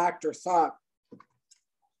smallest act or thought.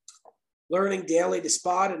 Learning daily to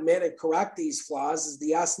spot, admit, and correct these flaws is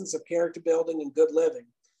the essence of character building and good living.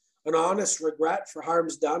 An honest regret for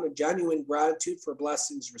harms done, a genuine gratitude for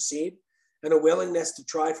blessings received, and a willingness to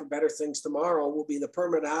try for better things tomorrow will be the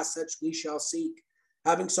permanent assets we shall seek.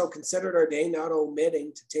 Having so considered our day, not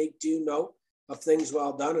omitting to take due note of things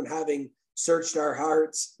well done, and having searched our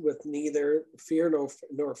hearts with neither fear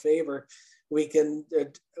nor favor, we can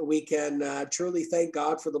truly thank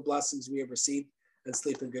God for the blessings we have received and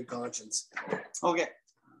sleep in good conscience. Okay,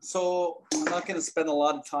 so I'm not going to spend a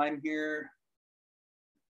lot of time here,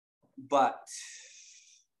 but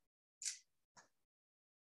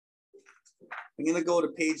I'm going to go to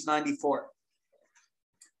page 94.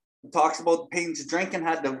 It talks about the pains of drinking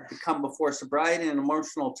had to come before sobriety and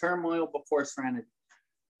emotional turmoil before serenity.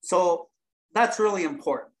 So that's really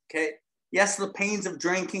important, okay? Yes, the pains of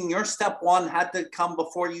drinking, your step one had to come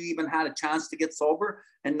before you even had a chance to get sober.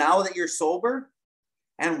 And now that you're sober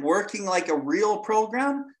and working like a real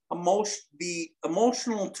program, the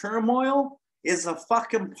emotional turmoil is a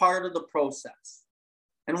fucking part of the process.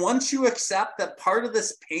 And once you accept that part of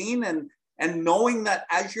this pain and knowing that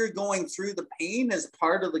as you're going through the pain is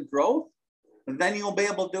part of the growth, then you'll be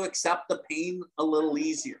able to accept the pain a little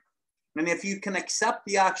easier. And if you can accept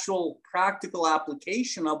the actual practical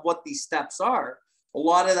application of what these steps are, a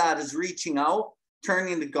lot of that is reaching out,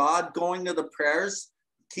 turning to God, going to the prayers,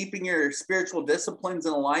 keeping your spiritual disciplines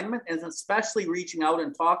in alignment, and especially reaching out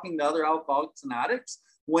and talking to other alcoholics and addicts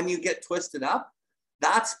when you get twisted up.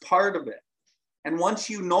 That's part of it. And once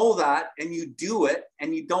you know that and you do it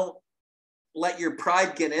and you don't let your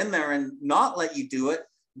pride get in there and not let you do it,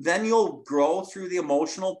 then you'll grow through the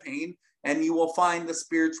emotional pain and you will find the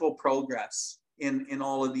spiritual progress in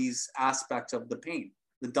all of these aspects of the pain,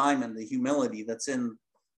 the diamond, the humility that's in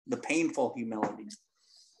the painful humility.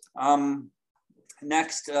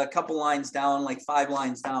 Next, a couple lines down, like 5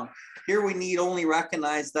 lines down. Here we need only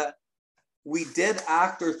recognize that we did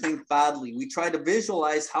act or think badly. We try to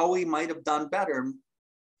visualize how we might have done better.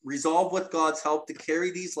 Resolve with God's help to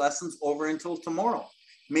carry these lessons over until tomorrow,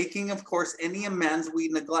 making, of course, any amends we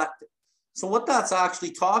neglected. So what that's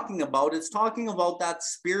actually talking about, it's talking about that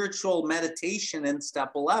spiritual meditation in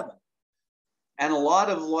step 11. And a lot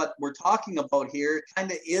of what we're talking about here kind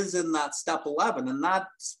of is in that step 11, and that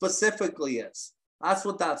specifically is. That's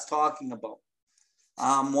what that's talking about.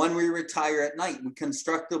 When we retire at night, we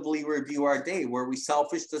constructively review our day. Were we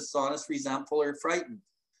selfish, dishonest, resentful, or frightened?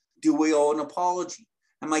 Do we owe an apology?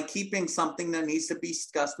 Am I keeping something that needs to be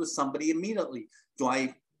discussed with somebody immediately? Do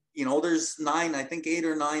I, there's 8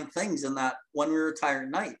 or 9 things in that when we retire at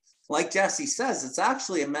night. Like Jesse says, it's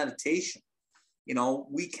actually a meditation.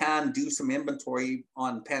 We can do some inventory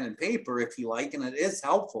on pen and paper if you like, and it is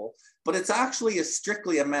helpful, but it's actually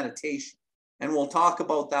strictly a meditation. And we'll talk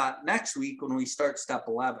about that next week when we start step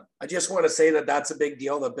 11. I just want to say that that's a big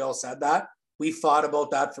deal that Bill said that. We thought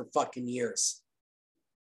about that for fucking years.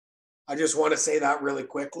 I just want to say that really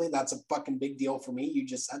quickly. That's a fucking big deal for me. You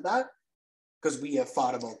just said that because we have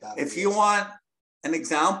thought about that. If you want an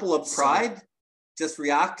example of pride, just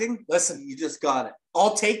reacting, listen, you just got it.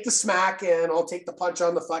 I'll take the smack and I'll take the punch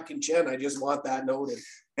on the fucking chin. I just want that noted.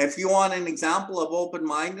 If you want an example of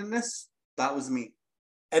open-mindedness, that was me.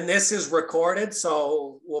 And this is recorded,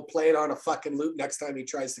 so we'll play it on a fucking loop next time he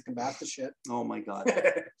tries to combat the shit. Oh my God.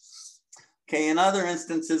 Okay, in other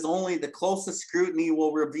instances, only the closest scrutiny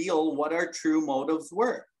will reveal what our true motives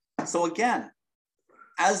were. So again,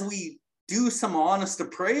 as we do some honest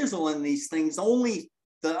appraisal in these things, only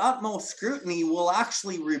the utmost scrutiny will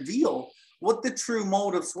actually reveal what the true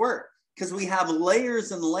motives were, because we have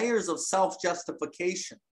layers and layers of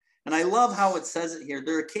self-justification. And I love how it says it here.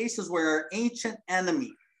 There are cases where our ancient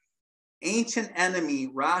enemy,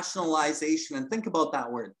 rationalization, and think about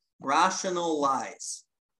that word, rational lies.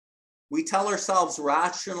 We tell ourselves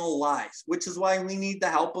rational lies, which is why we need the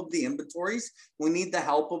help of the inventories. We need the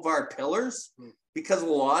help of our pillars, because a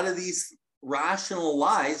lot of these rational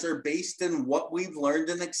lies are based in what we've learned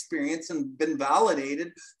and experienced and been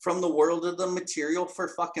validated from the world of the material for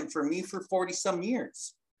me for 40 some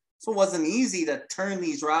years. So it wasn't easy to turn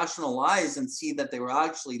these rational lies and see that they were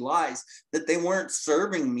actually lies, that they weren't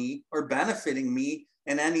serving me or benefiting me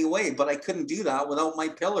in any way. But I couldn't do that without my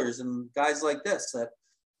pillars and guys like this that,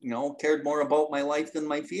 cared more about my life than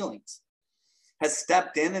my feelings, has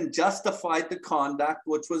stepped in and justified the conduct,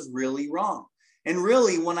 which was really wrong. And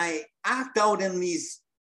really, when I act out in these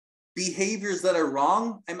behaviors that are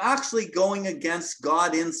wrong, I'm actually going against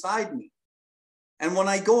God inside me. And when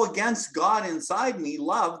I go against God inside me,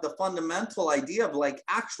 love, the fundamental idea of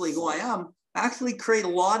actually who I am, actually create a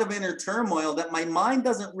lot of inner turmoil that my mind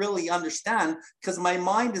doesn't really understand, because my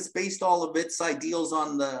mind is based all of its ideals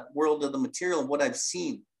on the world of the material, what I've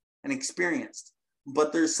seen and experienced.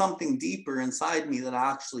 But there's something deeper inside me that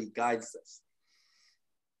actually guides this.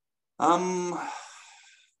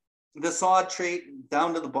 This odd trait,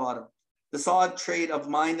 down to the bottom, this odd trait of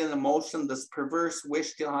mind and emotion, this perverse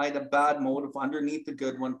wish to hide a bad motive underneath the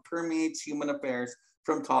good one, permeates human affairs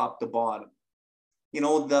from top to bottom.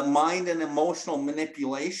 The mind and emotional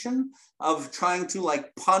manipulation of trying to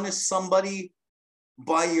punish somebody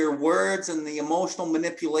by your words, and the emotional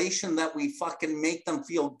manipulation that we fucking make them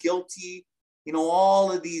feel guilty.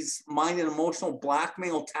 All of these mind and emotional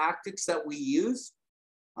blackmail tactics that we use.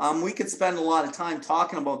 We could spend a lot of time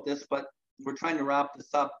talking about this, but we're trying to wrap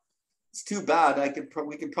this up. It's too bad.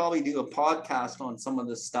 We could probably do a podcast on some of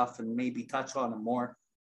this stuff and maybe touch on it more.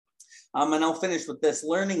 And I'll finish with this.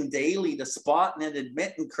 Learning daily to spot and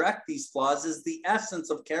admit and correct these flaws is the essence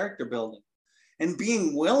of character building. And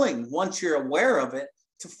being willing, once you're aware of it,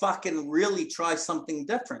 to fucking really try something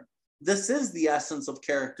different. This is the essence of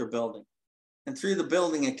character building. And through the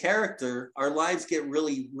building of character, our lives get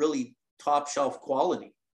really, really top shelf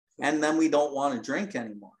quality. And then we don't want to drink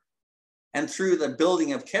anymore. And through the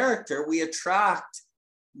building of character, we attract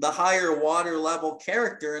the higher water level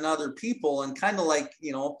character in other people. And kind of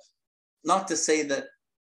not to say that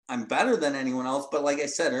I'm better than anyone else, but like I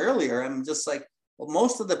said earlier, I'm just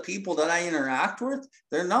most of the people that I interact with,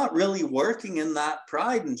 they're not really working in that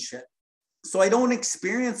pride and shit. So I don't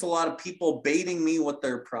experience a lot of people baiting me with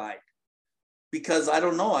their pride, because I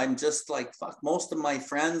don't know. I'm just fuck, most of my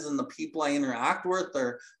friends and the people I interact with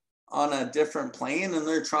are on a different plane, and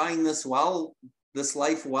they're trying this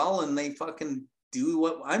life well, and they fucking do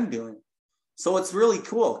what I'm doing. So it's really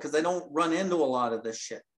cool, because I don't run into a lot of this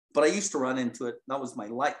shit, but I used to run into it. That was my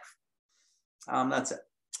life. That's it.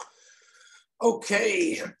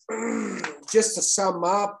 Okay, just to sum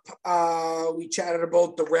up, we chatted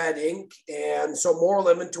about the red ink, and so moral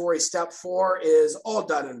inventory step 4 is all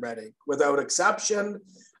done in red ink without exception.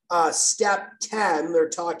 Step 10, they're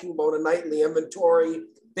talking about a nightly inventory.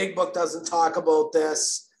 Big Book doesn't talk about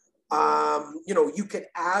this. You could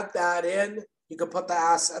add that in. You can put the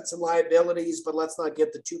assets and liabilities, but let's not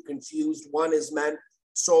get the two confused. One is meant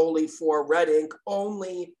solely for red ink,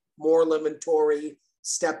 only moral inventory.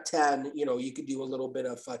 Step 10, you could do a little bit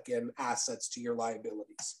of fucking assets to your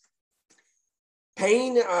liabilities.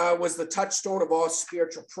 Pain was the touchstone of all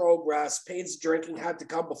spiritual progress. Pain's drinking had to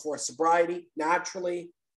come before sobriety, naturally.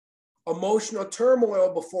 Emotional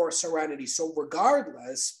turmoil before serenity. So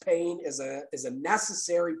regardless, pain is a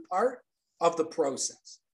necessary part of the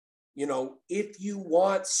process. If you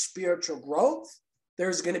want spiritual growth,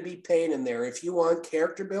 there's going to be pain in there. If you want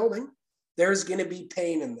character building, there's going to be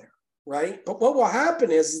pain in there. Right? But what will happen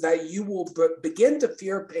is that you will begin to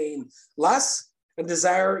fear pain less and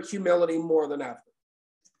desire humility more than ever.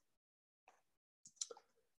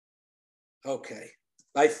 Okay.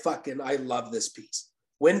 I love this piece.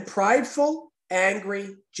 When prideful,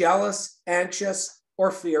 angry, jealous, anxious, or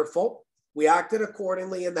fearful, we acted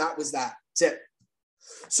accordingly, and that was that. That's it.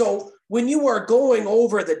 So when you are going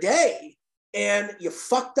over the day and you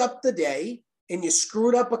fucked up the day and you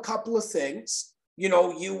screwed up a couple of things,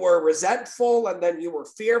 you were resentful, and then you were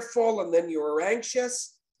fearful, and then you were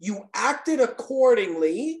anxious. You acted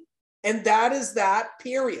accordingly, and that is that,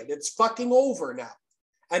 period. It's fucking over now.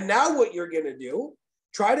 And now what you're going to do,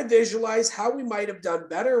 try to visualize how we might have done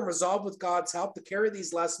better and resolve with God's help to carry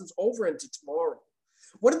these lessons over into tomorrow.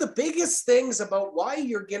 One of the biggest things about why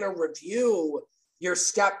you're going to review your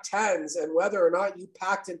step 10s and whether or not you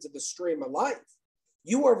packed into the stream of life.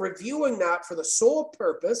 You are reviewing that for the sole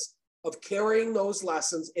purpose of carrying those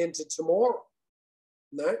lessons into tomorrow.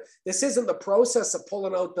 Right? This isn't the process of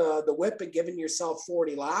pulling out the whip and giving yourself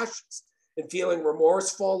 40 lashes and feeling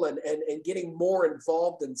remorseful and getting more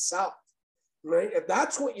involved in self. Right? If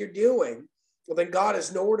that's what you're doing, well, then God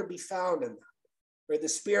is nowhere to be found in that. Right? The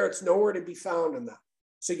Spirit's nowhere to be found in that.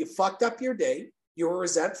 So you fucked up your day. You were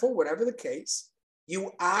resentful, whatever the case.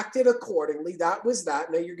 You acted accordingly. That was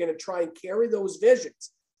that. Now you're going to try and carry those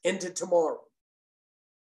visions into tomorrow.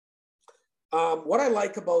 What I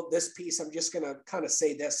like about this piece, I'm just going to kind of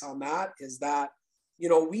say this on that, is that,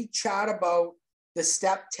 we chat about the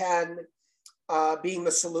step 10 being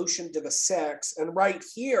the solution to the 6. And right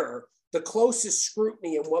here, the closest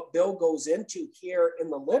scrutiny and what Bill goes into here in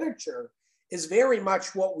the literature is very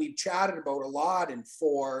much what we've chatted about a lot in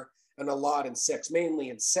 4 and a lot in 6, mainly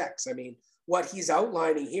in 6. I mean, what he's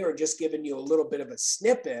outlining here and just giving you a little bit of a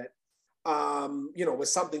snippet,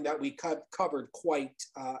 was something that we covered quite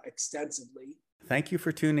extensively. Thank you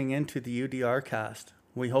for tuning in to the UDR cast.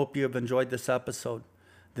 We hope you have enjoyed this episode.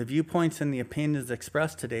 The viewpoints and the opinions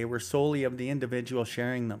expressed today were solely of the individual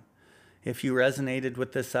sharing them. If you resonated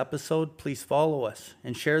with this episode, please follow us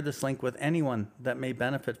and share this link with anyone that may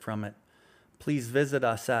benefit from it. Please visit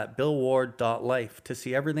us at billward.life to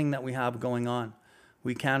see everything that we have going on.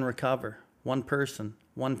 We can recover, one person,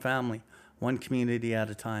 one family, one community at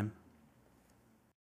a time.